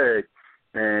and Greg,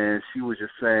 and she was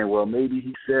just saying, well, maybe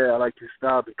he said I like your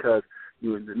style because,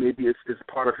 you know, maybe it's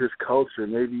part of his culture.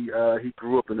 Maybe he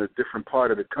grew up in a different part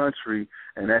of the country,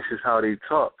 and that's just how they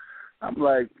talk. I'm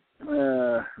like,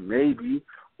 maybe.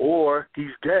 Or he's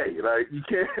gay. Like, you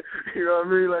can't, you know what I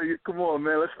mean? Like, come on,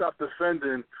 man, let's stop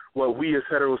defending what we as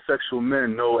heterosexual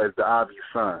men know as the obvious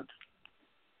signs.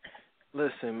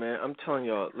 Listen, man, I'm telling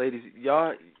y'all, ladies,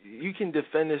 y'all, you can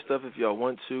defend this stuff if y'all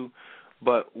want to,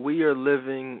 but we are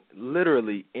living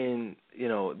literally in, you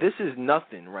know, this is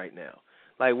nothing right now.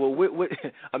 Like, well,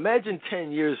 imagine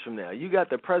 10 years from now, you got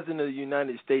the President of the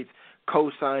United States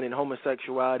co-signing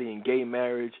homosexuality and gay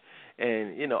marriage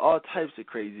and, you know, all types of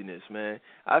craziness, man.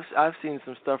 I've seen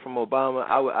some stuff from Obama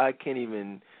I can't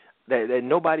even, that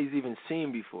nobody's even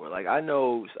seen before. Like, I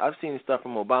know I've seen stuff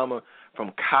from Obama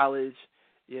from college.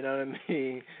 You know what I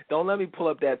mean? Don't let me pull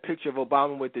up that picture of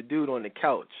Obama with the dude on the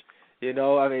couch. You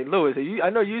know, I mean, Louis, I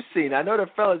know you've seen. I know the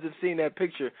fellas have seen that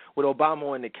picture with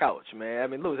Obama on the couch, man. I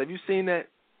mean, Louis, have you seen that?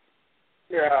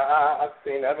 Yeah, I've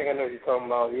seen it. I think I know what you're talking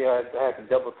about. Yeah, I had to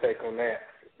double take on that.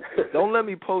 Don't let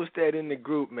me post that in the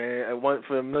group, man,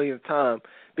 for the millionth time,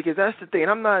 because that's the thing.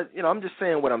 And I'm not, you know, I'm just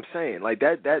saying what I'm saying. Like,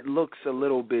 that looks a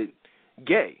little bit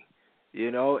gay, you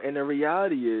know, and the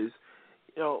reality is,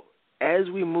 you know, as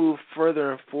we move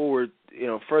further and forward, you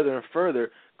know, further and further,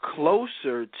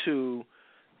 closer to,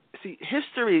 see,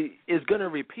 history is going to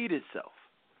repeat itself.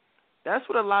 That's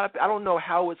what a lot of – I don't know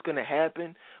how it's going to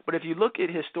happen, but if you look at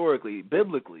historically,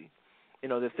 biblically,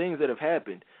 the things that have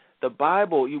happened, the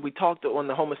Bible, we talked on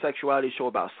the homosexuality show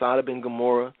about Sodom and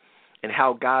Gomorrah and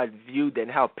how God viewed that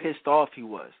and how pissed off he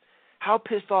was. How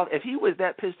pissed off – if he was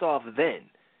that pissed off then,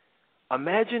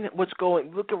 imagine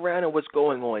look around at what's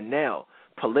going on now,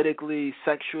 politically,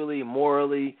 sexually,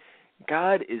 morally.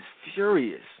 God is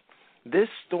furious. This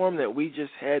storm that we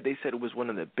just had, they said it was one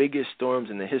of the biggest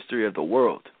storms in the history of the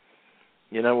world.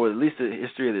 Or at least the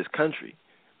history of this country.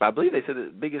 But I believe they said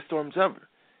the biggest storms ever.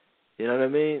 You know what I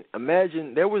mean?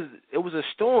 Imagine it was a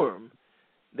storm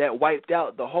that wiped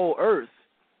out the whole earth,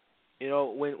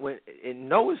 when in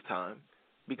Noah's time,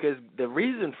 because the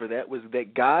reason for that was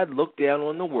that God looked down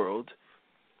on the world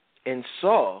and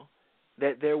saw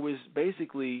that there was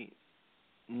basically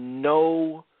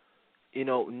no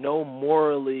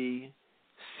morally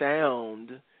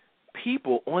sound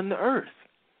people on the earth.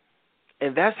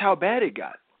 And that's how bad it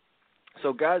got.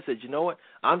 So God said, you know what?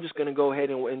 I'm just going to go ahead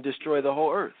and destroy the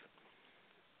whole earth.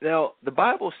 Now, the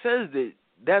Bible says that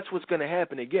that's what's going to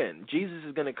happen again. Jesus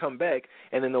is going to come back,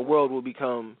 and then the world will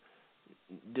become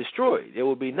destroyed. There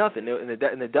will be nothing, and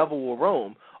the devil will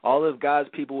roam. All of God's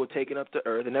people will take it up to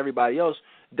earth, and everybody else.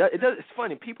 It's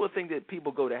funny. People think that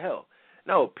people go to hell.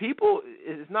 No, people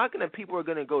are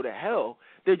going to go to hell.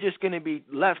 They're just going to be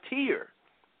left here,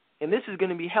 and this is going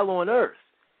to be hell on earth.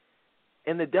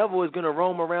 And the devil is going to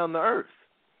roam around the earth,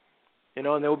 and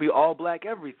there will be all black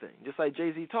everything, just like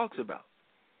Jay-Z talks about.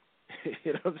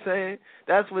 You know what I'm saying?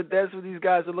 That's what these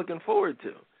guys are looking forward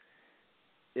to.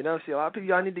 See, a lot of people,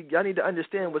 y'all need to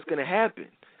understand what's going to happen.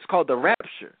 It's called the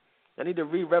rapture. I need to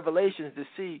read Revelations to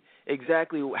see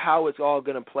exactly how it's all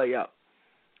going to play out.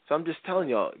 So I'm just telling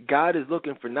y'all, God is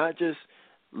looking for not just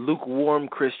lukewarm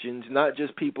Christians, not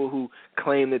just people who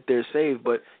claim that they're saved,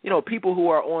 but people who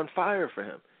are on fire for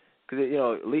Him. Because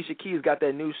Alicia Keys got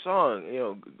that new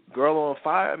song, "Girl on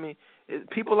Fire." I mean,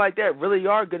 people like that really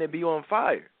are going to be on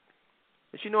fire.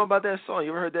 But you know about that song?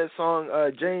 You ever heard that song,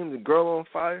 James, "Girl on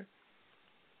Fire"?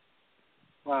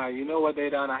 You know what,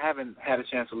 Dedan? I haven't had a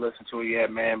chance to listen to it yet,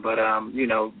 man. But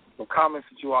the comments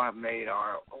that you all have made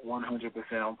are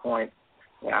 100% on point.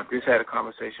 Yeah, I've just had a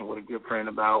conversation with a good friend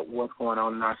about what's going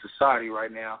on in our society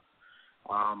right now.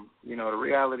 The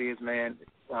reality is, man,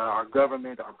 our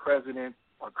government, our president,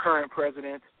 our current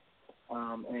president,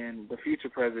 and the future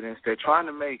presidents, they're trying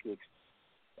to make it.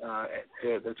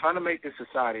 They're trying to make this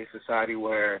society a society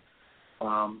where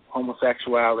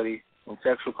homosexuality and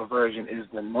sexual perversion is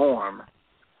the norm.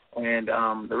 And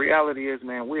the reality is,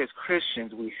 man, we as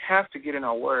Christians, we have to get in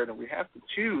our word and we have to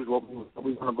choose what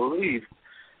we want to believe.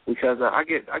 Because I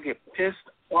get pissed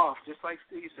off, just like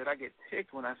Steve said. I get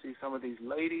ticked when I see some of these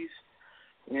ladies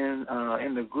in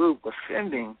the group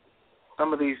defending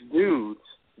some of these dudes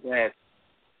that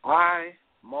I,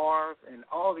 Marv, and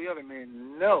all the other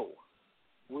men know.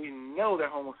 We know they're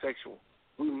homosexual.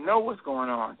 We know what's going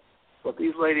on. But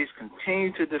these ladies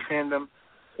continue to defend them.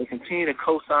 They continue to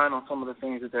co-sign on some of the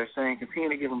things that they're saying, continue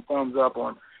to give them thumbs up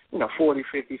on, 40,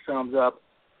 50 thumbs up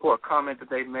for a comment that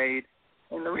they've made.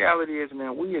 And the reality is,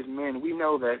 man, we as men, we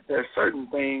know that there are certain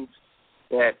things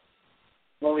that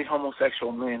only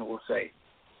homosexual men will say.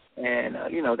 And,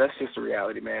 that's just the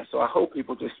reality, man. So I hope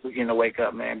people just begin to wake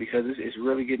up, man, because it's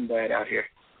really getting bad out here.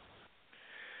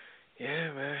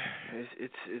 Yeah, man,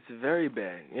 it's very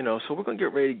bad. So we're gonna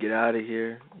get ready to get out of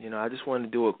here. I just wanted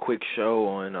to do a quick show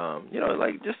on,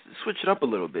 just switch it up a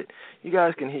little bit. You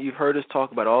guys you've heard us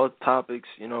talk about all the topics,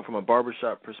 from a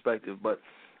barbershop perspective, but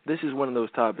this is one of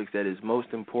those topics that is most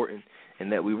important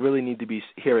and that we really need to be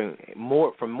hearing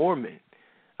more from more men.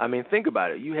 I mean, think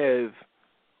about it. You have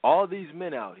all these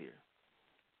men out here,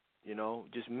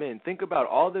 just men. Think about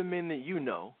all the men that you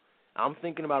know. I'm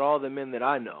thinking about all the men that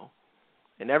I know.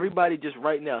 And everybody just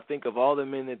right now think of all the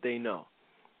men that they know.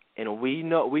 And we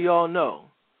all know,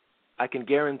 I can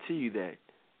guarantee you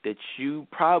that you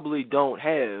probably don't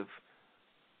have,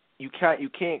 you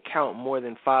can't count more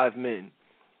than 5 men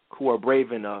who are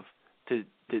brave enough to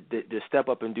step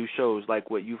up and do shows like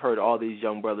what you've heard all these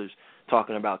young brothers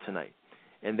talking about tonight.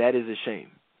 And that is a shame.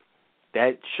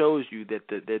 That shows you that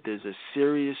there's a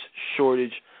serious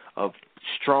shortage of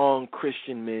strong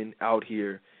Christian men out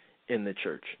here in the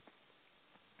church.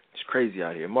 It's crazy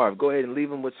out here. Marv, go ahead and leave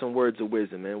them with some words of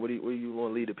wisdom, man. What do you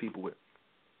want to lead the people with?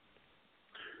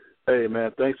 Hey,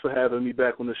 man, thanks for having me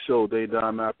back on the show,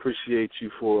 Dedan. I appreciate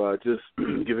you for just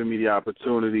giving me the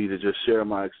opportunity to just share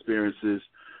my experiences,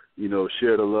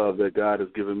 share the love that God has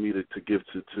given me to give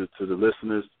to the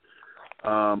listeners.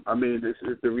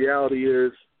 The reality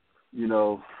is,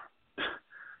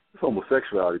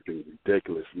 homosexuality thing is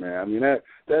ridiculous, man. I mean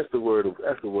that's the words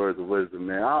of wisdom,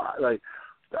 man.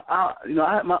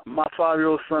 My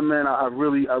 5-year-old son, man. I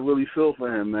really feel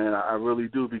for him, man. I really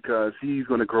do, because he's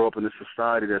going to grow up in a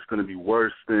society that's going to be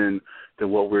worse than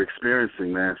what we're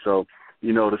experiencing, man. So,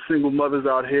 the single mothers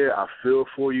out here, I feel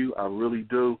for you. I really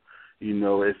do.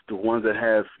 It's the ones that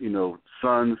have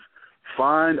sons.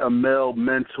 Find a male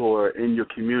mentor in your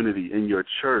community, in your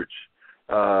church.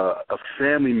 A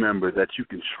family member that you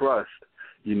can trust.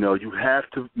 You have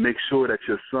to make sure that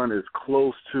your son is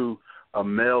close to a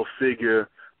male figure,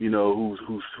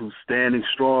 who's standing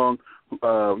strong,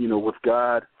 with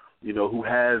God, who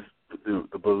has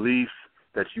the beliefs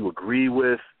that you agree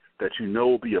with, that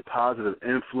will be a positive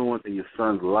influence in your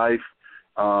son's life.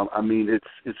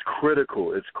 It's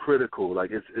critical. It's critical.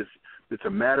 Like it's a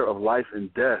matter of life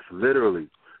and death, literally.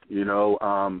 It's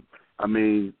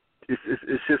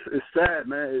sad,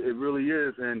 man. It really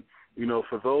is. And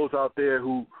for those out there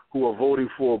who are voting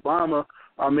for Obama,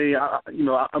 I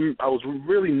was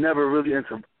really never really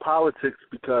into politics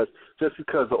because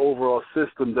the overall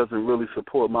system doesn't really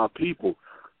support my people.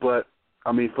 But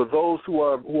for those who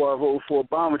are voting for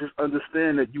Obama, just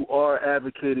understand that you are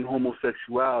advocating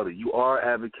homosexuality. You are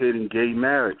advocating gay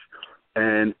marriage.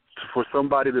 And for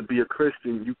somebody to be a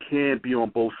Christian, you can't be on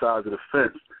both sides of the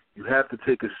fence. You have to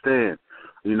take a stand.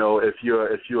 If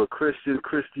you're a Christian,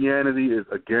 Christianity is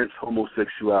against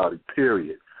homosexuality,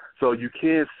 period. So you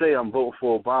can't say I'm voting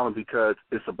for Obama because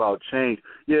it's about change.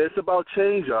 Yeah, it's about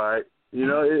change, all right.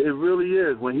 It really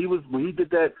is. When he did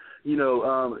that,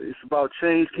 it's about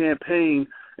change campaign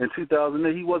in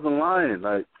 2008, he wasn't lying.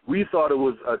 Like, we thought it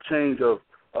was a change of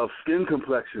skin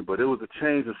complexion, but it was a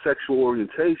change of sexual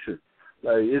orientation.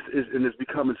 Like, it's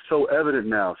becoming so evident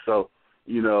now. So,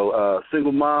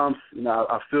 single moms,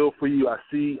 I feel for you. I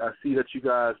see that you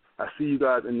guys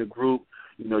in the group.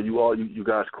 You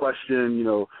guys question,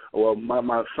 well,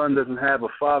 my son doesn't have a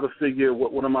father figure.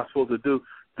 What am I supposed to do?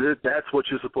 That's what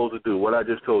you're supposed to do. What I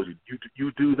just told you.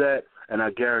 You do that, and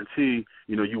I guarantee,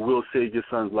 you will save your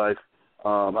son's life.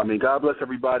 God bless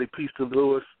everybody. Peace to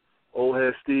Lewis, Old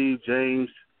Head Steve, James,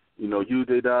 you,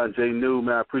 Dedan, Jay New,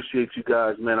 man. I appreciate you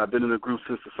guys, man. I've been in the group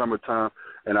since the summertime,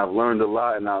 and I've learned a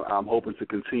lot, and I'm hoping to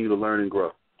continue to learn and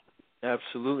grow.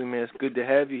 Absolutely, man. It's good to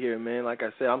have you here, man. Like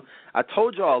I said, I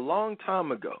told y'all a long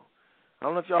time ago. I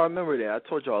don't know if y'all remember that. I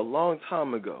told y'all a long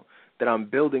time ago that I'm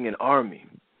building an army.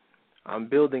 I'm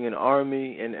building an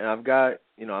army, and I've got,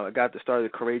 I got to start the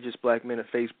Courageous Black Men, a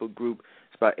Facebook group.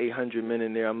 It's about 800 men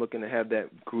in there. I'm looking to have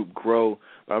that group grow.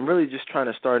 But I'm really just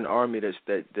trying to start an army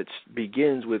that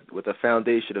begins with a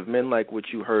foundation of men like what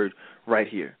you heard right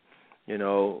here.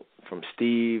 From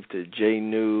Steve to Jay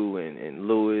New and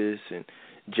Lewis and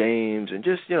James and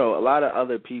just, a lot of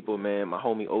other people, man. My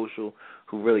homie Oshel,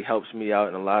 who really helps me out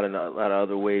in a lot of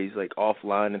other ways, like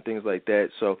offline and things like that.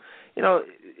 So,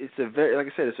 it's like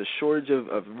I said, it's a shortage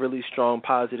of really strong,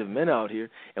 positive men out here,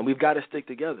 and we've got to stick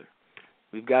together.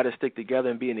 We've got to stick together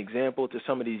and be an example to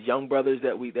some of these young brothers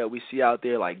that we see out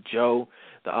there, like Joe,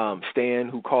 Stan,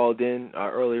 who called in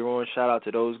earlier on. Shout out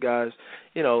to those guys.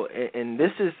 And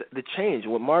this is the change.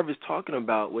 What Marv is talking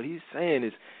about, what he's saying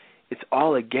is, it's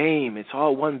all a game. It's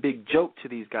all one big joke to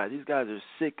these guys. These guys are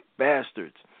sick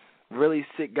bastards, really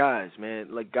sick guys,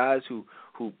 man. Like guys who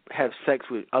have sex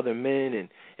with other men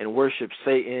and worship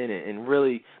Satan and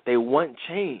really they want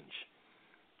change.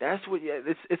 That's what.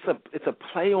 It's a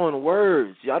play on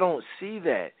words. Y'all don't see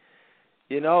that.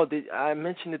 I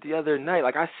mentioned it the other night.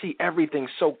 Like I see everything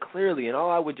so clearly, and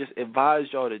all I would just advise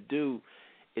y'all to do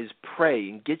is pray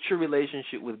and get your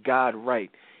relationship with God right.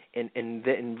 And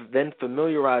then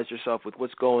familiarize yourself with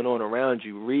what's going on around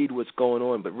you. Read what's going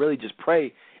on, but really just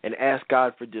pray and ask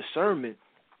God for discernment,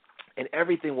 and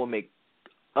everything will make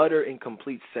utter and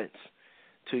complete sense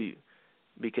to you.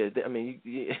 Because I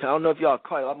don't know if y'all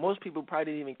caught it. Most people probably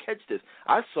didn't even catch this.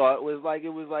 I saw it was like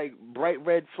bright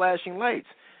red flashing lights.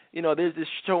 There's this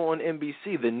show on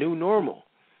NBC, The New Normal.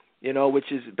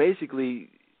 Which is basically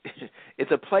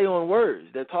it's a play on words.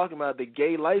 They're talking about the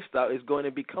gay lifestyle is going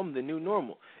to become the new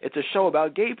normal. It's a show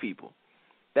about gay people.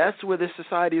 That's where this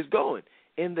society is going.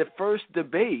 In the first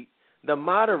debate, the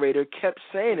moderator kept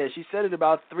saying it. She said it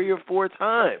about 3 or 4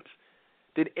 times.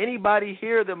 Did anybody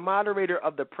hear the moderator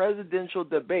of the presidential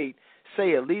debate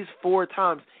say at least 4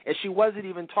 times? And she wasn't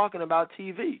even talking about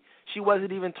TV. She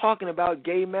wasn't even talking about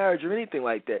gay marriage or anything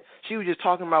like that. She was just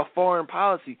talking about foreign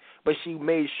policy, but she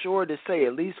made sure to say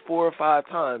at least 4 or 5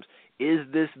 times, is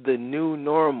this the new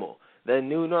normal? The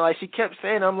new normal. Like she kept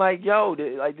saying, I'm like, yo,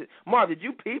 Marv, did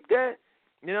you peep that?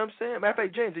 You know what I'm saying? Matter of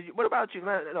fact, James, what about you?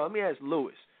 No, let me ask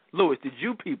Lewis. Lewis, did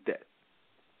you peep that?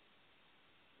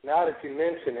 Now that you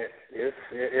mention it,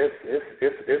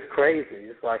 it's crazy.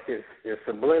 It's like it's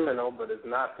subliminal, but it's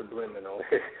not subliminal.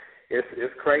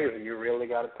 It's crazy. You really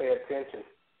got to pay attention.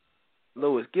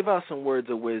 Lewis, give out some words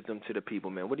of wisdom to the people,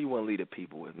 man. What do you want to lead the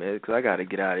people with, man? Because I got to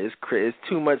get out of it. It's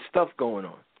too much stuff going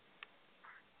on.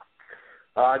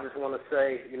 I just want to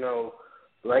say,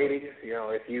 ladies,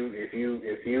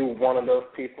 if you one of those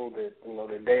people that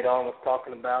that Dedan was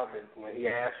talking about, that when he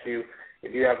asked you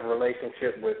if you have a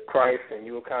relationship with Christ and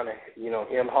you were kind of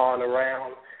him-hawing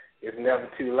around, it's never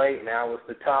too late. Now is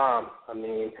the time. I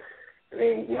mean,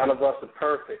 none of us are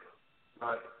perfect,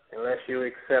 but unless you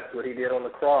accept what he did on the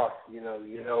cross, you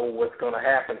know what's going to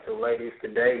happen. So, ladies,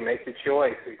 today, make the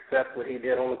choice. Accept what he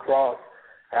did on the cross.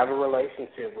 Have a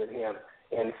relationship with him.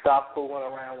 And stop fooling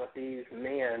around with these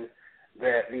men,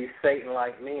 these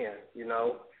Satan-like men,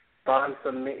 Find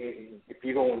some men. If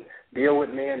you're going to deal with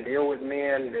men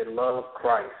that love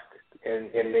Christ. And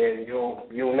then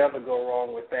you'll never go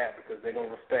wrong with that, because they're going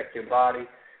to respect your body.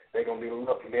 They're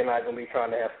not going to be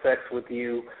trying to have sex with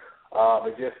you.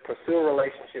 But just pursue a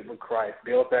relationship with Christ.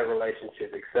 Build that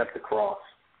relationship. Accept the cross.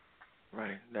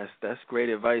 Right. That's great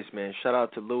advice, man. Shout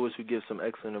out to Lewis, who gives some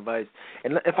excellent advice.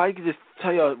 And if I could just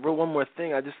tell y'all one more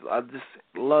thing, I just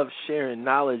love sharing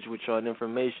knowledge with y'all and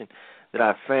information that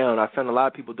I found. I found a lot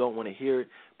of people don't want to hear it,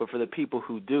 but for the people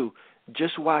who do,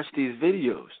 just watch these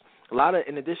videos.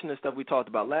 In addition to stuff we talked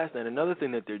about last night, another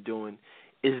thing that they're doing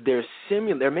is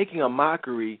they're making a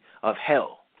mockery of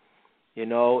hell.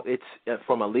 It's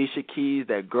from Alicia Keys,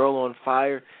 that Girl on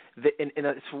Fire. And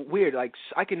it's weird. Like,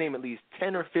 I can name at least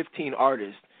 10 or 15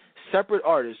 artists, separate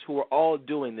artists, who are all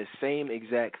doing the same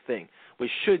exact thing,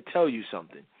 which should tell you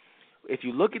something. If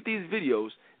you look at these videos,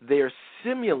 they're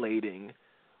simulating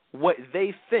what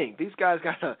they think. These guys,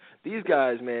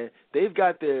 man,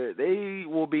 they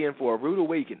will be in for a rude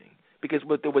awakening, because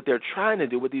what they're trying to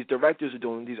do, what these directors are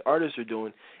doing, these artists are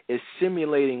doing, is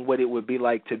simulating what it would be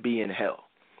like to be in hell.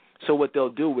 So what they'll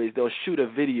do is they'll shoot a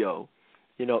video,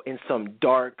 in some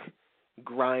dark,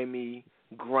 grimy,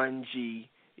 grungy,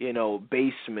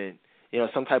 basement,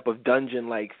 some type of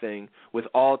dungeon-like thing with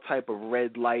all type of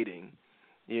red lighting,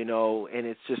 and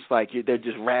it's just like they're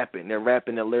just rapping. They're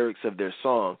rapping the lyrics of their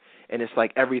song, and it's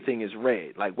like everything is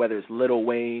red, like whether it's Lil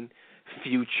Wayne,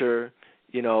 Future,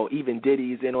 even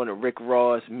Diddy's in on it, Rick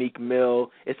Ross, Meek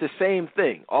Mill. It's the same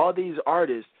thing. All these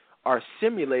artists are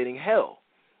simulating hell.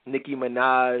 Nicki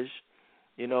Minaj,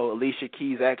 Alicia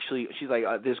Keys, actually, she's like,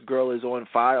 this girl is on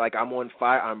fire. Like, I'm on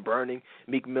fire, I'm burning.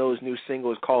 Meek Mill's new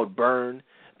single is called Burn.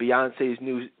 Beyonce's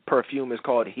new perfume is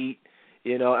called Heat.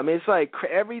 It's like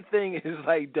everything is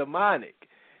like demonic.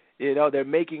 They're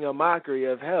making a mockery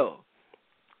of hell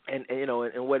and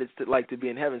what it's like to be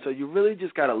in heaven. So you really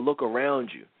just got to look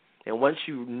around you. And once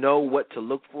you know what to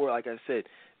look for, like I said,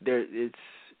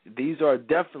 these are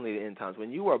definitely the end times.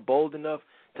 When you are bold enough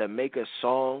to make a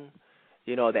song,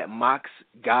 that mocks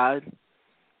God,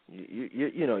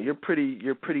 you're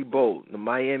pretty bold. The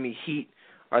Miami Heat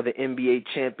are the NBA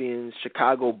champions.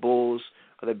 Chicago Bulls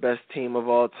are the best team of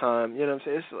all time. You know what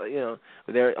I'm saying?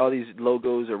 It's all these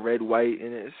logos are red, white,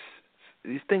 and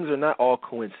these things are not all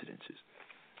coincidences.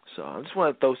 So I just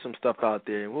want to throw some stuff out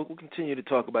there, and we'll continue to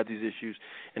talk about these issues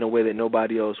in a way that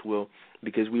nobody else will,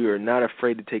 because we are not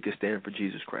afraid to take a stand for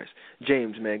Jesus Christ.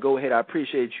 James, man, go ahead. I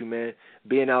appreciate you, man,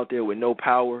 being out there with no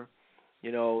power,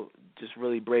 just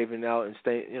really braving out and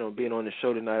staying, being on the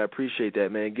show tonight. I appreciate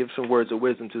that, man. Give some words of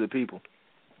wisdom to the people.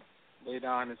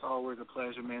 Dedan, it's always a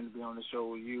pleasure, man, to be on the show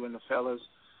with you and the fellas.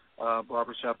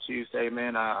 Barbershop Tuesday,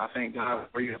 man. I thank God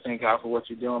for you. I thank God for what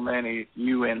you're doing, man.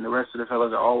 You and the rest of the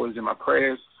fellas are always in my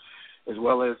prayers, as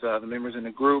well as the members in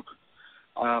the group.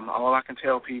 All I can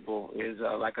tell people is,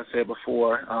 like I said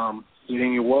before, get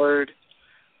in your word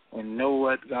and know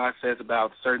what God says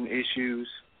about certain issues.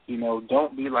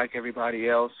 Don't be like everybody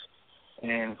else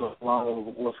and go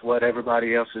along with what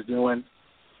everybody else is doing.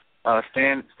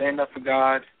 Stand up for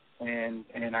God, and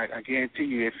I guarantee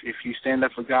you, if you stand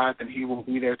up for God, then He will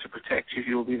be there to protect you.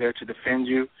 He will be there to defend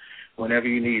you whenever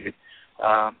you need it.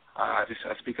 I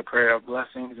speak a prayer of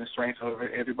blessings and strength over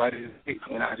everybody,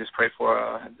 and I just pray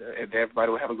for that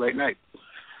everybody will have a great night.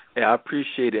 Yeah, I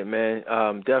appreciate it, man.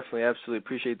 Definitely, absolutely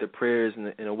appreciate the prayers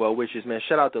and the well wishes, man.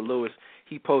 Shout out to Lewis.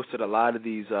 He posted a lot of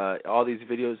these, all these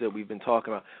videos that we've been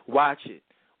talking about. Watch it.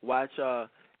 Watch,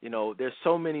 there's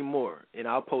so many more, and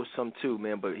I'll post some too,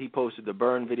 man. But he posted the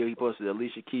Burn video. He posted the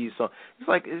Alicia Keys song. It's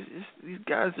like these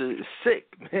guys are sick,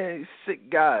 man. These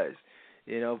sick guys,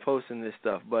 posting this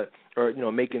stuff,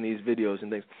 or making these videos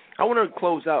and things. I want to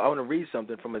close out. I want to read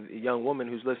something from a young woman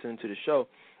who's listening to the show,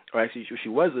 or actually she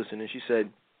was listening. She said,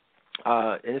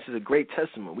 and this is a great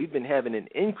testimony. We've been having an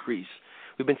increase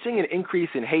We've been seeing an increase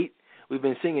in hate. We've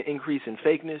been seeing an increase in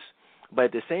fakeness. But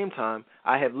at the same time,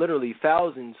 I have literally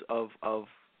thousands of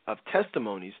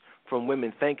testimonies from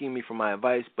women thanking me for my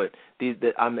advice. But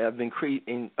I've been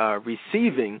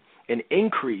receiving an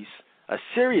increase, a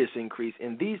serious increase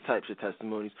in these types of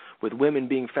testimonies with women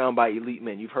being found by elite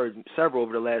men. You've heard several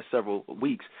over the last several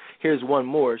weeks. Here's one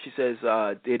more. She says,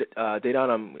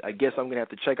 Dedan, I guess I'm going to have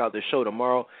to check out the show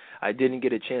tomorrow. I didn't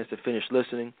get a chance to finish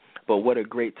listening, but what a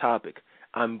great topic.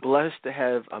 I'm blessed to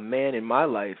have a man in my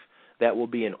life that will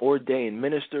be an ordained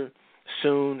minister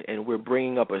soon, and we're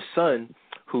bringing up a son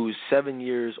who's 7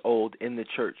 years old in the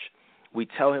church. We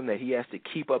tell him that he has to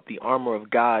keep up the armor of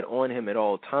God on him at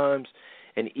all times,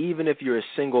 and even if you're a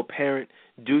single parent,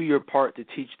 do your part to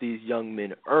teach these young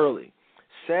men early.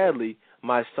 Sadly,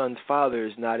 my son's father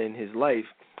is not in his life,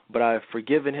 but I've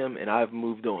forgiven him and I've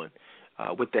moved on.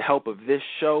 With the help of this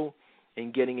show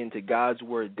and getting into God's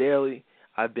Word daily,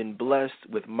 I've been blessed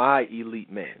with my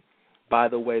elite man. By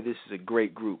the way, this is a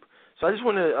great group. So I just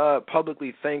want to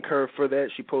publicly thank her for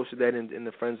that. She posted that in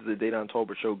the Friends of the Dedan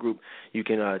Tolbert Show group. You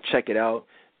can check it out.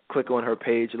 Click on her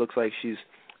page. It looks like she's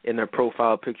in her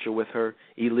profile picture with her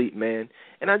elite man.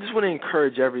 And I just want to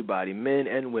encourage everybody, men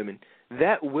and women,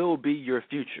 that will be your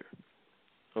future,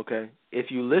 okay?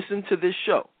 If you listen to this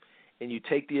show and you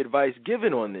take the advice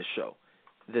given on this show,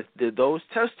 those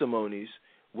testimonies,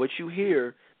 what you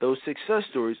hear, those success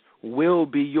stories will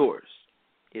be yours.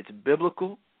 It's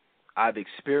biblical. I've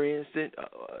experienced it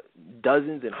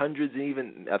dozens and hundreds and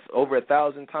even over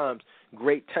 1,000 times,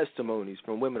 great testimonies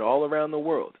from women all around the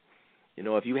world. You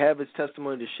know, if you have its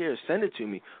testimony to share, send it to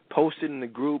me. Post it in the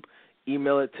group.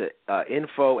 Email it to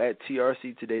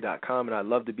info@trctoday.com, and I'd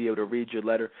love to be able to read your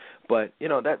letter. But, you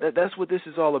know, that's what this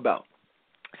is all about.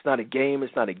 It's not a game.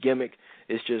 It's not a gimmick.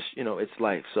 It's just, you know, it's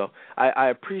life. So I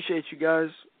appreciate you guys,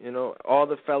 you know, all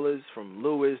the fellas from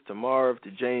Lewis to Marv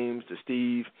to James to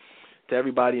Steve to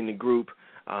everybody in the group.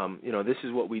 You know, this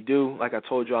is what we do. Like I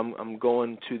told you, I'm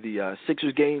going to the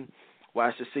Sixers game.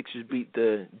 Watch the Sixers beat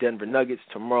the Denver Nuggets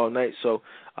tomorrow night. So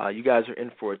you guys are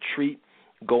in for a treat.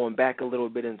 Going back a little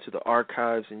bit into the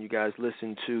archives, and you guys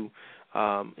listen to,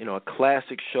 you know, a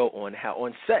classic show on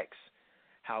sex,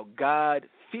 how God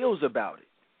feels about it.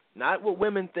 Not what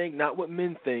women think, not what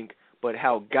men think, but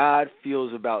how God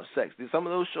feels about sex. Some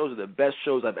of those shows are the best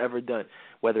shows I've ever done,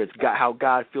 whether it's how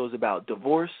God feels about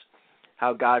divorce,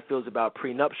 how God feels about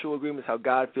prenuptial agreements, how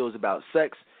God feels about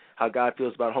sex, how God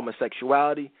feels about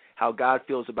homosexuality, how God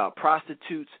feels about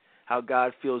prostitutes, how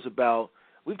God feels about,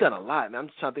 we've done a lot, man. I'm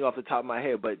just trying to think off the top of my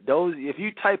head, but those, if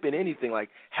you type in anything like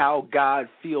how God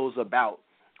feels about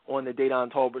on the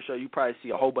Dedan Tolbert Show, you probably see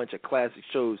a whole bunch of classic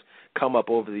shows come up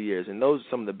over the years, and those are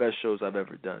some of the best shows I've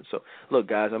ever done. So, look,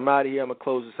 guys, I'm out of here. I'm going to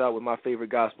close this out with my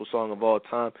favorite gospel song of all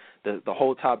time, the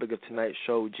whole topic of tonight's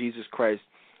show, Jesus Christ.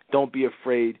 Don't be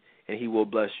afraid, and he will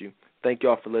bless you. Thank you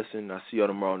all for listening. I'll see you all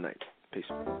tomorrow night.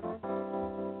 Peace.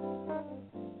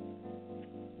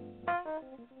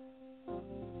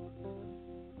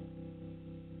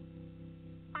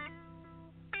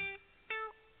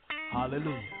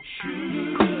 Hallelujah.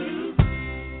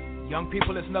 Young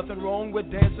people, there's nothing wrong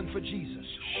with dancing for Jesus.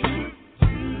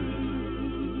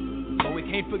 But we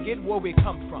can't forget where we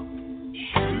come from.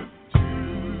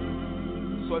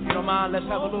 So if you don't mind, let's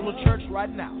have a little church right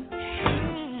now.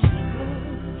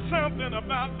 Something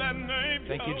about that name.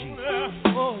 Thank you, Jesus.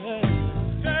 Oh,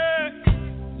 yeah.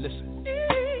 Listen.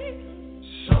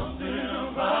 Something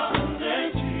about the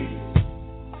name Jesus.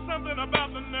 Something about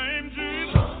the name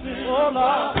Jesus. Oh,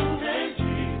 Lord.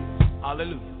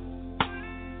 Hallelujah.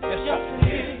 Yes, sir.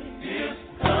 It is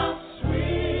the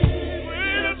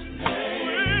sweetest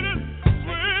name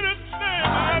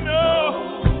I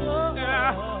know.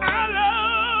 Yeah, I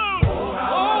love. Oh, I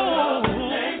love the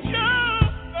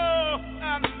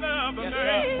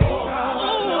name. Oh,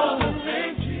 the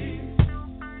name Jesus.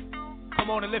 Come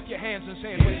on and lift your hands and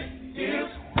say it with me.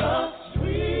 It's the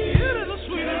sweetest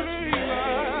name.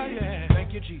 Yeah. Thank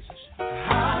you, Jesus. I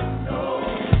know.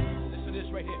 Listen to this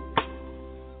right here.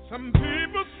 Some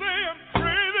people say I'm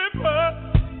crazy, but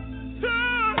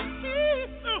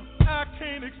I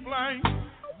can't explain.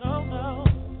 No.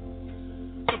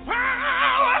 The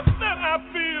power that I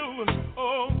feel,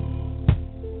 oh,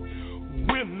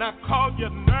 when I call your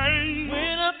name.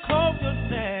 When I call your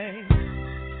name.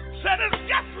 Said it's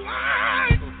just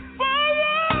like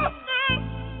fire.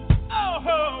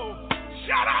 Oh,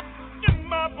 shut up in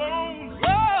my bones.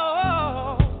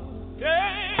 Oh,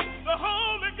 yeah, the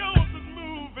Holy Ghost.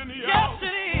 Yes, it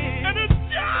is. And it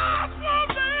just won't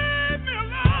leave me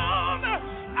alone.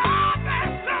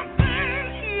 There's something,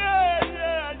 yeah.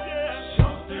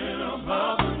 Something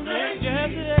about the name.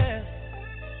 Yes,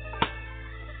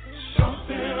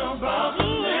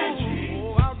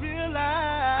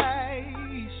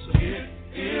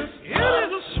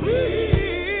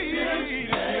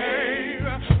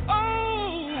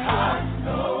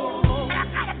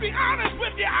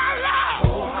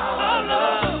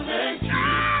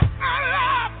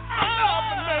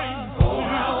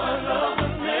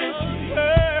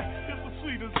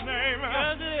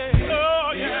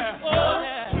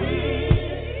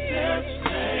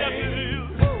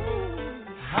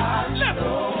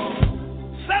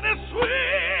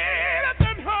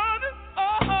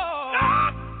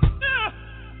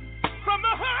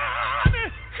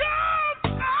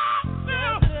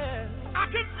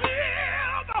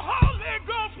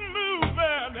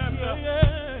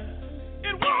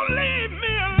 leave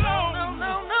me alone.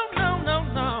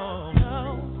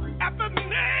 No. At the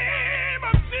name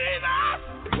of Jesus,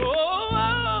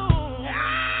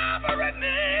 every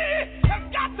knee has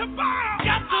got to bow.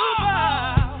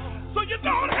 So you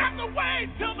don't have to wait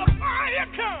till the fire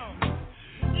comes.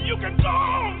 You can go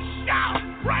on, shout,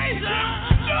 praise Him, do it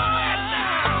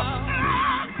now.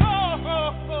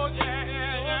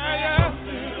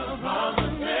 Something about the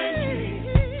name.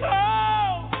 Something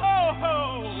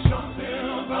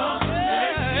about the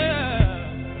name.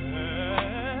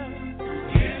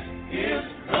 It is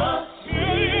the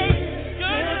sweetest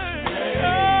name.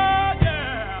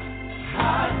 I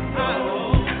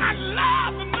know. And I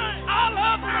love the name. I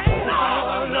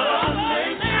love the name.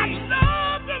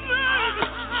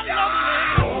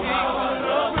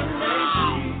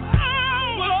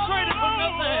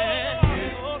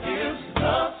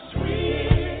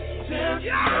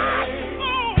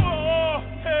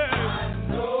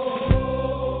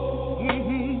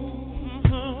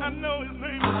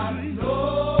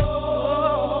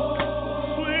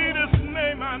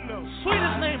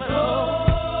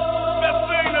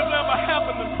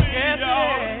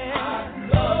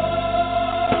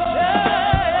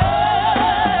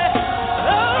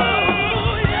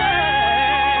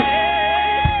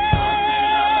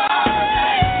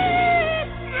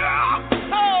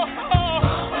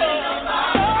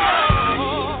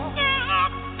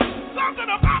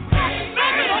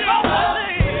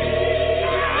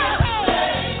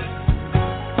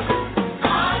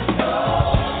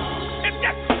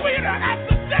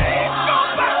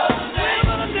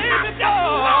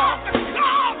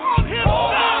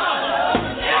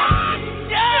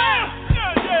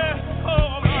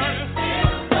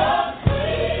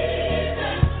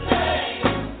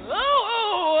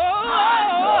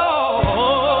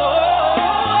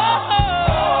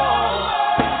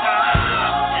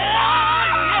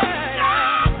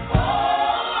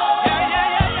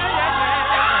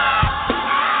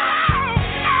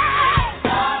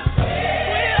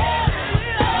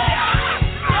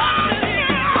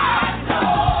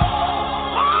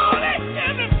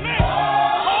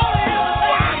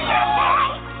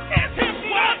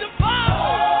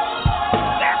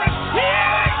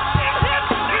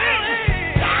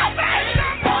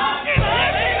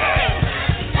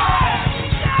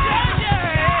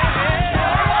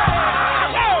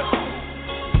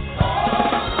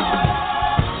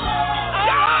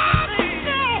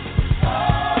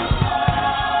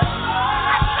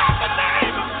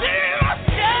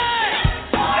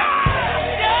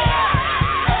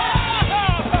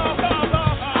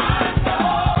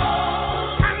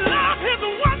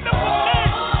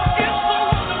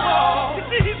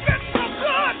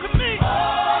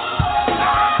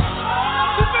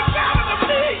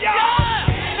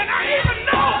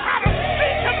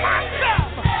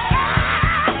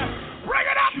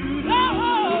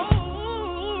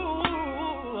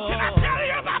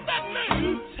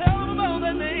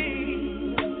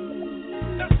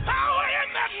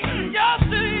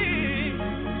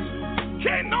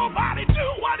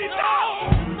 Nobody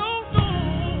does. No,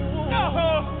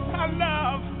 I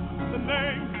love the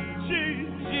name.